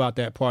 Y'all know about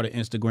that part of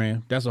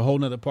Instagram. That's a whole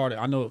nother part.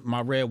 I know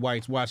my red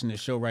whites watching this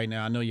show right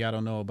now. I know y'all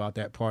don't know about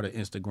that part of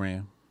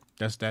Instagram.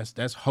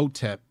 That's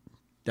Hotep.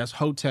 That's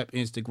Hotep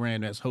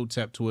Instagram. That's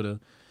Hotep Twitter.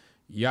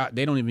 Y'all,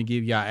 they don't even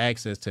give y'all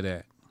access to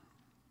that.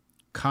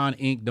 Con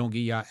Inc. don't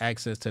give y'all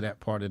access to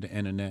that part of the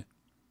internet.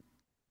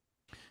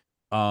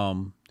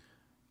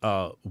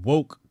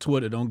 Woke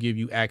Twitter don't give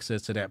you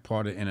access to that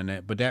part of the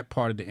internet, but that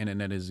part of the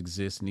internet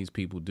exists, and these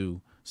people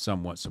do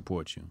somewhat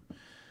support you.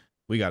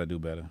 We got to do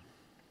better.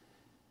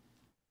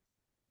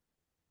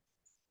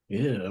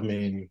 Yeah, I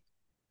mean,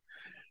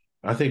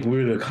 I think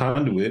we're the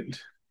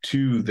conduit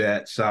to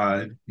that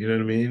side. You know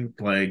what I mean?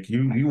 Like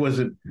you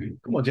wasn't.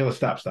 Come on, Jello,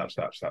 stop.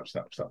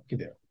 Get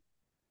down.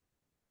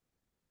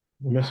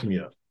 You're messing me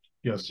up.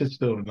 Yo, sit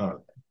still or not.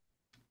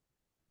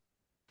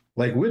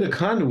 Like we're the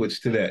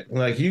conduits to that.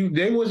 Like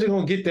they wasn't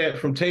gonna get that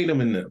from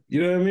Tatum and them.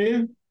 You know what I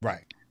mean?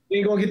 Right. You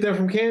ain't gonna get that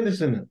from Candace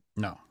and them.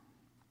 No.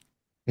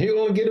 You're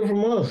gonna get it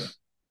from us.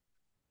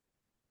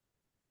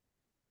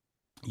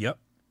 Yep.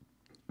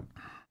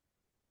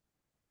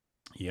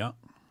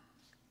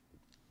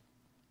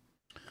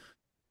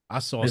 I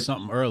saw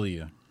something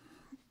earlier.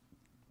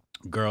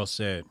 Girl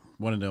said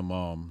one of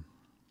them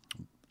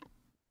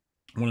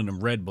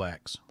red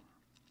blacks.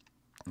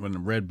 One of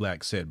them red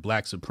blacks said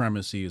black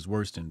supremacy is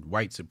worse than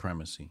white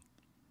supremacy.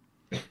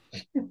 You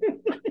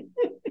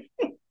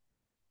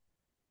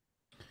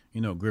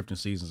know, grifting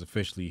season's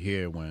officially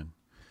here when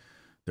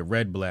the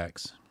red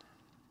blacks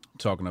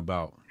talking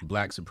about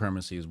black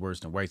supremacy is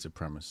worse than white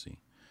supremacy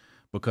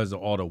because of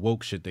all the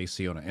woke shit they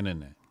see on the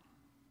internet.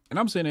 And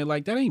I'm saying it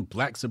like that ain't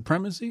black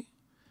supremacy.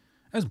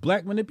 That's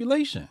black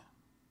manipulation.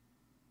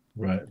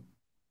 Right.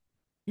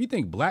 You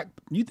think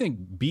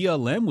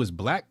BLM was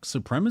black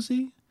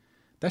supremacy?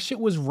 That shit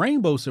was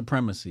rainbow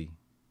supremacy.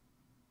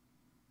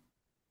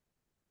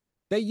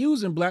 They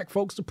using black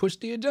folks to push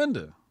the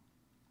agenda.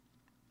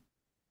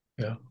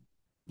 Yeah.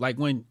 Like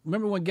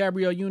remember when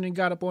Gabrielle Union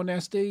got up on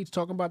that stage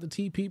talking about the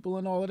T people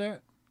and all of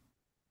that?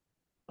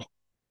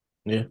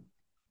 Yeah.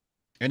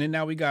 And then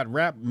now we got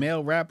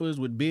male rappers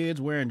with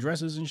beards wearing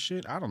dresses and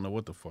shit. I don't know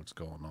what the fuck's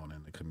going on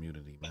in the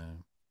community,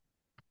 man.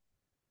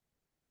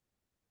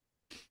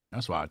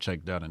 That's why I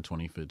checked out in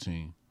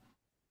 2015.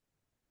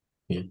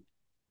 Yeah.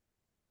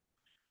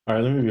 All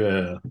right, let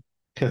me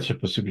catch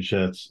up with super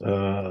chats.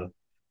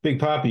 Big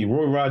Poppy,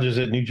 Roy Rogers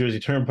at New Jersey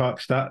Turnpike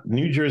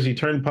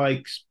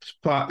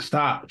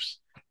stops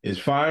is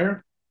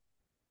fire.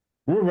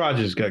 Roy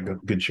Rogers got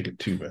good chicken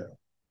too, man.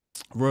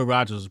 Roy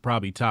Rogers was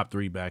probably top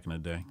 3 back in the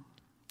day.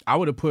 I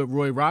would have put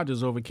Roy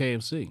Rogers over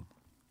KFC.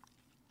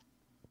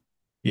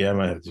 Yeah, I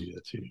might have to do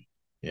that too.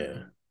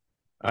 Yeah.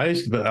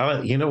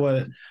 You know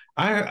what?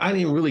 I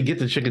didn't really get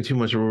the chicken too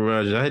much of Roy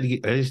Rogers. I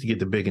used to get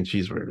the bacon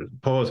cheeseburger.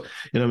 Pause.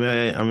 You know,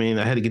 man. I mean,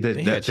 I had to get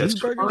that. That's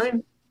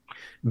fine.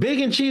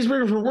 Bacon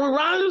cheeseburger from Roy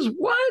Rogers.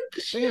 What?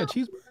 They had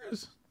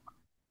cheeseburgers.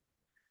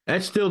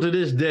 That's still to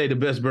this day the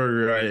best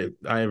burger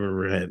I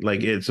ever had.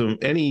 Like it's I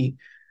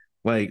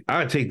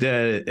take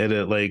that at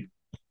a like.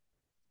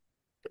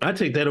 I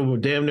take that over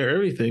damn near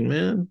everything,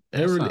 man.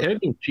 Every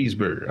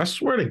cheeseburger. I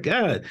swear to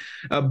God,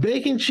 a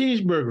bacon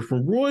cheeseburger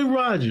from Roy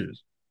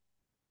Rogers.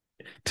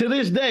 To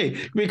this day,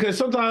 because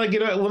sometimes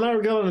when I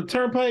got on the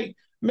turnpike.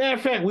 Matter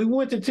of fact, we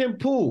went to Tim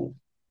Pool,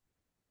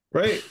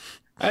 right?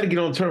 I had to get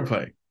on the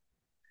turnpike.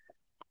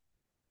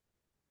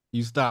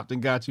 You stopped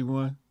and got you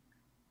one?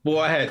 Boy,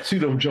 I had 2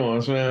 of them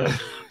joints, man.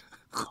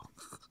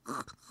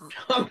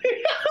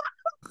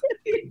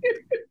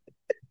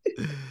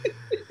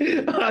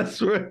 I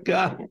swear to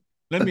God.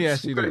 Let me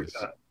ask you this.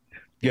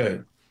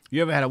 Good.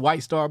 You ever had a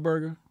White Star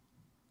burger?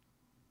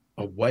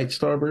 A White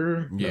Star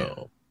burger? Yeah.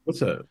 No. What's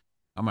that?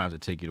 I'm gonna have to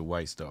take you to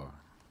White Star.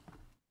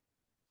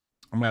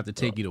 I'm gonna have to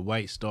take you to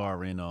White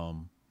Star in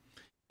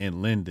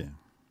Linden.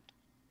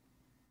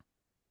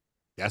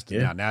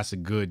 Now that's a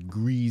good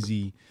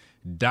greasy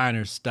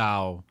diner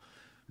style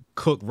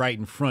cook right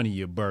in front of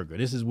your burger.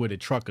 This is where the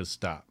truckers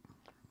stop.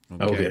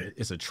 Okay.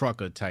 It's a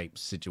trucker type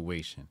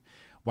situation.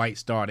 White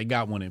Star, they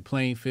got one in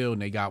Plainfield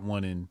and they got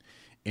one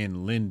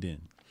in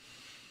Linden.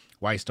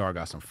 White Star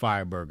got some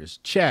fire burgers.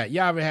 Chat,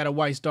 y'all ever had a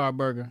White Star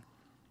burger?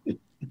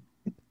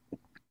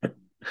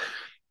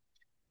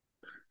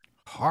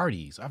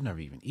 Hardee's. I've never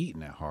even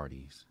eaten at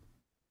Hardee's.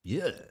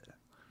 Yeah.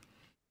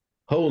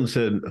 Holden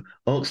said,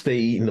 "Unc, stay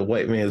eating the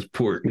white man's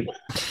pork."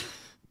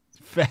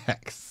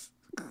 Facts.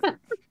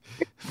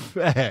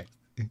 Facts.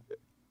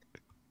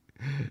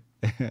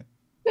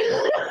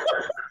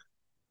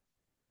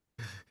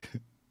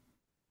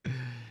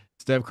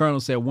 Steph Colonel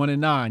said 1 and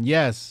 9.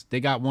 Yes, they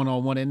got one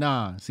on 1 and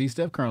 9. See,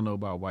 Steph Colonel know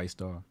about White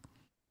Star.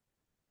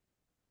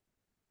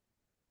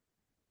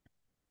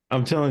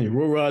 I'm telling you,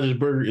 Roy Rogers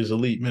Burger is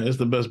elite, man. It's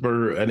the best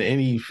burger at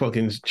any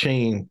fucking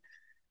chain,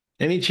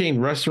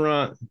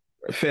 restaurant,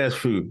 fast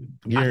food.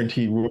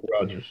 Guaranteed, Roy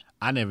Rogers.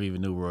 I never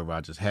even knew Roy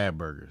Rogers had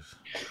burgers.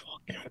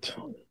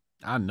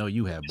 I know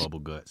you have bubble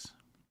guts.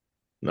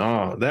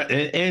 No, that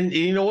and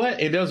you know what?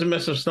 It doesn't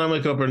mess your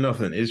stomach up or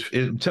nothing.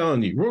 I'm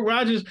telling you, Roy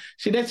Rogers.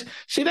 That's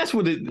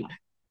what it.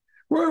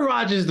 Roy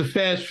Rogers is the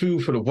fast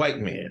food for the white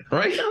man,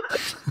 right?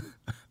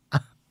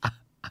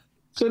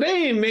 So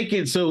they ain't make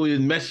it so it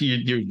mess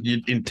your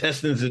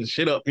intestines and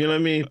shit up. You know what I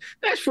mean?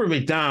 That's for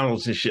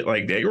McDonald's and shit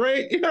like that,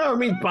 right? You know what I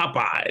mean?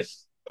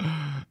 Popeyes.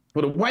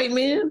 For the white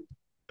man,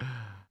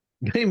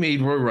 they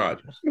made Roy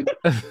Rogers.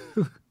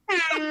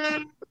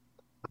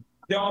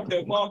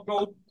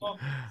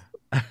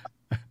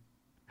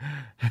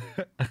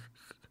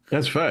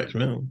 That's facts,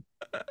 man.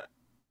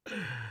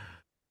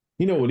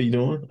 You know what he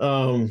doing?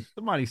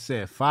 Somebody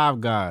said Five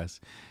Guys.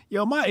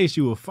 Yo, my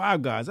issue with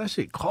Five Guys, that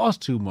shit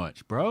costs too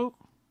much, bro.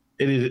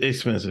 It is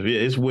expensive.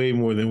 Yeah, it's way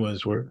more than what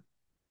it's worth.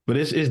 But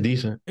it's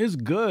decent. It's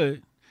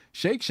good.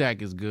 Shake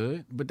Shack is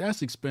good, but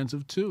that's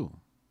expensive too.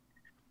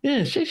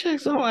 Yeah, Shake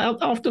Shack's all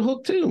off the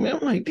hook too, man.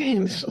 I'm like,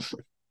 damn,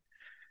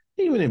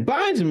 even in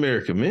Biden's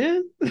America,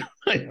 man.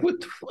 Like, what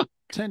the fuck?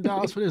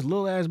 $10 for this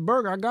little ass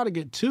burger. I gotta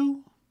get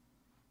two.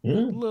 Yeah.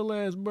 Little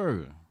ass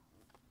burger.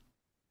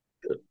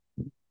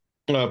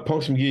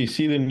 Punks McGee,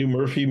 see the new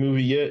Murphy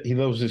movie yet? He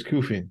loves his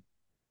koofing.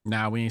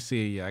 Nah, we ain't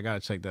see it yet. I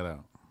gotta check that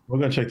out. We're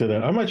gonna check that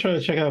out. I might try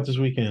to check it out this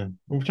weekend.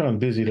 I'm trying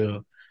busy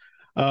though.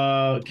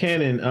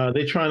 Cannon,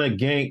 they trying to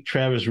gank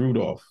Travis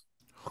Rudolph.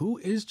 Who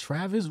is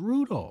Travis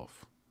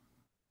Rudolph?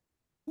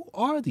 Who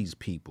are these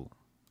people?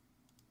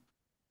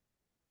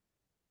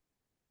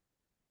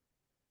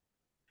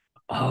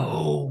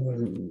 Oh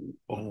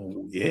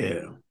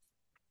yeah.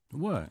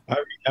 What?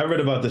 I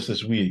read about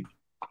this week.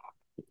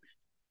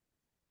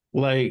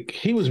 Like,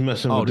 he was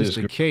messing with this.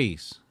 Oh, this the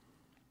case.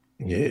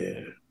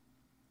 Yeah.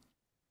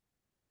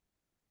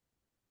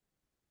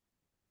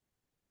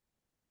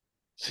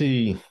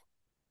 See.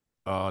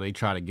 Oh, they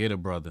try to get a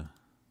brother.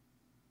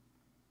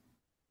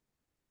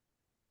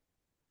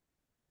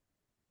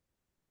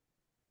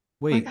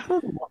 Wait. Like,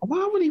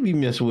 why would he be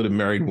messing with a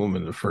married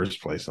woman in the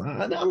first place?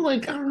 I'm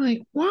like,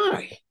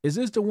 why? Is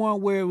this the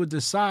one where it was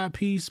the side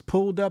piece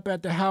pulled up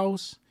at the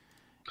house?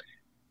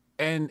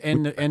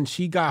 And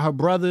she got her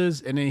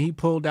brothers, and then he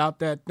pulled out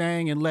that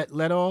thing and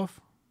let off?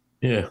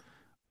 Yeah.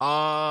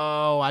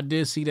 Oh, I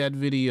did see that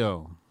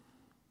video.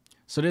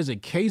 So there's a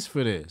case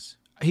for this.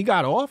 He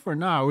got off or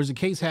not? Or is the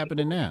case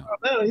happening now?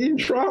 No, he's in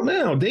trial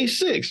now, day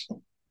 6.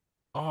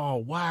 Oh,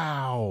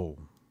 wow.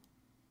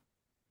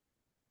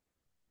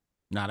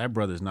 Nah, that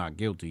brother's not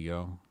guilty,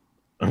 yo.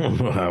 I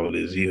don't know how it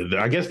is either.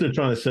 I guess they're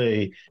trying to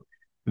say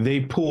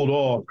they pulled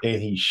off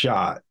and he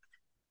shot.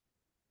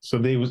 So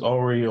they was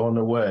already on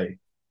the way.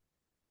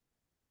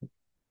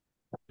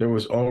 There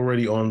was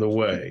already on the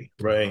way,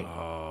 right?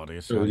 Oh,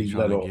 they're trying to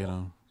get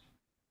him.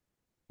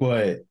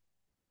 But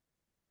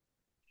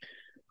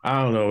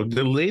I don't know.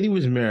 The lady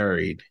was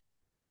married,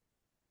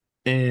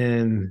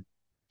 and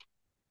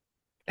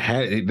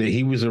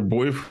he was her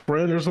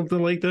boyfriend or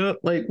something like that.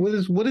 Like, what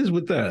is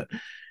with that?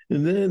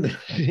 And then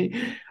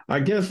I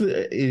guess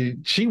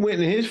she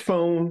went in his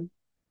phone.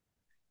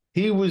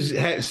 He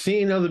had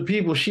seen other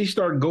people. She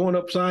started going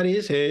upside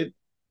his head.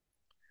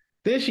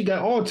 Then she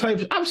got all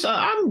types.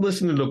 I'm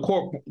listening to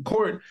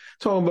court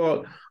talking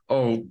about,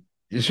 oh,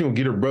 she gonna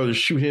get her brother,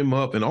 shoot him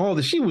up, and all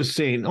that. She was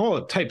saying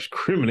all types of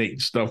criminating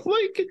stuff.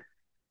 Like,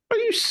 are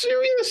you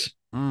serious?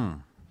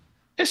 And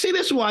see,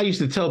 that's why I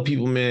used to tell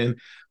people, man,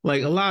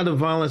 like, a lot of the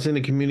violence in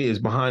the community is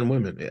behind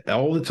women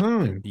all the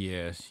time.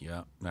 Yes,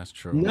 yeah, that's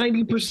true.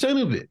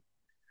 90% of it.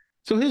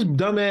 So her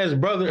dumbass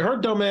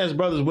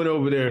brothers went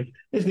over there.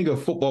 This nigga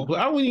football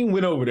player. I wouldn't even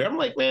went over there. I'm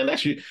like, man,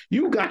 that's you.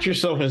 You got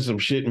yourself in some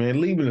shit,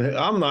 man. Leaving it.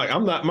 I'm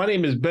not. My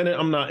name is Bennett.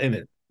 I'm not in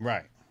it.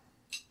 Right.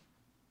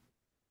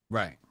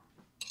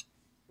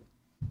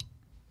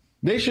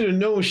 They should have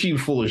known she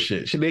was full of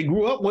shit. They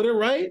grew up with her,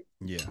 right?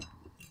 Yeah.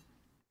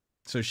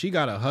 So she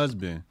got a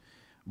husband,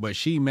 but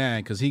she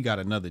mad because he got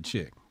another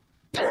chick.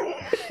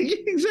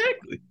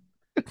 Exactly.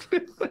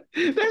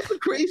 That's the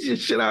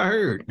craziest shit I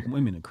heard.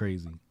 Women are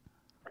crazy.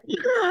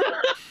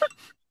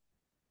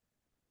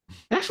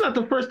 That's not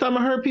the first time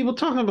I heard people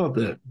talking about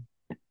that.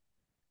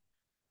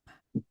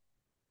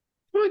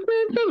 I'm like,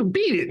 man, just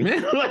beat it,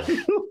 man.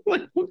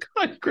 like what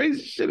kind of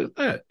crazy shit is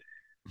that?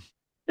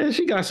 And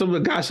she got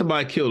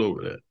somebody killed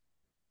over that.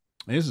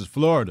 This is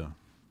Florida.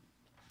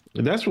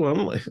 And that's what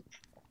I'm like.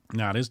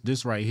 Nah,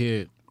 this right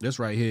here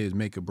is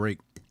make or break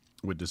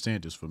with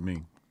DeSantis for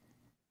me.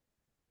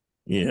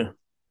 Yeah.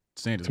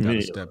 DeSantis got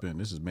to step in.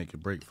 This is make or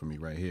break for me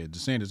right here.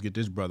 DeSantis get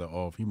this brother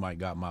off. He might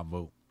got my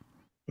vote.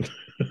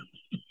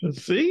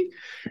 See,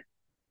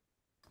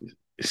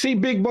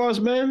 big boss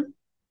man.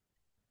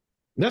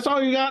 That's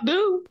all you gotta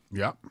do.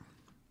 Yep.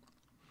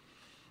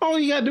 All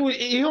you gotta do is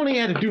he only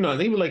had to do nothing.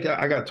 He was like,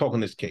 I gotta talk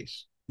on this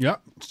case.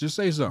 Yep. Just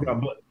say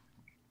something.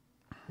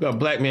 Got a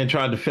black man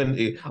trying to defend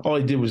it. All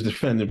he did was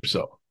defend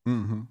himself.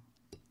 Mm-hmm.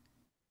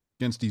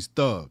 Against these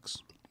thugs.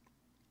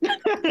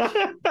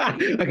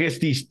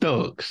 Against these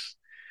thugs.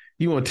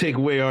 You want to take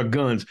away our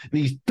guns.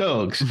 These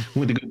thugs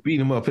went to go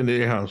beat him up in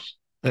their house,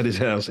 at his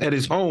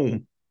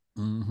home.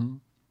 Mm-hmm.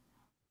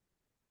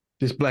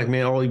 This black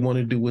man, all he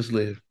wanted to do was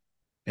live.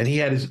 And he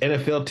had his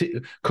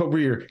NFL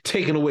career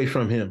taken away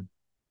from him.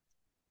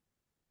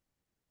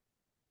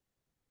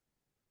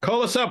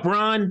 Call us up,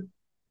 Ron.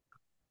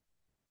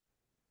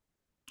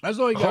 That's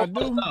all you got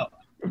to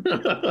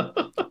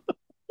do.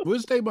 We'll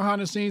stay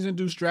behind the scenes and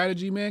do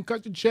strategy, man.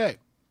 Cut the check.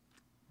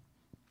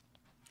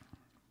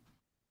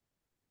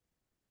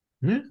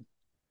 Yeah.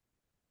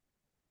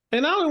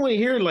 And I don't want to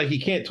hear like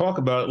he can't talk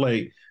about it.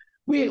 Like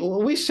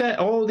we sat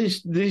all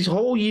these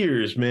whole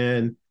years,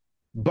 man.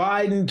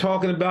 Biden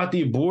talking about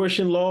the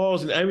abortion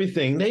laws and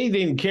everything. They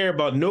didn't care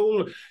about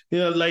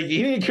like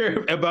he didn't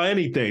care about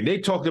anything. They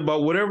talked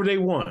about whatever they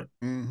want.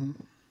 Mm-hmm.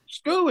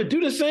 Screw it,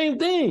 do the same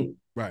thing.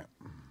 Right.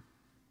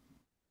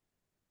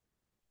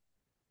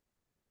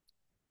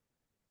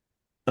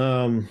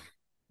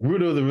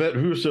 Rudo the vet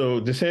Russo,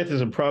 DeSantis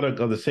is a product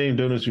of the same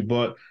donors who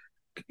bought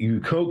you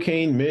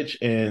Cocaine Mitch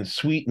and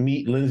Sweet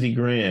Meat Lindsey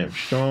Graham.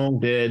 Strong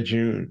Dad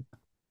June.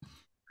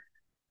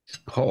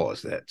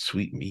 Pause that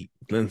Sweet Meat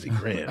Lindsey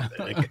Graham.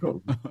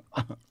 The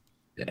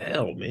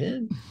hell,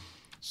 man.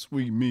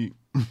 Sweet meat.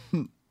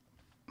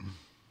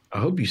 I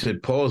hope you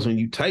said pause when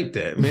you typed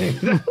that, man.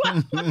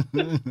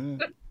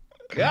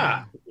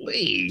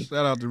 Golly.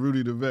 Shout out to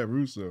Rudy the Vet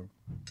Russo.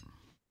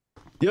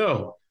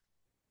 Yo.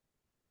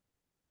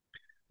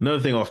 Another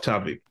thing off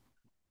topic.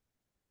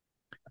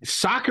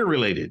 Soccer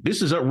related.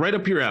 This is right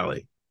up your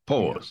alley.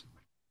 Pause.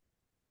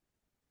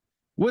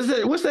 What's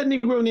that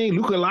Negro name?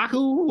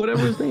 Lukaku?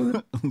 Whatever his name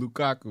is?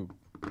 Lukaku.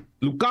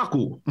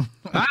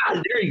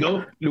 There you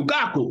go.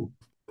 Lukaku.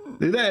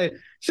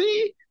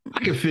 See? I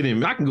can fit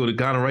him. I can go to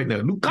Ghana right now.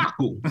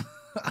 Lukaku.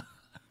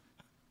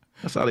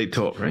 That's how they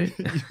talk, right?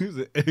 You're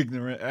an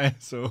ignorant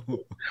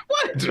asshole.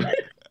 What?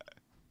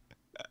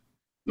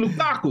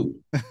 Lukaku.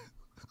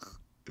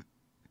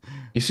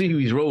 You see who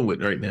he's rolling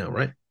with right now,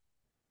 right?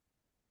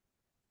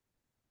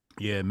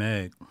 Yeah,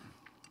 Meg.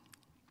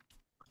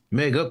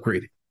 Meg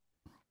upgraded.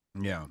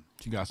 Yeah,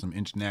 she got some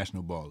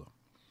international baller.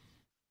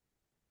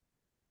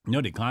 You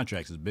know, their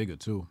contracts is bigger,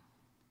 too.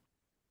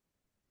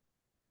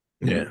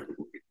 Yeah.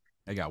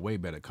 They got way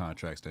better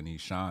contracts than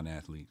these Sean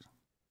athletes.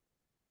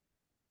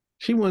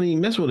 She wasn't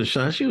even messing with a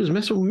Sean. She was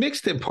messing with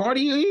Mixtape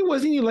Party. He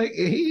wasn't even like,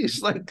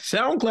 he's like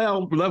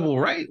SoundCloud level,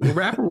 right?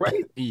 Rapper,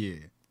 right? Yeah.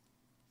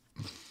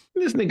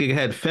 This nigga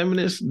had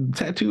feminist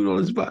tattooed on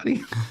his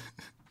body.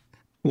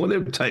 One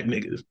of them type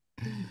niggas.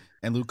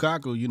 And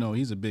Lukaku, you know,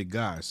 he's a big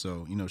guy.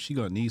 So, you know, she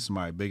going to need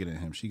somebody bigger than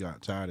him. She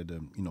got tired of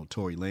them, you know,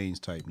 Tory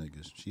Lanez type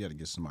niggas. She had to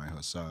get somebody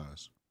her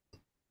size.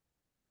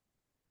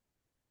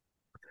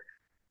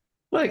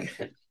 Like,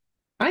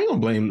 I ain't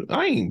blaming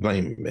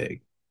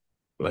Meg.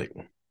 Like,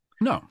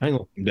 no. I ain't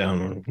gonna come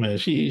down on her. Man,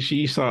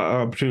 she saw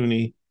an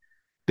opportunity.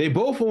 They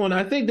both on,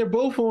 I think they're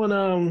both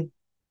on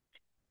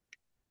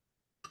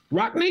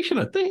Rock Nation,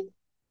 I think.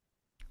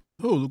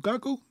 Who,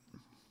 Lukaku?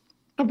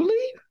 I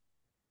believe.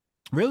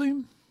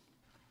 Really?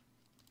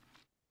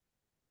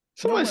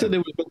 Somebody said they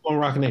were on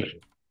Rock Nation.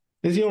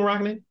 Is he on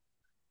Rock Nation?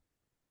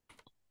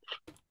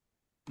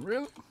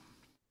 Really?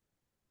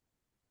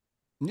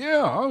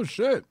 Yeah, oh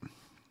shit.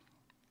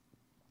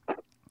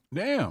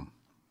 Damn.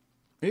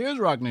 He is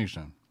Rock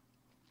Nation.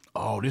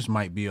 Oh, this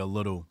might be a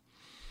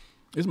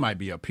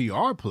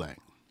PR play.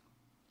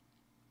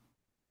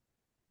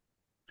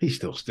 He's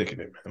still sticking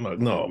it, man. I'm like,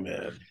 no,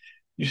 man.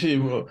 You see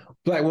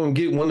black woman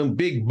get one of them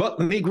big buck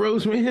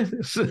Negroes, man?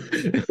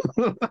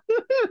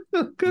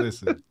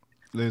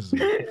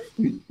 Listen.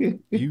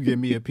 You give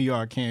me a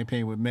PR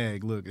campaign with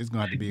Meg, look, it's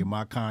going to have to be in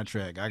my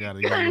contract. I got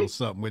to get a little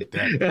something with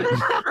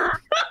that.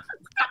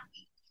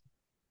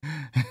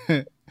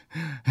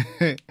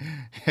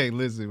 Hey,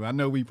 listen, I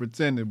know we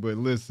pretending, but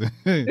listen.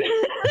 I'm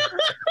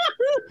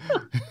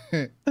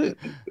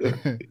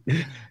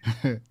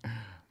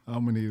going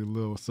to need a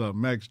little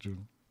something extra.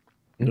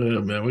 Yeah,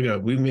 man,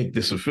 we make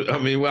this. I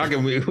mean, we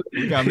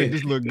gotta make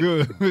this look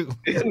good.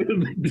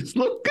 This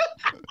look good.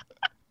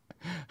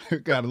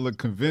 It gotta look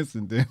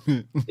convincing, damn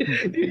it.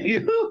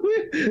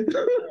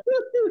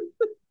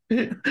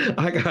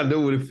 I gotta know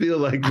what it feel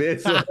like, man.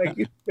 So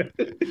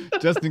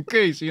Just in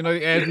case, you know,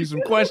 they ask me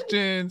some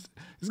questions.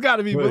 It's got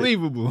to be Right.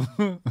 believable.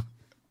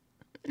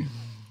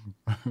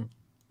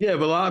 Yeah,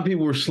 but a lot of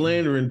people were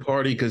slandering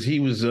Party because he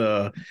was,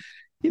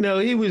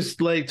 he was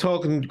like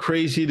talking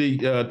crazy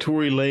to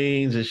Tory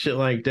Lanez and shit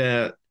like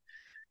that.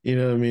 You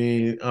know what I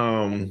mean?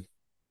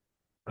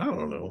 I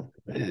don't know.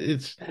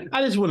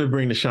 I just want to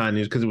bring the shine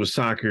news because it was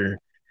soccer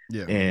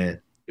Yeah. and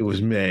it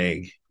was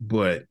Meg,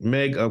 but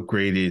Meg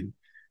upgraded,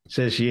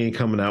 says she ain't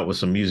coming out with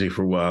some music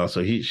for a while.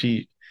 So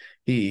he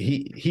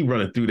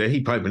running through that.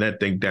 He piping that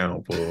thing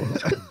down, boy.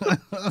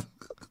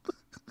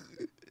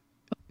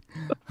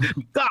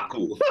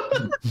 Gaku.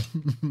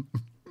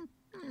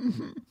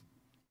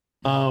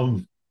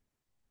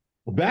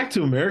 Back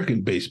to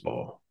American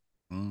baseball.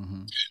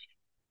 Mm-hmm.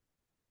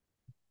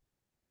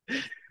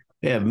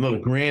 Yeah, another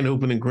grand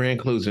opening, grand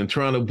closing.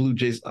 Toronto Blue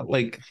Jays.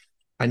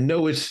 I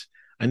know it's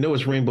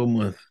Rainbow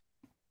Month,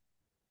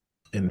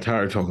 and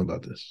tired of talking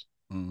about this.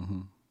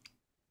 Mm-hmm.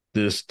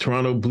 This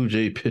Toronto Blue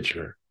Jay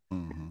pitcher.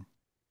 Mm-hmm.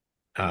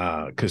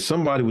 Because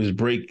somebody was he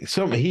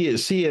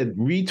had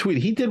retweeted.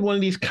 He did one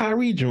of these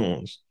Kyrie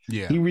Jones.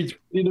 Yeah. He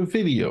retweeted a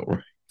video.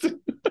 Right?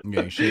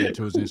 Yeah, he shared it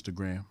to his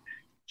Instagram.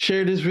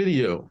 Shared this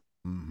video.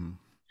 Mm-hmm.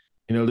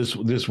 You know,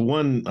 this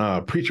one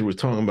preacher was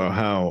talking about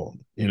how,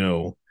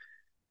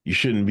 you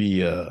shouldn't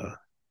be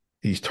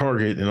these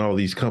Target and all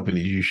these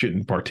companies, you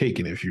shouldn't partake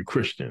in it if you're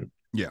Christian.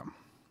 Yeah.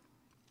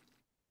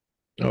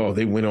 Oh,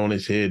 they went on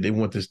his head. They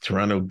want this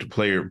Toronto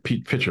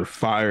pitcher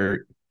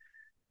fired,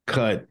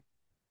 cut.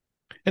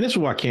 And this is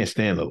why I can't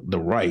stand the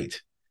right.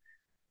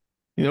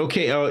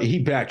 Okay, he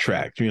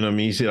backtracked. You know what I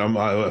mean? He said,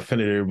 I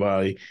offended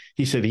everybody.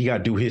 He said he got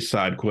to do his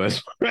side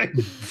quest, right?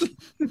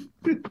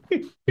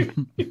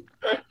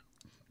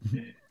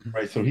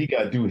 Right, so he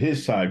got to do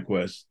his side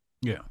quest.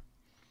 Yeah.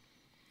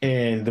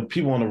 And the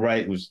people on the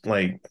right was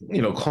like,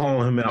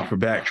 calling him out for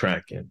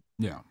backtracking.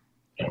 Yeah.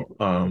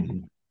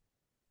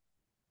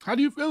 How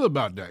do you feel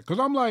about that? Because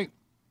I'm like,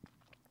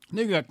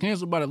 nigga got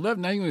canceled by the left,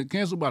 now you gonna get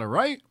canceled by the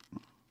right?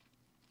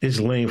 It's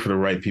lame for the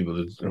right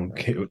people.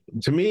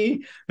 To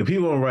me, the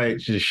people on the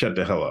right should just shut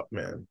the hell up,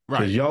 man.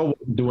 Because y'all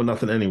wasn't doing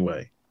nothing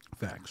anyway.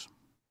 Facts.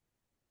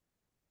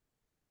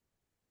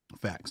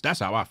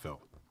 That's how I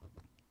felt.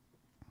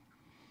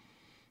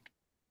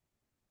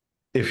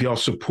 If y'all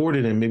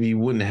supported him, maybe you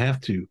wouldn't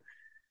have to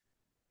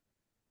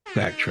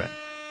backtrack.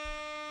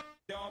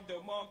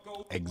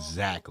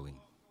 Exactly.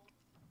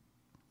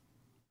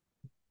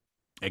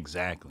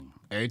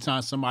 Every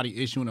time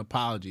somebody issue an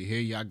apology, here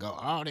y'all go,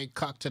 oh, they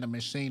cucked to the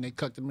machine.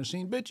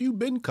 Bitch, you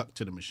been cucked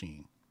to the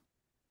machine.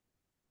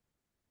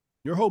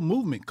 Your whole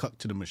movement cucked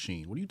to the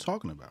machine. What are you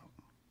talking about?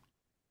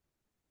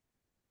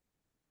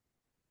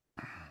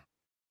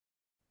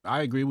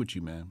 I agree with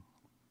you, man.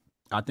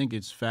 I think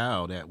it's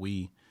foul that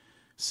we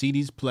see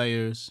these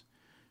players,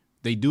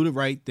 they do the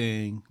right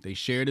thing, they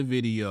share the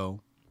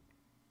video.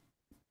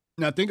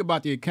 Now think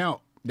about the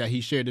account that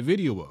he shared the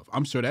video of.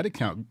 I'm sure that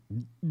account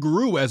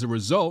grew as a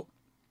result.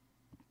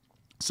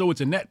 So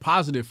it's a net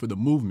positive for the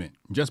movement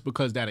just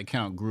because that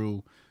account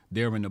grew,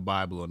 they're in the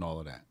Bible and all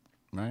of that,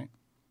 right?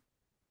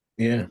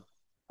 Yeah.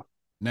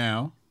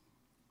 Now,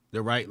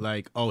 they're right,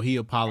 like, oh, he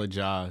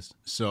apologized,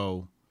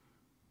 so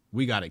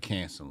we got to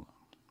cancel him.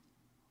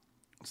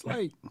 It's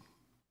like,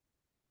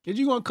 is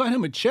you going to cut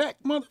him a check,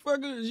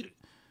 motherfucker?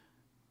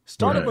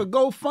 Start up a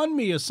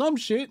GoFundMe or some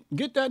shit.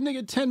 Get that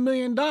nigga $10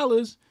 million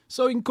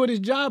so he can quit his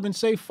job and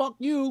say, fuck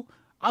you,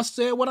 I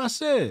said what I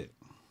said.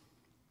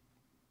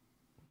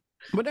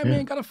 But that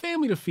man got a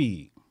family to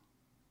feed.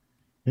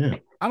 Yeah.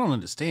 I don't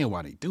understand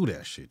why they do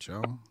that shit,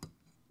 y'all.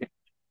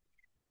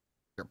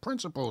 Their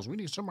principles, we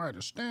need somebody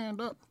to stand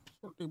up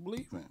for what they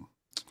believe in.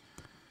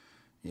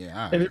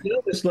 Yeah. And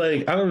it's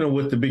like, I don't know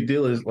what the big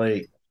deal is.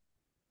 Like,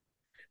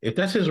 if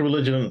that's his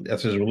religion,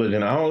 that's his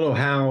religion. I don't know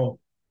how,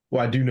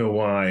 well, I do know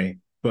why,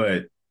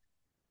 but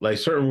like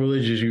certain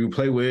religions you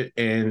play with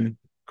and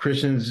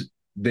Christians,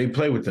 they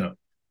play with them.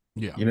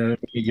 Yeah. You know what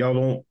I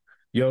mean?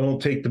 Y'all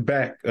don't take the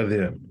back of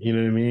them. You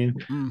know what I mean?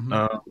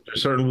 Mm-hmm.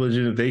 Certain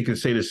religions, they can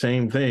say the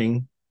same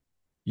thing.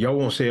 Y'all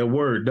won't say a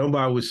word.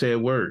 Nobody would say a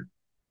word,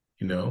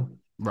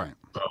 Right.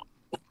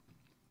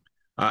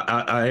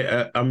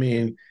 I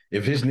mean,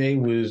 if his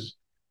name was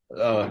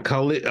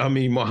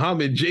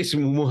Muhammad,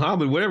 Jason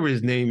Muhammad, whatever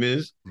his name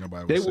is,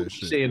 they wouldn't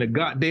be saying a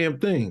goddamn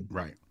thing.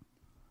 Right.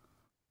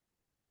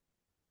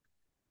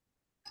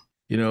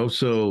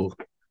 So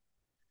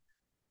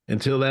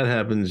until that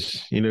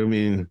happens, what I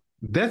mean?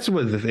 That's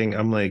what the thing.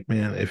 I'm like,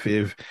 man, if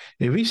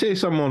he say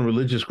something on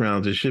religious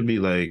grounds, it should be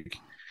like,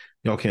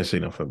 y'all can't say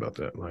nothing about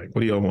that. Like,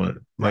 what do y'all want?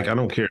 Like, I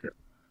don't care.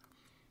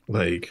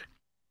 Like,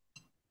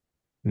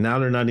 now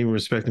they're not even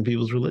respecting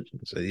people's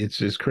religions. It's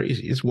just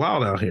crazy. It's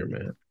wild out here,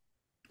 man.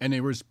 And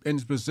and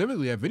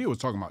specifically that video was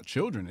talking about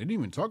children. They didn't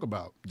even talk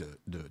about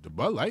the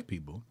Bud Light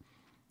people.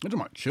 They're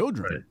talking about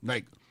children. Right.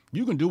 Like,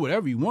 you can do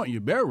whatever you want in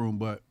your bedroom,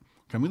 but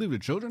can we leave the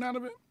children out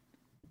of it?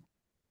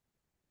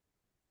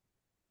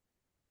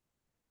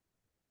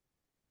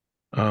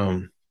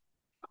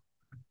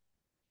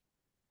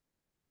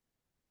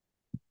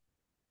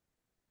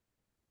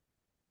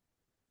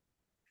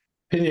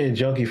 Opinion and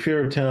junkie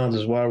fear of towns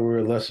is why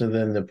we're less than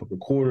the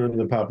quarter of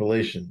the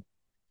population.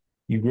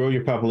 You grow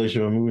your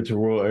population by moving to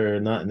rural area,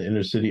 not in the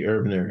inner city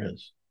urban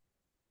areas.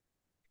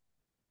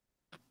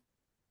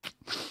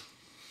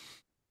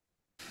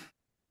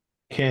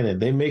 Cannon,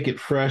 they make it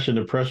fresh and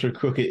the pressure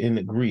cook it in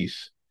the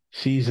grease.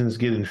 Seasons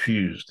get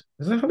infused.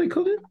 Is that how they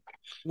cook it?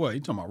 What,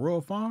 you talking about rural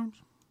farms?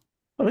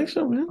 I think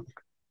so, man.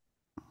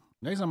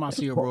 Next time I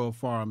see a rural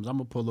farms, I'm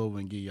gonna pull over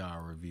and give y'all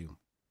a review.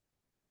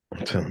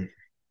 I'm telling you.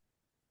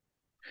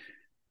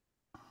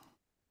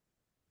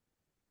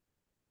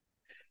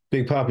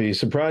 Big Poppy,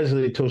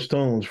 surprisingly,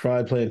 tostones,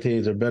 fried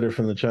plantains are better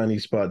from the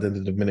Chinese spot than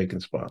the Dominican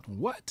spot.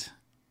 What?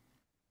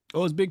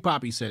 Oh, it's Big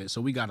Poppy said it,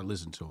 so we gotta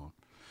listen to him.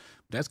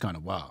 That's kind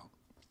of wild.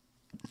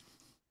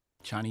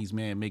 Chinese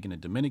man making a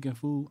Dominican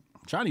food.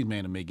 Chinese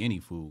man to make any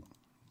food.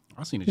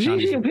 I seen a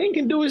Chinese. Xi Jinping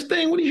can do his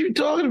thing. What are you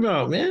talking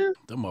about, man?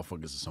 Them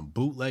motherfuckers are some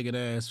bootlegged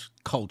ass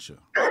culture.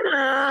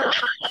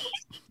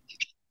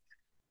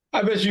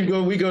 I bet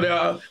you we go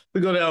down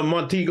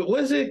Montego.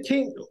 What is it?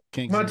 Kingston.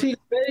 Montego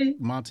Bay?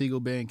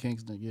 Montego Bay in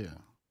Kingston, yeah.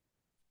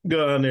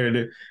 Go down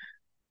there.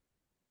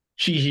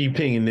 Xi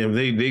Jinping and them.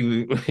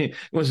 They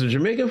want some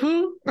Jamaican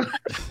food?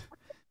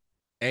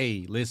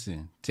 Hey,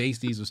 listen,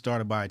 Tasties was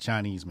started by a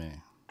Chinese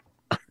man.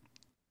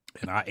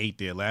 And I ate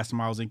there. Last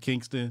time I was in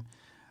Kingston,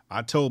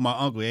 I told my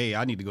uncle, hey,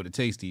 I need to go to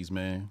Tasties,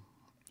 man.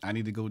 I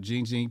need to go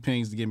Jing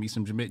Pings to get me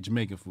some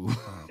Jamaican food.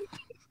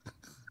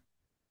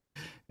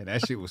 And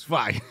that shit was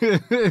fire.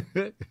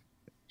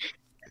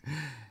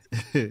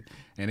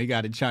 And they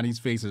got the Chinese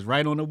faces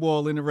right on the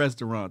wall in the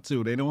restaurant,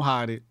 too. They don't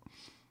hide it.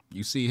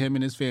 You see him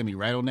and his family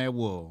right on that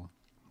wall.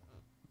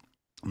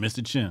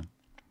 Mr. Chen.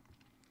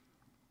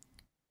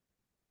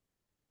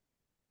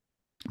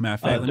 Matter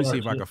of fact, let me see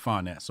if I can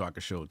find that so I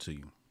can show it to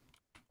you.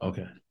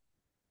 Okay.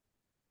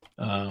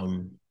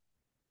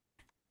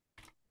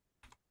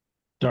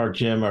 Dark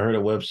Gem, I heard a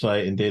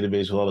website and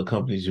database with all the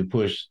companies who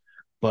push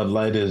Bud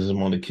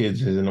Lightism on the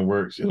kids is in the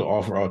works. It'll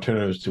offer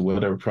alternatives to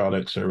whatever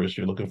product service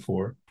you're looking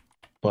for.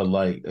 Bud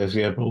Light,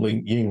 example,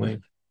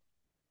 Yingling.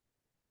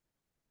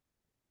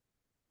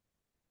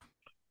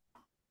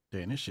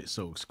 Damn, this shit's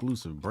so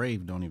exclusive.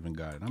 Brave don't even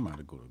got it. I'm about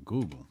to go to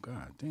Google.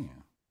 God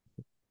damn.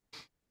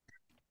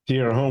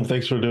 Dear Home,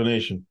 thanks for a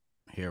donation.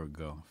 Here we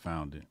go.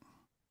 Found it.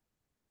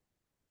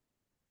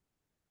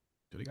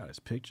 Do they got his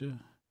picture?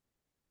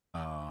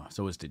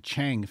 So it's the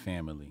Chang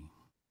family.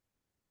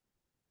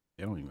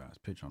 They don't even got his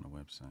picture on the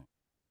website.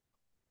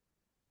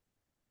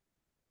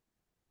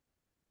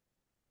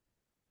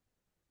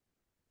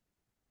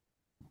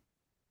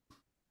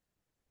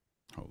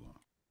 Hold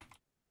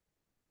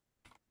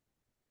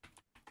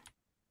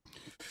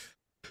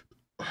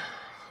on.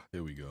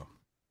 There we go.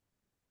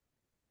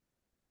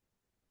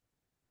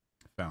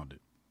 Found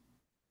it.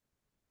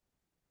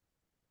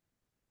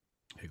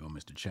 Here go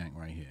Mr. Chang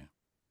right here.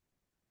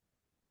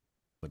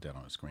 Put that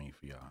on the screen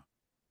for y'all.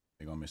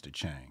 Here go Mr.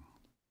 Chang.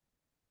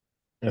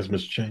 That's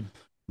Mr. Chang.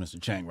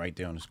 Mr. Chang right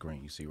there on the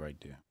screen. You see right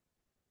there.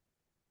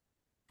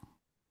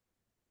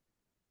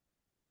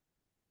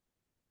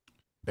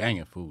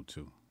 Banging food,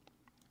 too.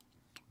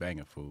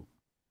 Banging food.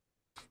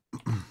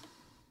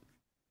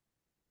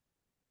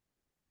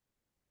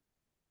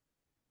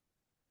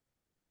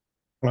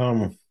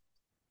 Let's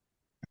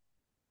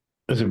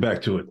get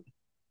back to it.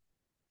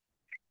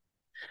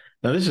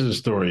 Now, this is a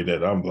story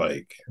that I'm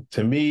like,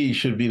 to me,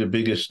 should be the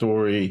biggest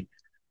story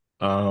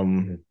of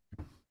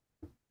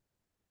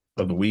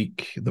the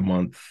week, the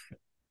month.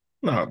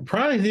 No,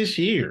 probably this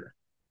year.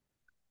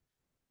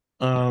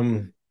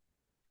 The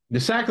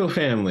Sacco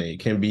family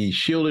can be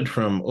shielded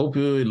from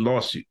opioid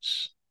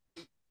lawsuits.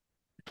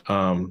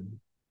 I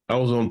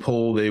was on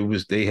poll. They were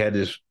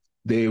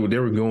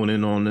going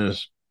in on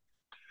this.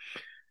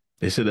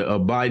 They said a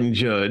Biden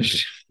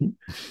judge.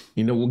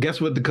 Well,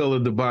 guess what the color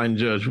of the Biden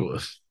judge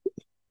was?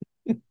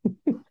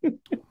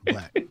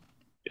 Black.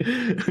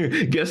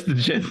 Guess the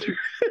gender.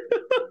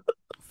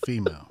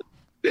 Female.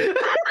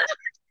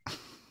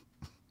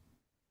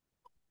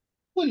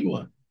 What do you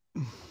want?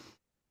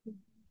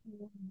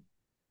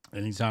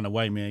 Anytime a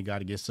white man got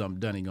to get something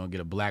done, he gonna get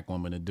a black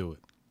woman to do it.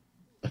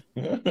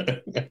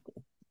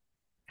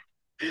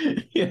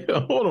 Yeah,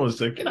 hold on a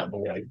second. Get out the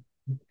way.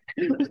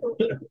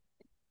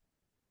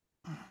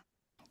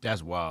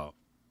 That's wild.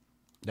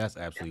 That's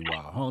absolutely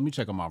wild. Hold on, let me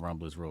check on my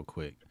Rumblers real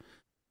quick.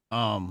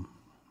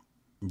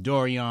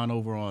 Dorian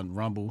over on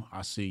Rumble,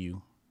 I see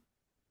you.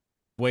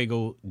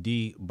 Fuego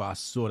de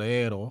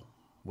Basurero.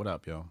 What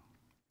up, y'all?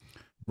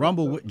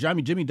 Rumble,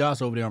 Jimmy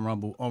Doss over there on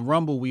Rumble. On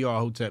Rumble, we are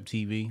Hotep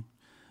TV.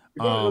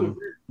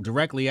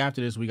 Directly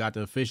after this, we got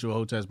the official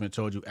Hoteps Been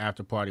Told You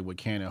after party with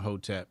Ken and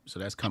Hotep. So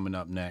that's coming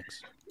up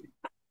next.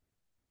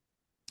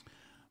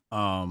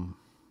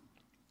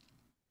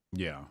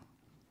 Yeah.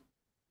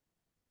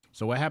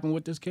 So what happened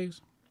with this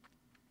case?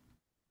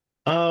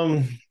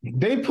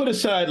 They put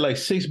aside like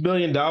 $6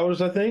 billion,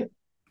 I think.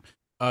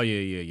 Oh,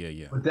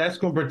 yeah. But that's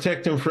going to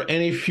protect them for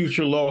any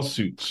future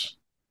lawsuits.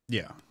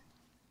 Yeah.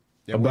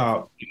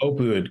 About the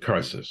opioid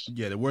crisis.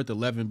 Yeah, they're worth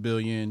 $11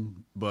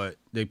 billion, but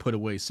they put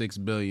away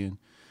 $6 billion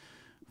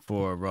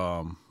for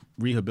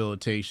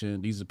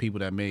rehabilitation. These are people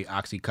that made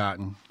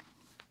OxyContin,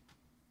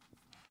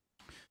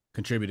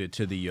 contributed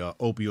to the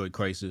opioid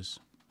crisis.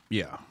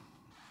 Yeah.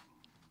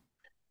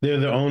 They're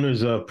the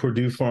owners of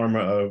Purdue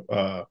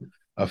Pharma,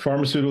 a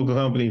pharmaceutical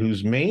company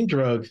whose main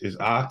drug is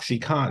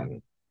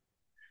OxyContin.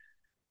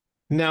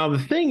 Now, the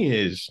thing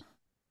is,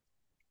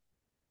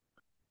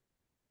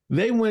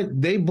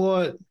 they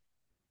bought,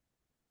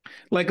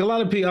 like a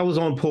lot of people, I was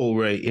on poll,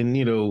 right?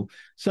 And,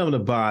 some of the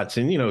bots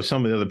and,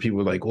 some of the other people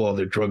were like, well,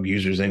 they're drug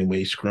users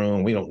anyway, screw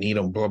them. We don't need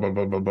them, blah, blah,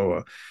 blah, blah,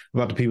 blah,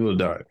 about the people who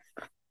died.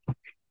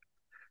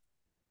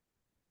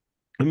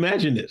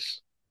 Imagine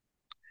this.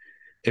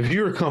 If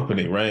you're a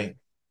company, right,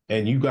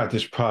 and you got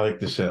this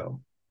product to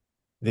sell,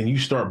 then you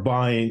start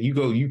buying,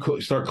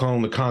 start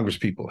calling the Congress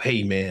people,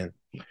 hey, man,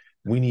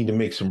 we need to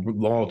make some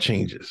law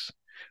changes.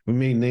 They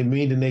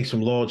need to make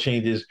some law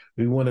changes.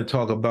 We want to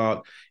talk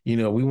about, we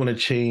want to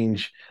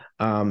change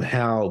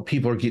how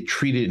people get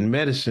treated in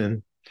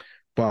medicine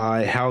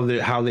by how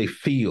they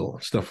feel,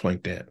 stuff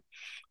like that,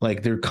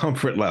 like their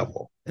comfort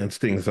level and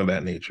things of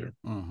that nature.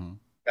 Mm-hmm.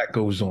 That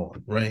goes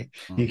on, right?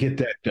 Mm-hmm. You get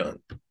that done.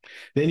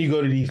 Then you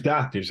go to these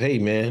doctors. Hey,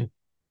 man,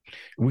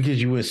 we get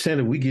you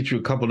incentive. We get you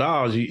a couple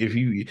dollars if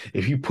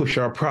you push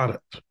our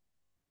product.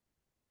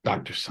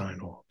 Doctors sign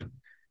off.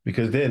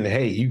 Because then,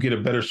 hey, you get a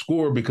better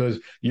score because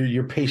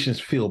your patients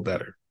feel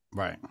better.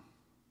 Right.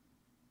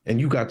 And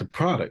you got the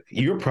product.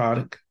 Your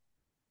product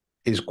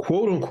is,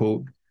 quote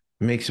unquote,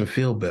 makes them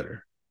feel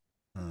better.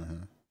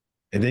 Mm-hmm.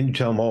 And then you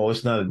tell them, oh,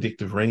 it's not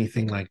addictive or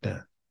anything like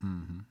that.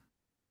 Mm-hmm.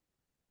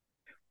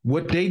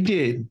 What they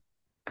did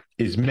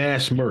is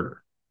mass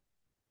murder.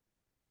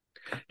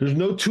 There's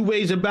no two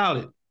ways about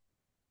it.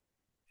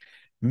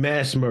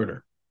 Mass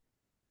murder.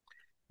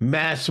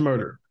 Mass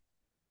murder.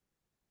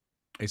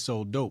 They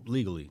sold dope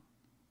legally.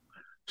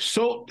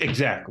 So,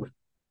 exactly.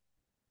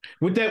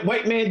 What that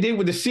white man did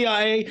with the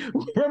CIA,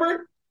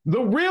 remember?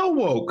 The real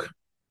woke.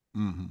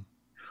 Mm-hmm.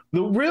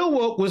 The real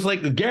woke was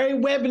like the Gary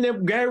Webb,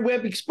 and Gary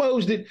Webb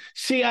exposed it.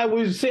 CIA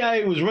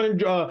was running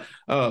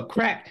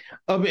crack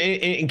up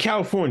in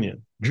California,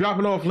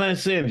 dropping off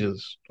Los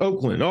Angeles,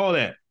 Oakland, all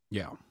that.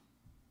 Yeah.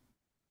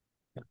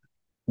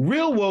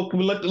 Real woke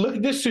would look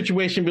at this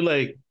situation and be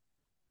like,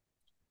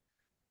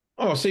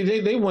 oh, see,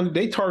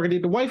 they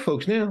targeted the white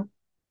folks now.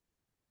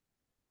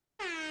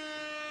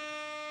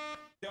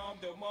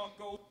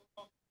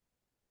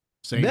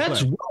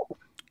 That's play. woke.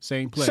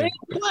 Same play. Same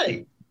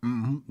play.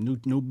 Mm-hmm.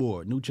 New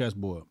board, new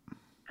chessboard.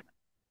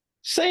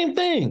 Same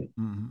thing.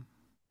 Mm-hmm.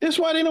 That's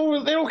why they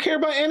don't care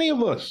about any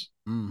of us.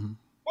 Mm-hmm.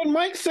 When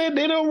Mike said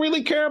they don't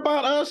really care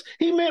about us,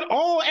 he meant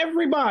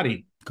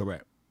everybody.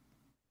 Correct.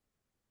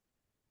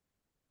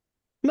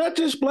 Not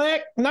just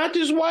black, not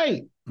just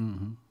white.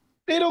 Mm-hmm.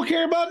 They don't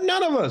care about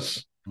none of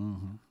us.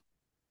 Mm-hmm.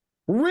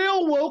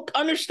 Real woke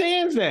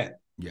understands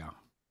that. Yeah.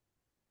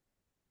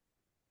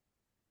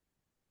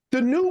 The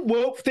new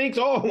woke thinks,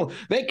 oh,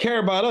 they care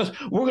about us.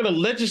 We're going to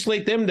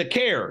legislate them to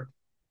care.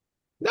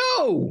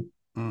 No.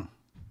 Mm.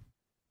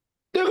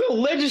 They're going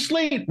to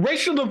legislate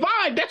racial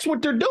divide. That's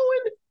what they're doing.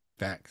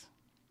 Facts.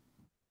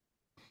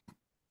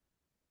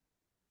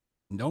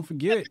 And don't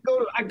forget.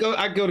 I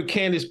go to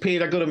Candace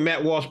page. I go to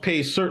Matt Walsh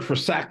page. Search for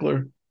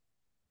Sackler.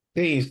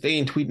 They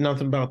ain't tweeting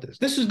nothing about this.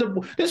 This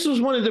was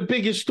one of the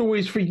biggest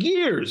stories for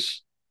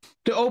years.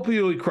 The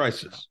opioid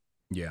crisis.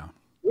 Yeah.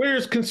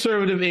 Where's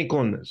conservative ink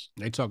on this?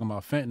 They talking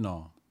about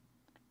fentanyl.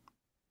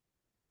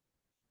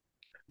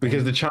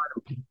 Because the China.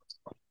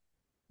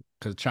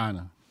 Because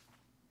China.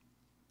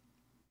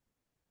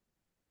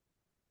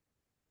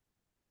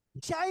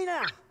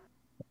 China.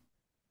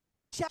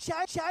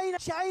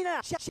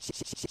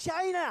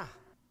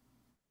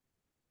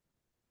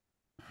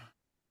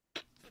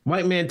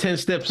 White man 10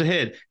 steps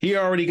ahead. He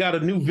already got a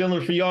new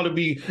villain for y'all to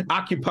be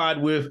occupied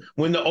with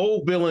when the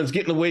old villain's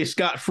getting away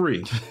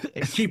scot-free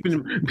and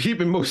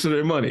keeping most of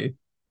their money.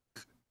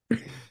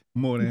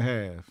 More than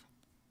half.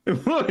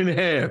 More than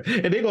half.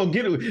 And they're gonna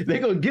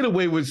get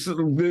away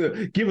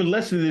with giving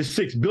less than this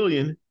 $6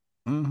 billion.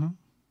 Mm-hmm.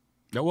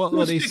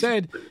 Well, they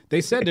said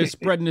they're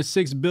spreading the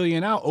 $6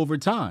 billion out over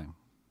time.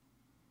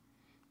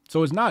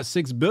 So it's not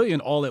 $6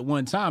 billion all at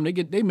one time.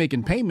 They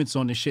making payments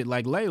on this shit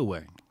like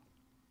layaway.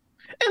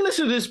 And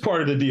listen to this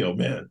part of the deal,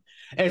 man.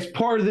 As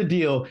part of the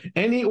deal,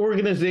 any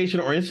organization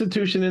or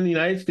institution in the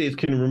United States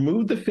can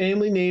remove the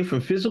family name from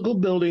physical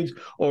buildings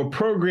or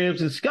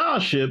programs and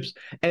scholarships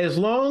as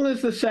long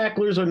as the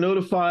Sacklers are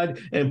notified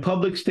and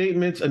public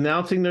statements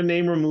announcing their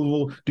name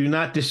removal do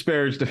not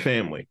disparage the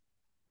family.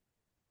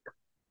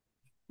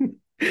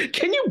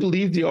 Can you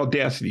believe the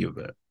audacity of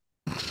that?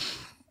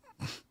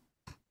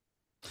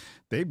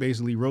 They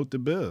basically wrote the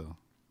bill.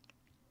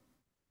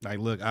 Like,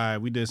 look, all right,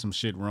 we did some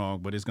shit wrong,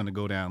 but it's going to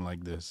go down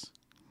like this.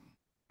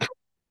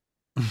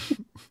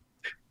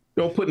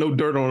 Don't put no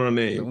dirt on our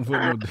name. Don't put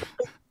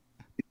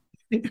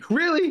no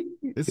Really?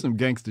 It's some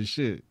gangster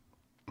shit.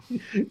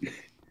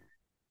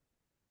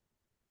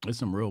 It's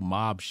some real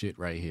mob shit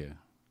right here.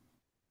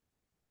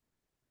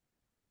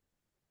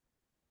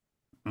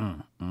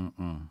 Damn,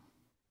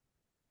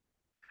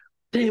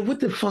 what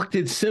the fuck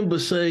did Simba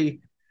say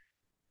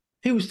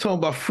He was talking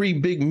about free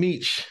Big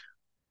Meech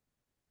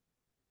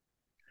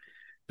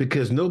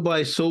because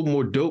nobody sold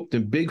more dope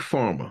than Big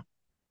Pharma.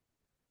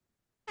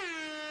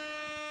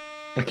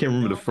 I can't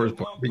remember the first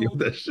part of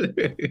that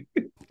shit.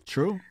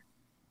 True.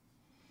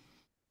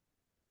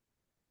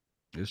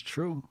 It's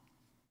true.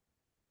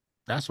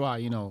 That's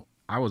why,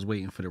 I was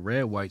waiting for the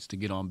red whites to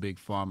get on Big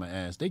Pharma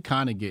ass. They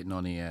kind of getting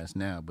on their ass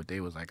now, but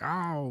they was like,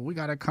 oh, we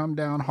got to come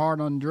down hard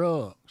on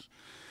drugs.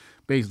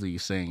 Basically, you're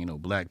saying,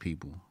 black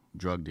people,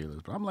 drug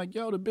dealers. But I'm like,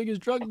 yo, the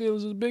biggest drug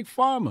dealers is Big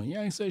Pharma. You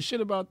ain't said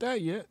shit about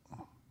that yet.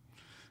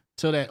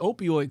 Till that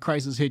opioid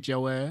crisis hit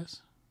your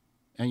ass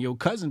and your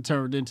cousin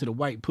turned into the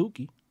white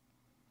Pookie.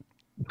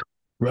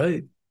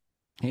 Right.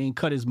 He ain't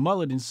cut his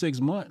mullet in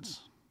 6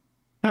 months.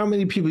 How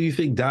many people do you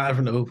think died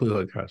from the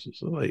opioid crisis?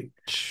 So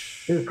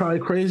it's probably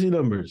crazy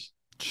numbers.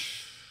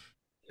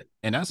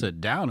 And that's a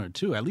downer,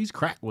 too. At least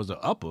crack was an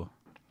upper.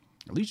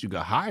 At least you could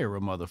hire a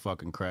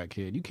motherfucking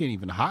crackhead. You can't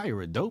even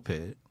hire a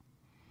dopehead.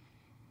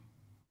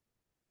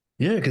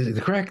 Yeah, because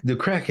the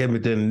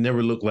crackhead then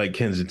never looked like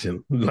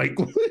Kensington. Like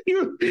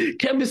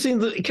Kensington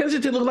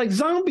looked like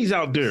zombies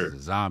out there.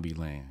 Zombie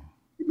land.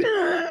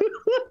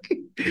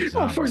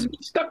 First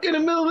stuck in the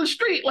middle of the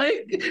street,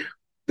 like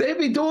they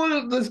be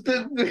doing that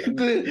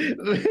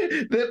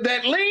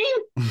lean.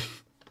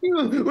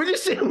 Would you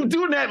see them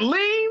doing that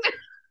lean?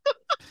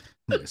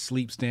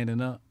 Sleep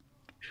standing up.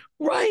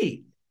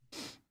 Right.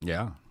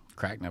 Yeah.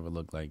 Crack never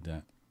looked like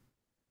that.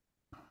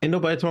 Ain't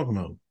nobody talking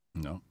about him.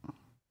 No.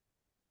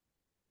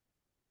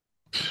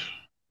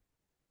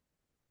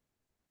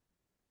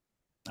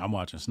 I'm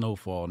watching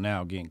Snowfall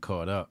now, getting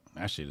caught up.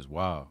 That shit is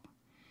wild.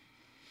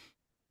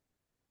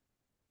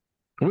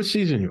 What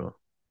season you on?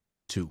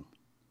 2.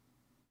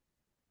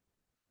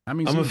 How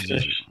many I'm gonna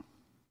seasons? finish.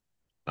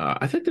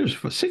 I think there's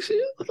 6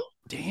 seasons.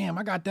 Damn,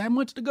 I got that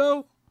much to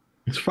go?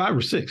 It's 5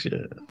 or 6, yeah.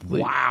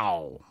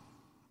 Wow.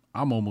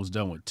 I'm almost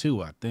done with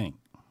 2, I think.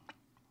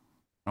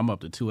 I'm up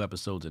to 2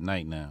 episodes a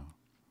night now.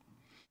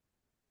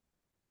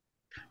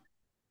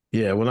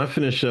 Yeah, when I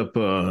finish up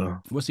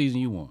what season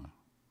you on?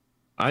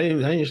 I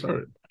ain't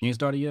started. You ain't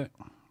started yet?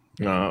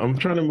 No, I'm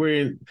trying to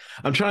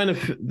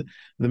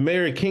the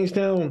Mayor of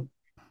Kingstown,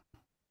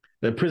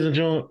 that prison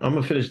joint, I'm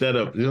gonna finish that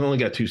up. It's only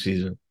got 2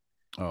 seasons.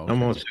 Oh, okay.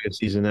 I'm on 2nd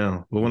season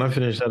now. But when I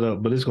finish that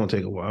up, but it's gonna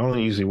take a while. I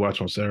only usually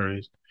watch on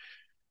Saturdays.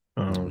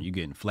 You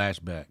getting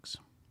flashbacks.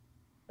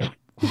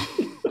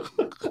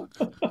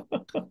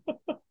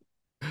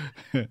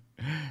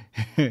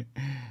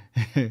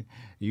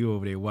 You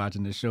over there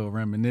watching the show,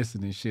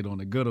 reminiscing and shit on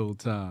the good old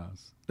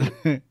times.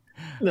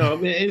 No,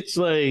 man, it's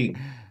like,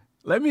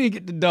 let me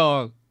get the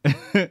dog.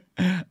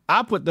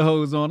 I put the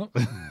hose on him.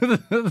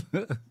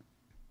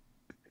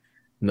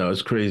 No,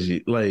 it's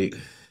crazy. Like,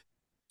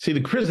 see,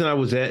 the prison I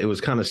was at, it was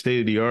kind of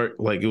state of the art.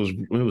 Like, it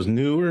was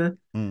newer,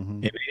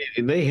 and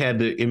they had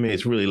the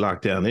inmates really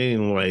locked down. They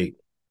didn't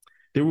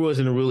there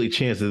wasn't a really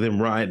chance of them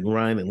riding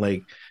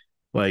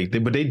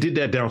but they did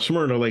that down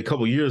Smyrna like a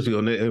couple years ago,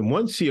 and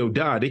one CO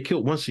died. They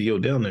killed one CO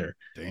down there.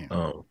 Damn.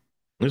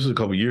 This was a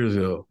couple years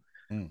ago.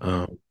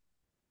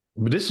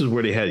 But this is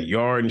where they had a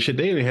yard and shit.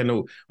 They didn't have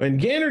no, and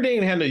Gander, they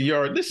didn't have no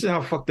yard. This is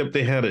how fucked up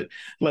they had it.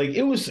 Like,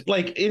 it was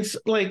like, it's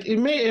like,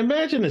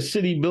 imagine a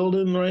city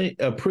building, right?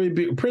 A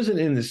prison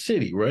in the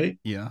city, right?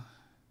 Yeah.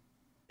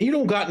 You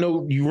don't got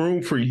no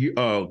room for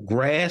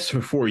grass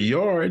for a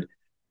yard.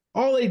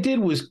 All they did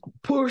was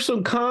pour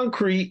some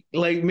concrete,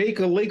 like make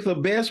a length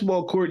of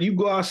basketball court. You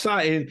go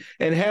outside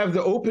and have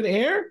the open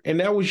air, and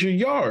that was your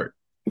yard.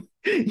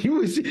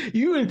 You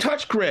didn't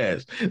touch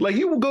grass. Like,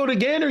 you would go to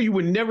Gander, you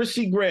would never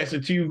see grass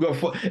until you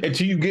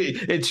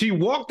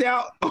walked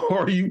out,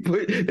 or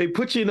they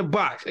put you in a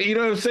box. You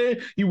know what I'm saying?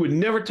 You would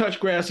never touch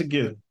grass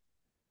again.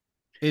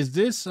 Is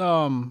this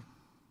a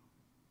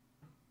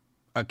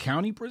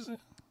county prison?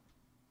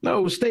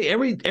 No, state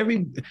every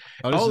this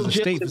is a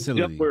state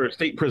facility. We're a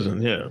state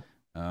prison, yeah.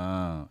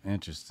 Oh,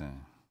 interesting.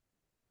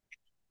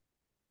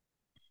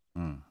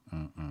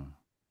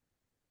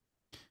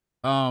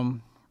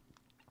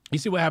 You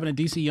see what happened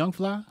to DC Young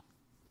Fly?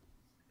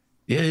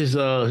 Yeah, his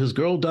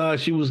girl died.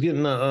 She was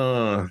getting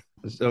a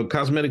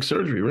cosmetic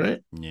surgery,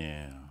 right?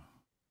 Yeah.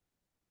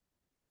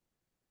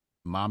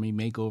 Mommy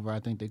makeover, I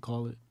think they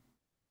call it.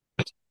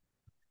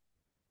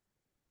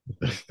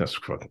 That's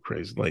fucking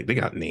crazy. Like, they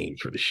got names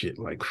for the shit,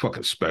 like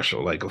fucking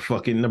special, like a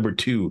fucking number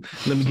 2.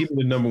 Let me give you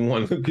the number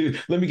 1.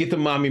 Let me get the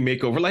mommy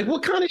makeover. Like,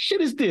 what kind of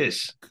shit is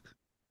this?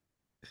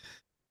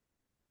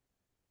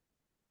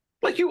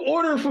 Like, you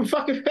order from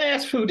fucking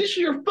fast food. This is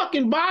your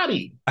fucking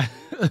body.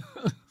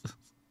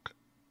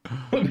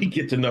 Let me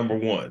get the number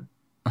 1.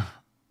 Let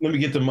me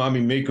get the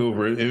mommy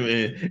makeover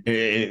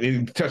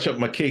and touch up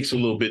my cakes a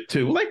little bit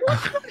too. Like, what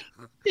kind of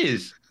shit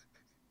is?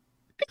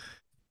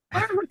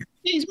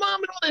 He's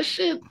mom and all that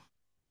shit.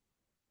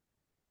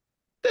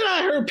 Then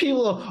I heard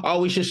people,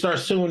 we should start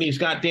suing these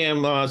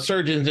goddamn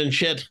surgeons and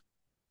shit.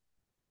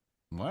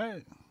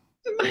 What?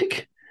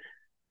 Like,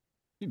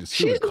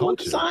 she's the one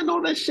that signed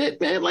all that shit,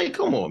 man. Like,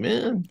 come on,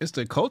 man. It's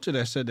the culture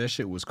that said that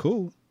shit was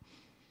cool.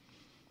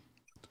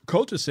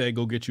 Culture said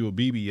go get you a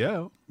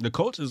BBL. The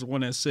culture is the one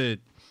that said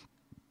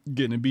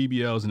Getting a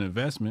BBL is an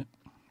investment.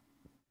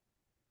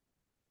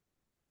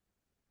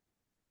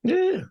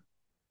 Yeah.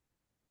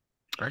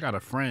 I got a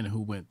friend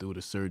who went through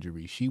the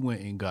surgery. She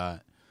went and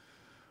got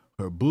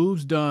her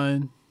boobs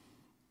done,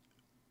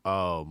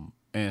 and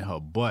her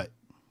butt.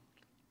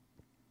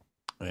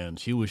 And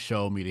she was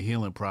showing me the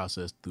healing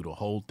process through the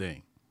whole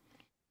thing.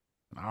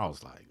 And I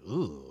was like,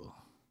 ooh.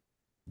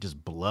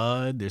 Just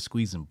blood. They're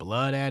squeezing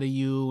blood out of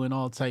you and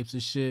all types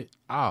of shit.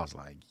 I was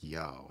like,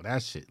 yo,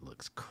 that shit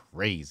looks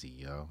crazy,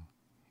 yo.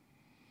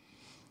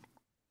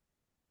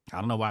 I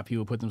don't know why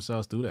people put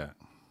themselves through that.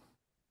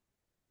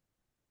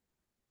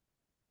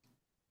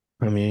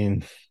 I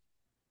mean,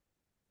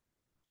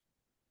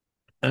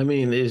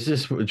 it's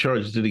just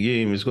charged to the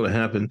game. It's going to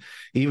happen.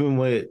 Even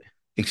with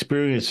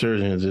experienced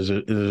surgeons, there's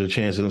a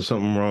chance that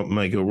something wrong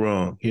might go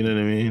wrong. You know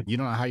what I mean? You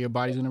don't know how your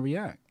body's going to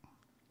react.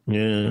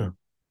 Yeah.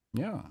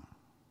 Yeah.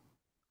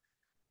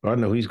 I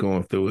know he's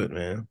going through it,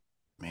 man.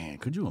 Man,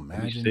 could you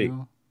imagine,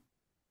 yo?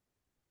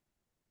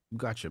 You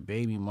got your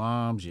baby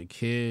moms, your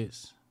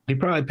kids. He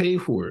probably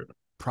paid for it.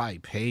 Probably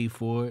paid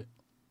for it.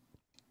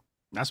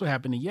 That's what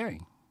happened to Ye.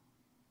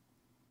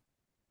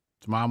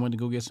 His mom went to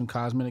go get some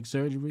cosmetic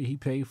surgery. He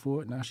paid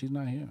for it. Now she's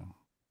not here.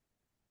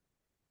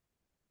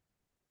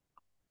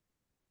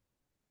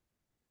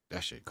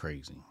 That shit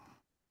crazy.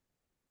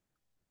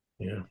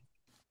 Yeah.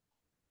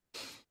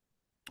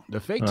 The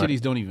fake titties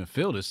don't even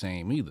feel the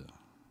same either.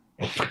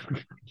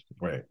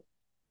 Right.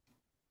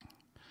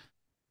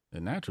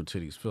 The natural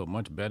titties feel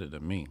much better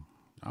than me.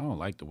 I don't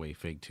like the way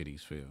fake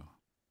titties feel.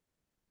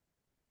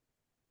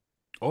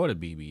 Or the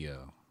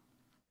BBL.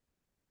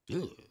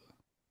 Ugh.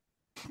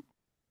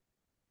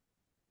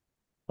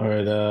 All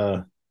right.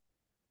 The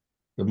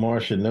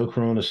Martian, no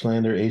Corona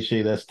slander.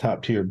 HJ, that's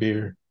top tier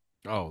beer.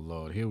 Oh,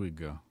 Lord. Here we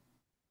go.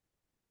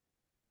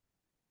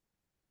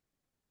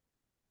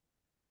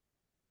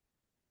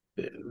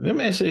 Them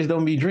essays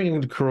don't be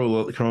drinking the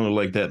Corona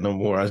like that no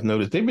more. I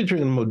noticed they've been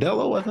drinking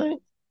Modelo, I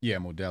think. Yeah,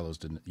 Modelo's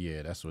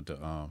that's what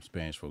the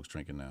Spanish folks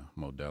drinking now.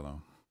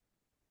 Modelo.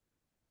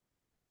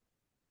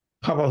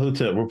 Papa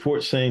Hotep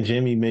reports saying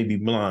Jamie may be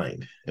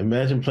blind.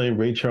 Imagine playing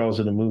Ray Charles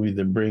in a movie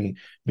than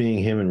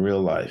being him in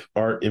real life.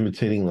 Art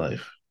imitating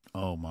life.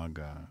 Oh my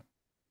God.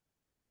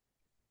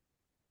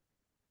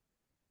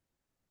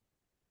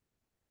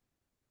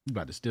 You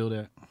about to steal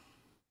that?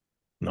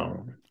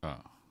 No. Oh.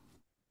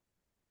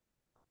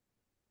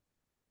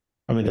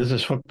 I mean, this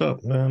is fucked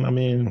up, man. I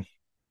mean,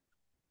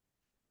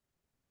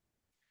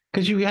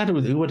 because you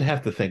would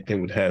have to think they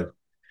would have,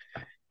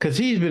 because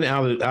he's been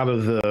out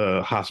of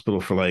the hospital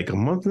for like a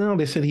month now.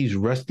 They said he's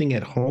resting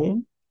at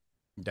home.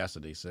 That's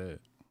what they said.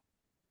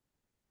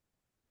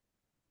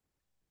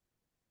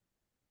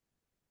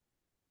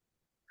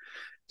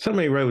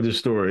 Somebody wrote this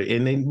story,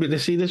 and they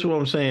see, this is what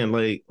I'm saying.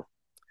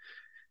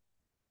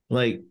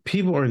 Like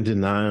people are in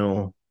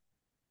denial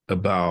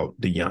about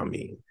the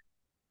Yami.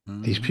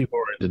 Mm-hmm. These people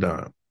are in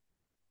denial.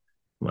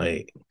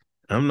 Like,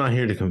 I'm not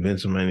here to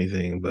convince them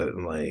anything, but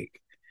like,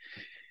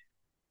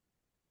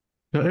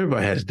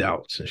 everybody has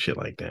doubts and shit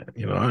like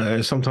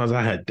that. Sometimes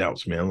I had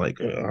doubts, man. Like,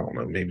 I don't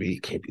know, maybe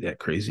it can't be that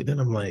crazy. Then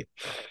I'm like,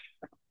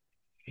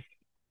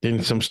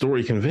 then some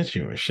story convince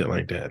you and shit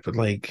like that. But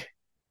like,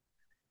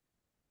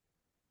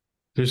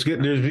 there's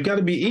got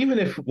to be, even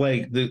if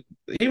like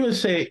even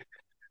say,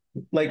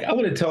 like, I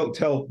would talk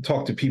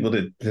to people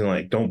that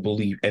like don't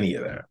believe any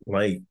of that.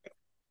 Like,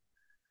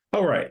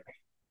 all right,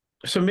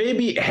 so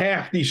maybe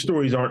half these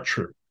stories aren't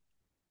true.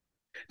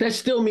 That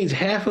still means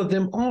half of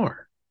them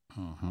are.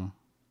 Mm-hmm.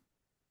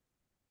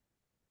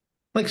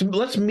 Like,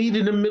 let's meet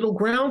in the middle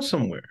ground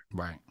somewhere.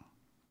 Right.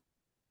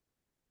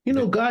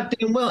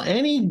 Goddamn well,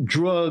 any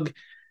drug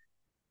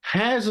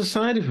has a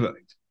side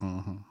effect.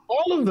 Mm-hmm.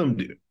 All of them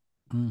do.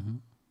 Mm-hmm.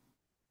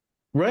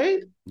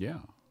 Right? Yeah.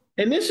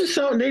 And this is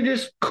something they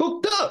just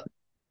cooked up.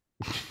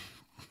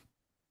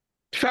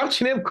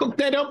 Fauci and them cooked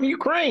that up in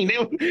Ukraine. They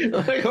were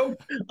like, I'm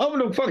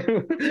gonna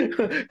fucking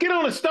get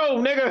on the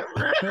stove,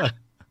 nigga.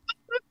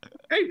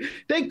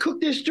 They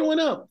cooked this joint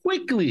up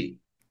quickly.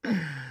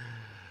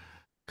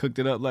 Cooked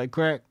it up like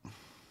crack.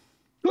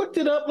 Cooked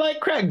it up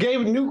like crack.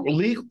 Gave new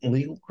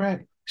legal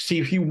crack. See,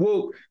 if you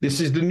woke, this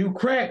is the new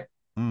crack.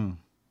 Mm.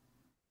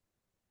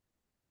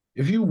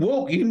 If you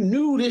woke, you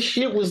knew this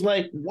shit was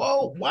like,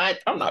 whoa, what?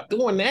 I'm not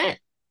doing that.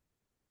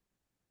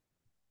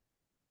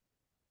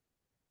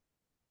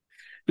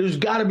 There's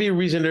got to be a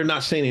reason they're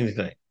not saying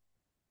anything.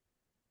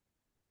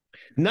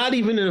 Not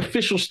even an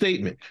official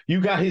statement. You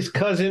got his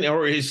cousin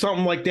or his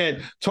something like that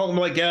talking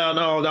like, yeah,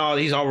 no,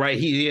 he's all right.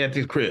 He at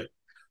the crib.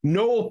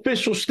 No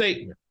official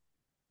statement.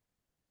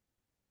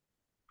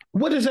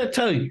 What does that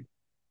tell you?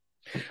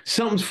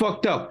 Something's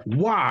fucked up.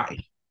 Why?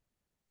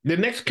 The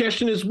next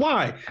question is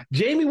why?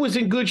 Jamie was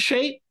in good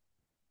shape.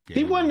 Yeah,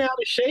 he wasn't out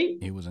of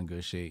shape. He was in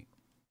good shape.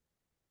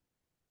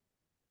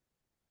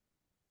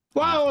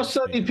 Why all of a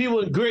sudden these people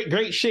in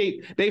great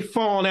shape, they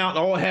falling out and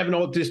all having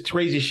all this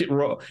crazy shit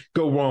go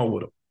wrong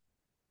with them?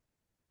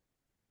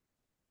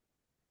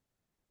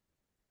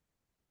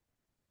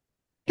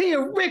 He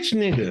a rich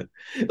nigga.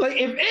 Like,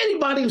 if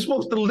anybody was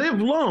supposed to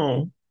live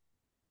long,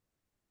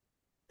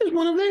 It's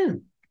one of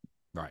them.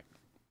 Right.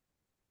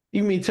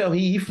 You mean tell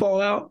he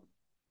fall out?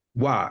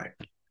 Why?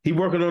 He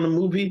working on a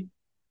movie?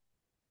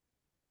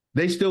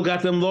 They still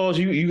got them laws.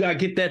 You gotta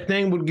get that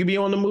thing would be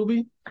on the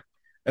movie.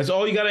 That's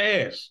all you gotta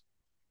ask.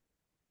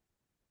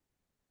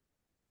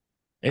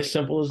 It's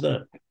simple as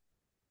that.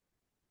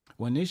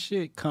 When this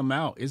shit come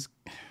out,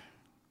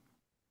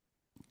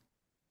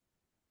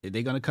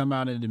 they're gonna come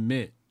out and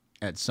admit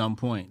at some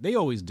point. They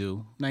always do.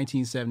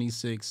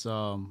 1976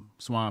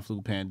 swine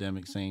flu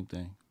pandemic, same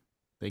thing.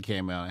 They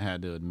came out and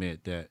had to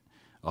admit that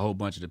a whole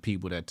bunch of the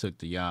people that took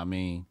the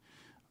Yamin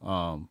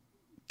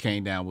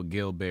came down with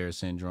Gilbert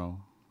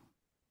syndrome.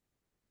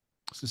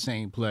 It's the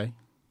same play.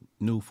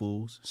 New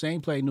Fools. Same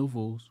play, New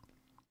Fools.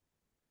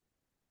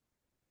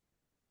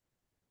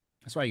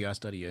 That's why you gotta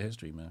study your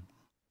history, man.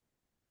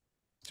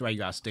 That's why you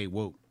gotta stay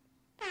woke.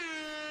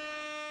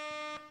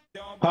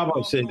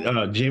 Papa said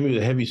Jamie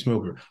was a heavy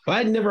smoker. But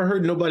I'd never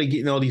heard nobody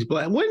getting all these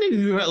black. When did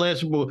you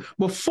last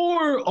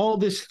before all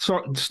this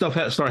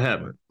stuff start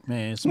happening?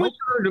 Man, When you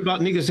heard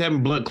about niggas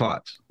having blood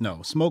clots?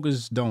 No,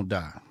 smokers don't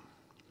die.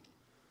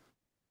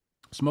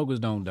 Smokers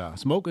don't die.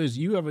 Smokers,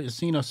 you ever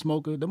seen a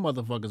smoker? Them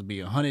motherfuckers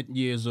be 100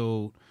 years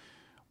old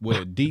with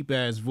a deep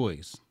ass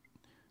voice.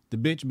 The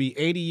bitch be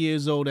 80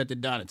 years old at the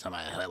diner time.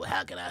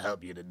 How can I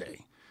help you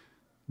today?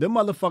 Them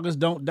motherfuckers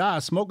don't die.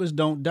 Smokers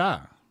don't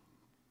die.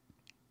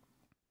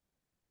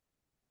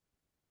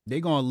 They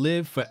gonna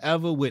live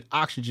forever with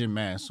oxygen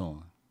masks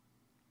on.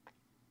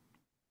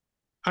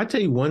 I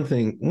tell you one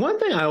thing. One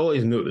thing I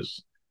always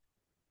notice: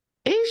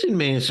 Asian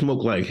men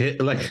smoke like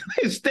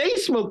they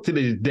smoke to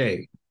this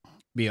day.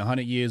 Be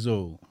 100 years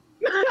old.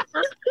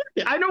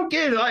 I don't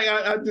get it.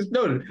 I just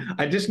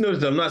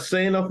noticed. I'm not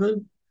saying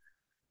nothing.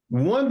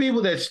 One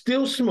people that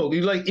still smoke.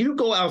 You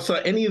go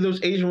outside any of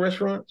those Asian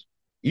restaurants,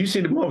 you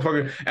see the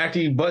motherfucker after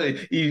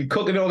you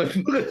cooking all the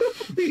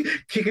food,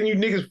 kicking you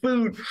niggas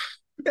food.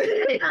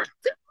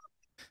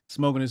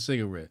 Smoking a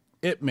cigarette.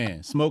 Ip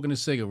Man smoking a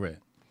cigarette.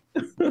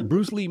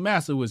 Bruce Lee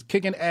Master was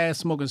kicking ass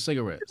smoking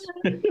cigarettes.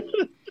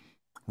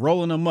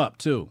 Rolling them up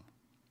too.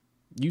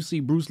 You see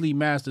Bruce Lee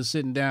Master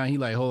sitting down, he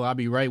like, hold on, I'll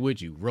be right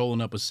with you,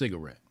 rolling up a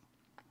cigarette.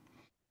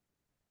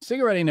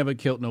 Cigarette ain't never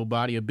killed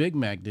nobody. A Big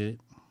Mac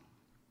did.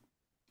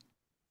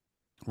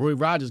 Roy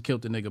Rogers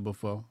killed the nigga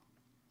before.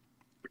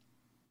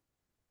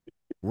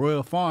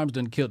 Royal Farms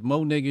done killed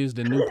more niggas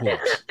than Newports.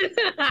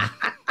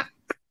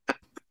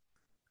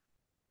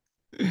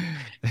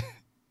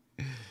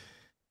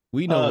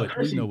 We know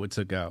what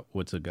took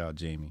out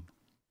Jamie.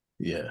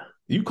 Yeah,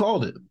 you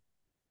called it.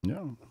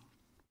 No,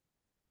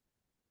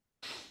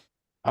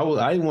 I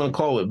didn't want to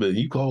call it, but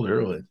you called it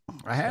early.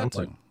 I had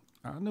to.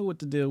 I knew what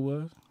the deal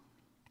was.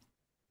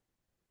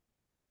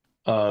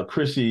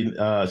 Chrissy,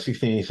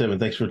 1687.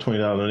 Thanks for $20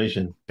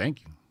 donation.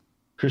 Thank you.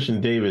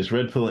 Christian Davis,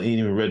 red pill ain't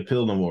even red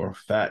pill no more.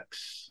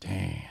 Facts.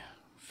 Damn,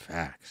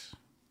 facts.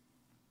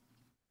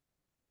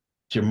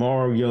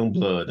 Jamar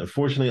Youngblood.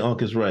 Unfortunately,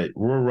 Unc is right.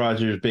 Roy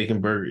Rogers Bacon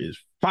Burger is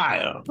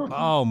fire.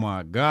 Oh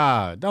my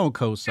God! Don't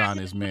co-sign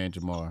this man,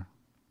 Jamar.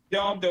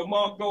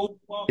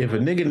 If a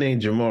nigga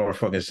named Jamar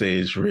fucking say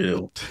it's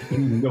real, you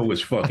know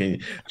it's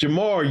fucking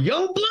Jamar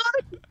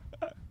Youngblood.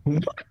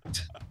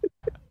 What?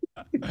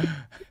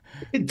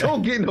 It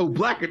don't get no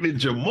blacker than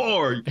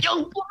Jamar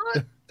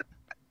Youngblood.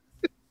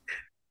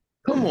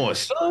 Come on,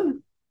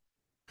 son.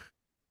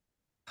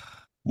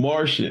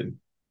 Martian.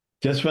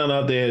 Just found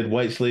out they had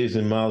white slaves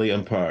in Mali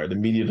Empire. The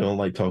media don't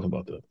like talking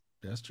about that.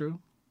 That's true.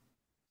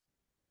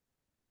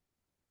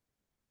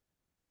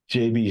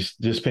 JB's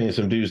just paying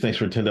some dues. Thanks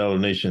for $10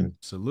 donation.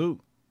 Salute.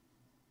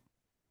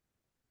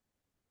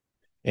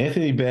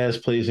 Anthony Bass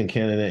plays in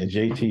Canada, and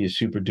JT is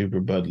super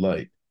duper Bud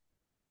Light,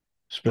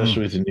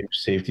 especially with the new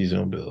safety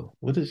zone bill.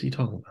 What is he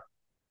talking about?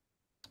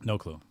 No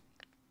clue.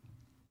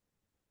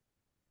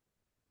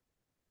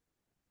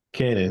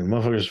 Cannon,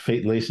 motherfuckers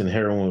fake lacing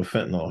heroin with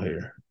fentanyl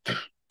here.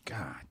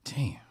 God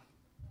damn.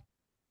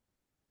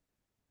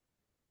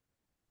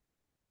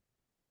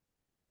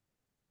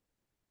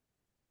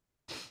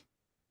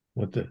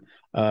 What the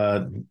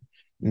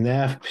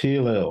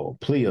Nafplio.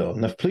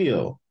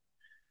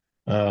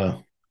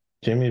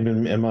 Jamie had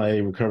been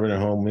MIA recovering at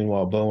home.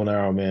 Meanwhile, Bow and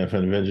Arrow Man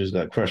from the Avengers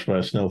got crushed by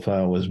a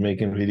snowplow, was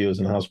making videos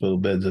in hospital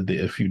beds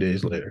a few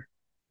days later.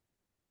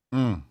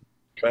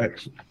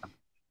 Facts.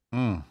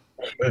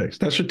 Facts.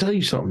 That should tell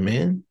you something,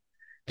 man.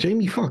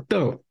 Jamie fucked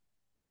up.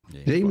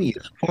 Yeah, Jamie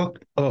is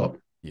fucked up.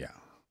 Yeah.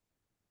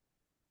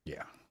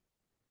 Yeah.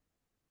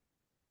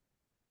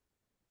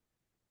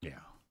 Yeah.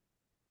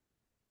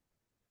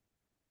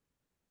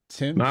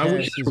 Tim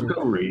Cass is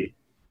recovery.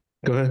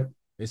 Go ahead.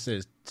 It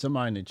says,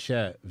 somebody in the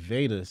chat,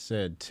 Veda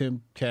said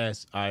Tim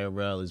Cass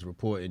IRL is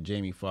reporting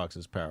Jamie Foxx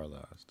is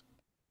paralyzed.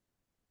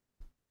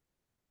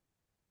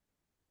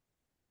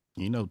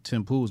 You know,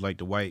 Tim Pool's like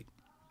the white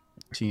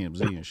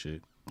TMZ and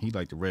shit. He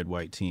like the red,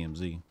 white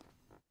TMZ.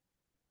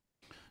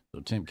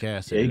 So Tim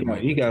Cass said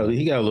he got a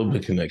little bit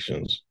of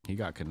connections. He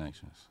got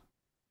connections.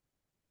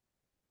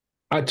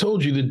 I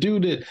told you the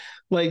dude that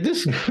like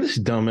this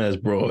dumbass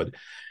broad.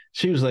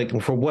 She was like,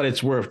 for what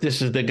it's worth,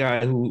 this is the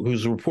guy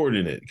who's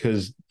reporting it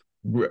because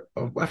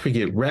I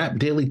forget, Rap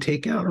Daily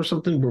Takeout or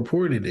something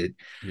reported it.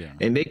 Yeah.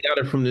 And they got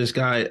it from this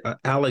guy,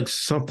 Alex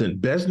something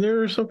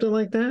Besner or something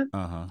like that.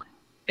 Uh-huh.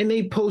 And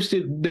they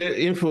posted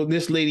the info.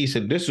 This lady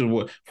said, "This is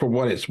what, for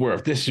what it's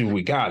worth. This is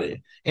we got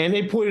it." And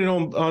they put it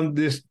on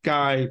this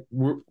guy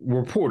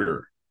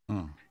reporter.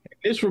 Mm.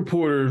 This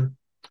reporter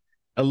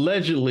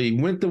allegedly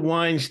went to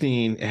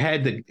Weinstein,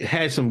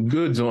 had some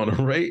goods on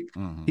him, right?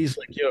 Mm-hmm. He's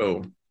like,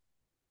 "Yo,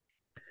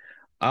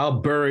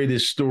 I'll bury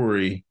this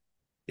story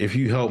if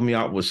you help me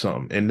out with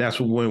something." And that's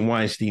when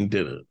Weinstein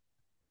did it.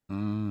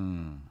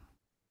 Mm.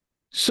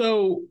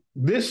 So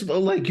this,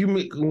 like,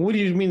 what do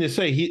you mean to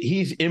say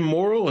he's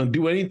immoral and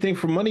do anything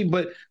for money?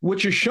 But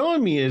what you're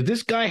showing me is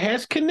this guy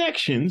has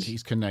connections.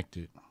 He's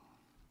connected.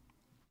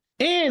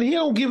 And he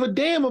don't give a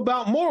damn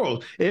about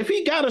morals. If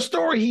he got a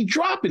story, he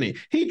dropping it.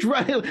 He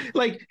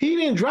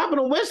didn't drop it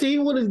on Weinstein. He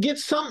wanted to get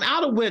something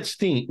out of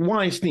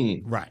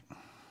Weinstein. Right.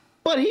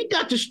 But he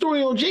got the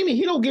story on Jamie.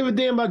 He don't give a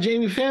damn about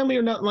Jamie family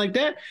or nothing like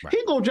that. Right.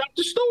 He gonna drop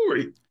the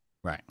story.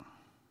 Right.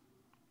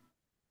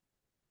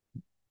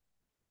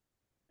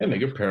 That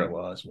nigga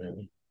paralyzed,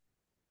 man.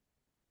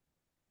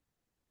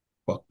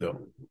 Fucked up.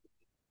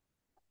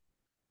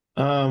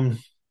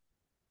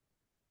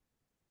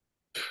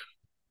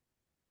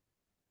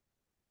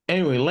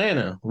 Anyway,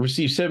 Atlanta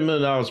received $7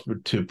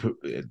 million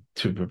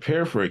to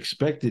prepare for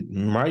expected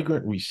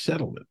migrant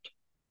resettlement.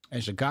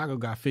 And Chicago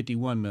got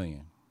 51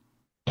 million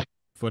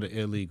for the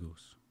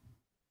illegals.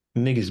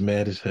 Niggas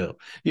mad as hell.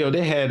 Yo,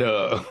 they had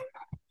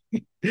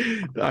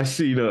I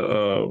see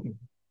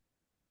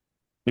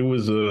it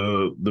was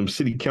them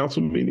city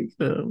council meetings.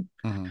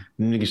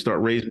 Niggas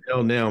start raising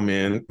hell now,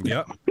 man.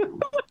 Yep.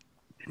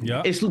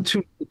 Yep. It's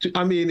too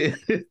I mean,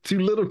 too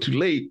little, too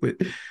late, but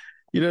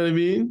you know what I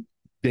mean?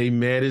 They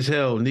mad as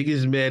hell.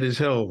 Niggas mad as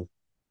hell.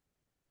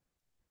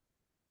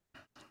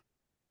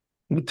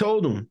 We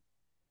told them.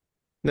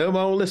 Nobody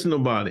don't listen to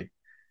nobody.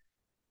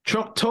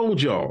 Trump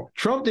told y'all.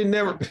 Trump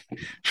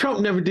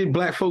never did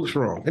black folks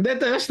wrong. And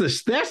that's the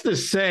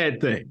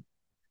sad thing.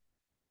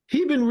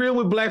 He been real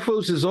with black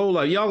folks his whole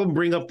life. Y'all gonna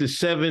bring up the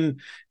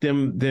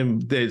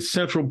the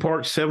Central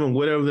Park 7,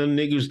 whatever them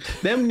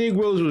niggas. Them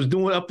Negroes was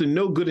doing up to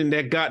no good in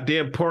that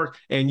goddamn park,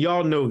 and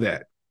y'all know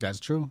that. That's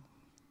true.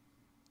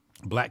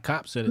 Black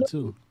cop said it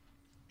too.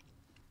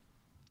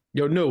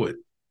 Yo, know it.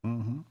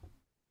 Mm-hmm.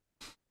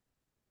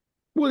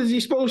 What is he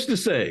supposed to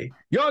say?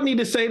 Y'all need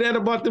to say that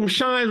about them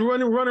shines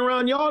running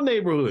around y'all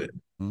neighborhood.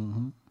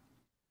 Mm-hmm.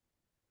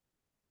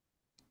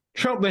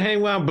 Trump been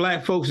hanging around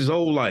black folks his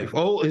whole life,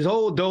 his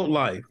whole adult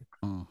life.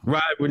 Mm-hmm.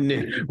 Ride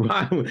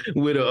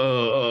with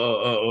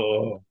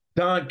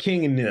Don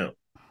King and them.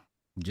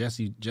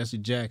 Jesse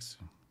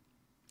Jackson.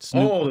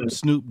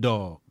 Snoop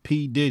Dogg.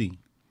 P. Diddy.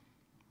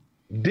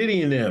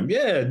 Diddy and them.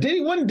 Yeah.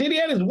 Wasn't Diddy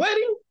at his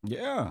wedding?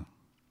 Yeah.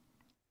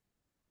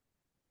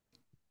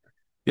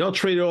 Y'all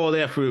traded all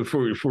that for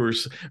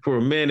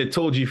a man that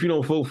told you if you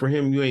don't vote for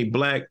him, you ain't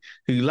black.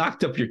 He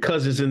locked up your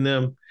cousins and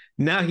them.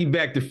 Now he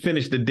back to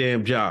finish the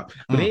damn job.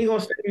 But they ain't gonna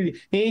say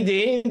they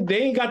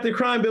ain't got the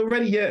crime bill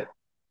ready yet.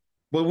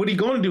 But what he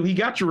gonna do? He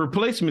got your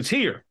replacements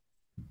here.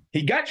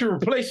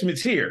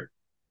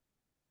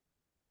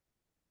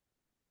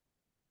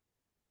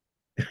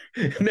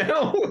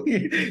 Now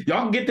y'all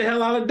can get the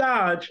hell out of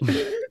Dodge,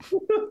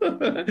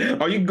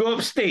 or you can go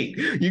upstate.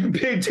 You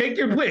can take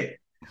your pick,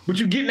 but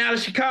you're getting out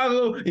of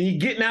Chicago and you're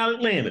getting out of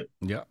Atlanta.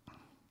 Yep.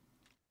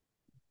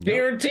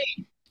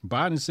 Guaranteed.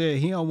 Biden said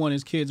he don't want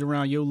his kids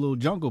around your little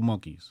jungle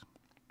monkeys.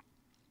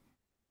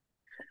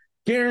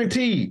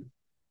 Guaranteed.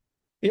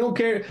 He don't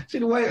care.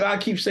 See, I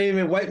keep saying,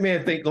 man, white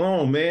man think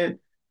long, man.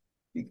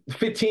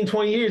 15,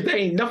 20 years, that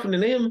ain't nothing to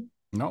them.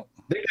 No.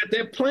 They got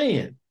that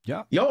plan.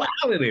 Yeah. Y'all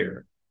out of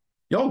there.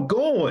 Y'all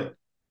going.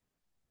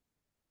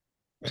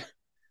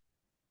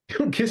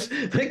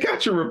 They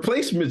got your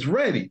replacements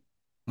ready.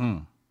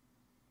 Mm.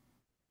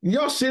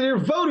 Y'all sit there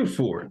voting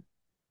for it.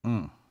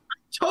 Mm. I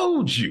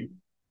told you.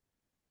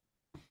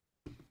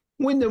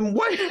 When the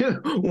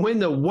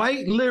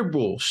white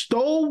liberal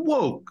stole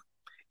woke,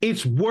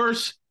 it's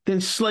worse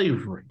than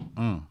slavery.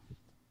 Mm.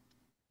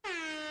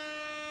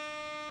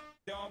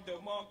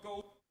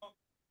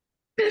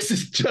 This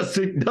is just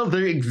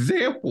another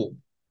example.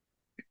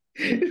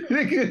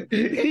 Niggas,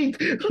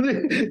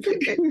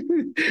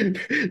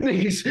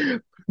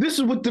 this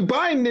is what the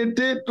Biden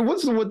did.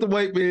 What's what the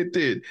white man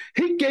did?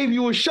 He gave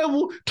you a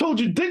shovel, told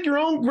you dig your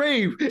own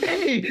grave,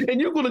 hey, and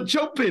you're gonna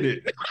jump in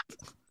it.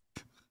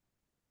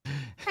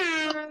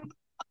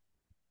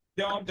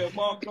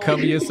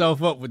 Cover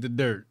yourself up with the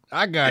dirt.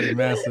 I got it,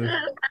 master.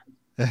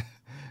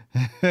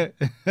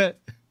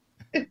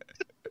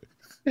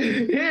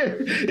 Yeah,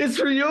 it's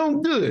for your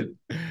own good.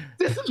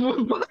 This is what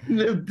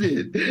Biden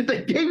did.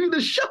 They gave you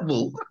the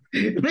shovel,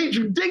 made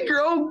you dig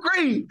your own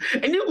grave,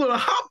 and you're gonna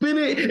hop in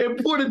it and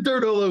pour the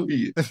dirt all over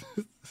you.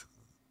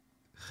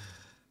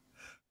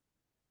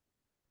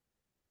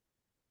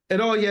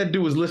 And all you had to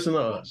do was listen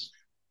to us.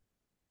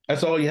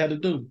 That's all you had to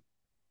do.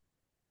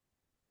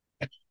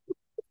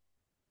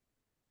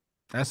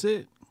 That's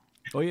it.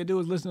 All you do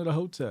is listen to the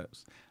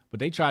Hoteps. But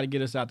they tried to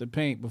get us out the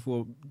paint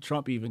before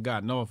Trump even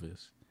got in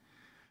office.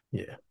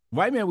 Yeah.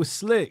 White man was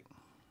slick.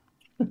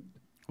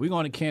 We're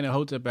going to Cannon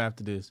Hotep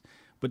after this.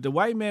 But the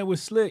white man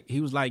was slick. He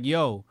was like,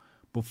 yo,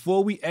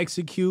 before we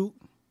execute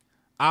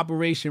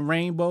Operation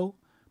Rainbow,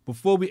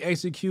 before we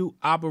execute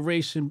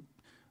Operation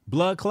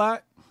Blood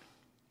Clot,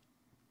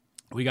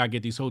 we got to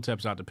get these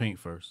Hoteps out the paint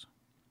first.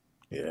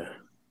 Yeah.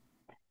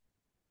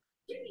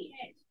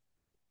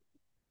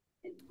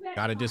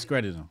 Got to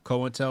discredit them.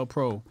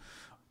 COINTELPRO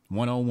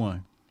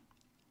 101.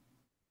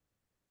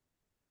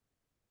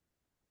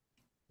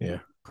 Yeah.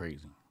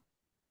 Crazy.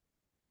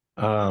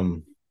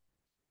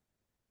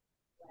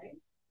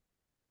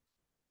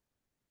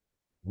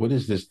 What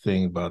is this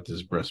thing about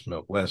this breast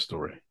milk? Last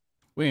story.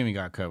 We ain't even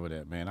got to cover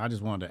that, man. I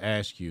just wanted to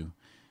ask you,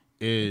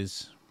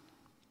 is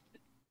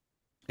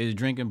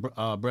drinking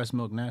breast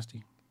milk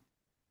nasty?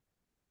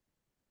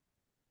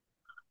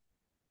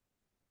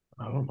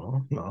 I don't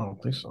know. No, I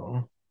don't think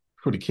so.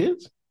 For the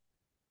kids?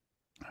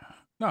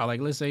 No,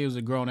 like let's say it was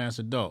a grown ass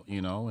adult,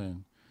 you know,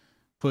 and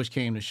push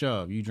came to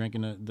shove. You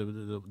drinking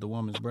the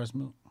woman's breast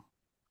milk,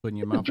 putting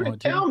your mouth on her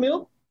cow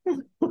milk.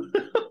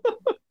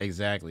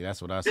 Exactly,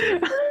 that's what I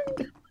said.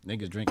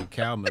 Niggas drinking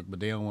cow milk, but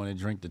they don't want to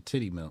drink the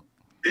titty milk.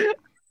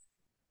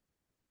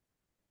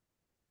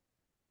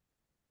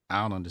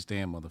 I don't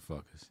understand,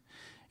 motherfuckers.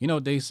 You know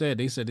what they said?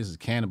 They said this is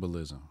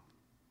cannibalism.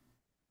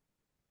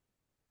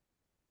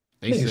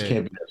 They said,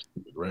 can't be that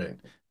stupid, right?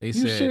 They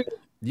said,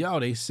 yo,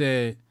 they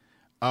said,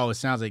 oh, it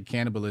sounds like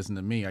cannibalism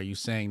to me. Are you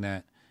saying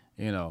that,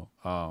 you know,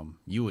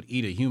 you would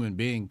eat a human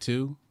being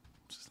too?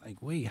 It's just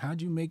like, wait,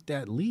 how'd you make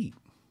that leap?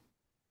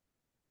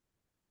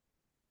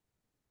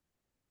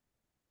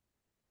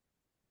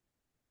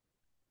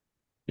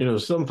 You know,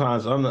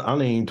 sometimes I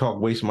don't even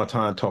waste my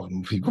time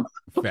talking to people.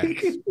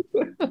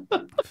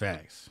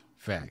 Facts.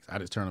 I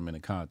just turn them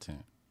into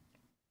content.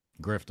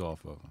 Grift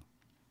off of them.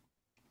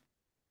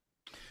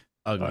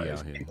 Ugly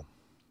out here.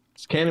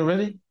 Is Cannon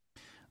ready?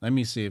 Let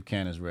me see if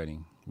Cannon's ready.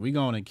 We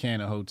going to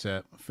Cannon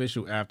Hotep,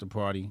 official after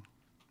party.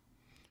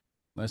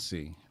 Let's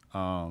see.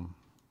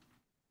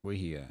 Where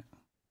he at?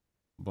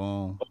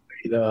 Boom.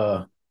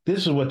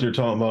 This is what they're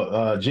talking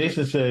about.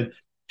 Jason said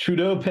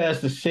Trudeau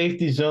passed the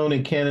safety zone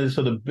in Canada,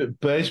 so the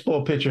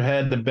baseball pitcher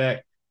had to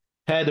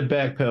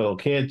backpedal.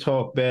 Can't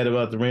talk bad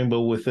about the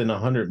rainbow within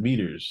 100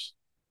 meters.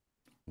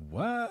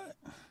 What?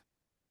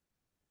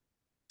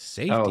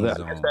 Safety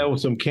zone. That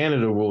was some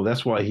Canada rule.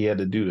 That's why he had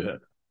to do that.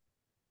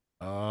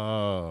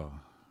 Oh,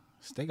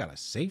 so they got a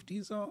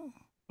safety zone?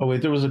 Oh,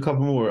 wait, there was a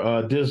couple more.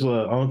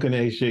 Dizla, Uncle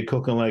and AJ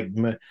cooking like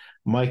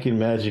Mike and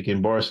Magic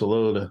in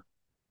Barcelona.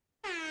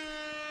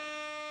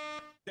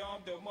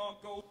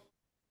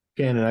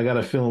 Cannon, I got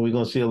a feeling we're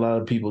going to see a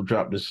lot of people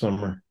drop this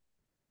summer.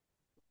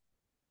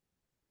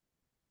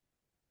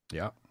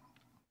 Yeah.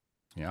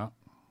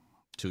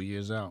 2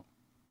 years out.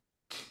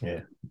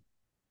 Yeah.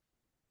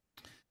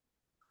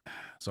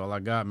 That's all I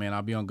got, man.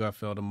 I'll be on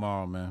Gutfeld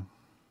tomorrow, man.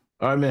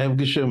 All right, man. Have a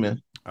good show,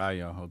 man. All right,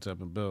 y'all.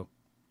 Hotep and Bill.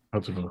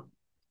 Hotep and Bill.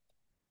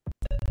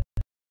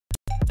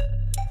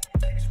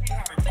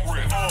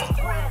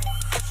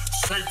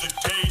 Save the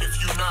date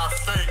if you not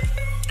fake.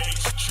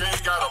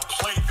 HJ got a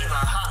plate and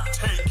a hot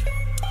take.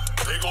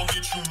 They gon'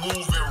 get you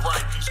moving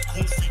right. These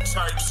goofy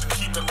types and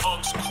keeping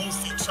unks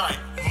goofy tight.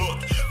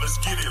 Look, let's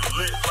get it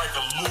lit like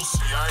a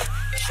Lucy, aight?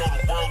 Show the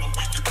world what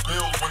we can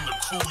build when the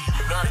crew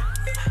unite.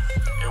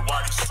 And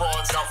while these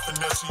frauds out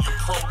finessing your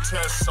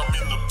protests, I'm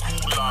in the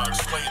gulags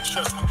playing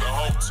chess with the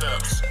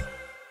Hoteps.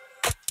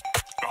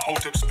 The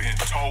Hoteps been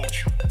told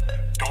you.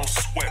 Don't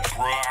sweat,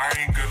 bruh, I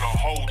ain't gonna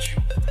hold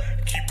you.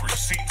 Keep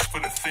receipts for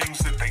the things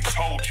that they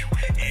told you.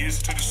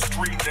 Ears to the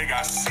street, they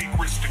got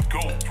secrets to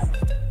go through.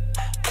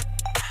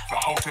 The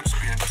Hoteps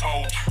been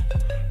told you.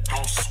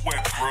 Don't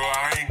sweat, bruh,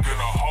 I ain't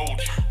gonna hold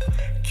you.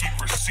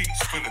 Keep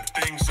receipts for the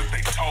things that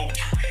they told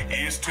you.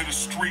 Ears to the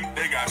street,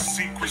 they got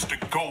secrets to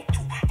go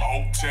through.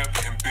 Hotep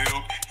and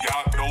Build,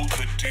 y'all know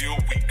the deal.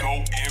 We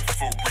go in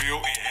for real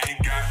and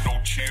ain't got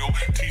no chill.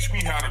 Teach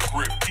me how to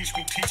grip. Teach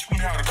me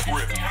how to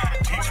grip.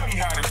 Teach me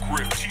how to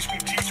grip. Teach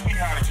me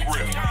how to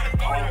grip.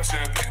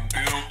 Hotep and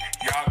Build,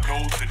 y'all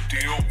know the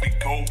deal. We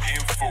go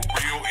in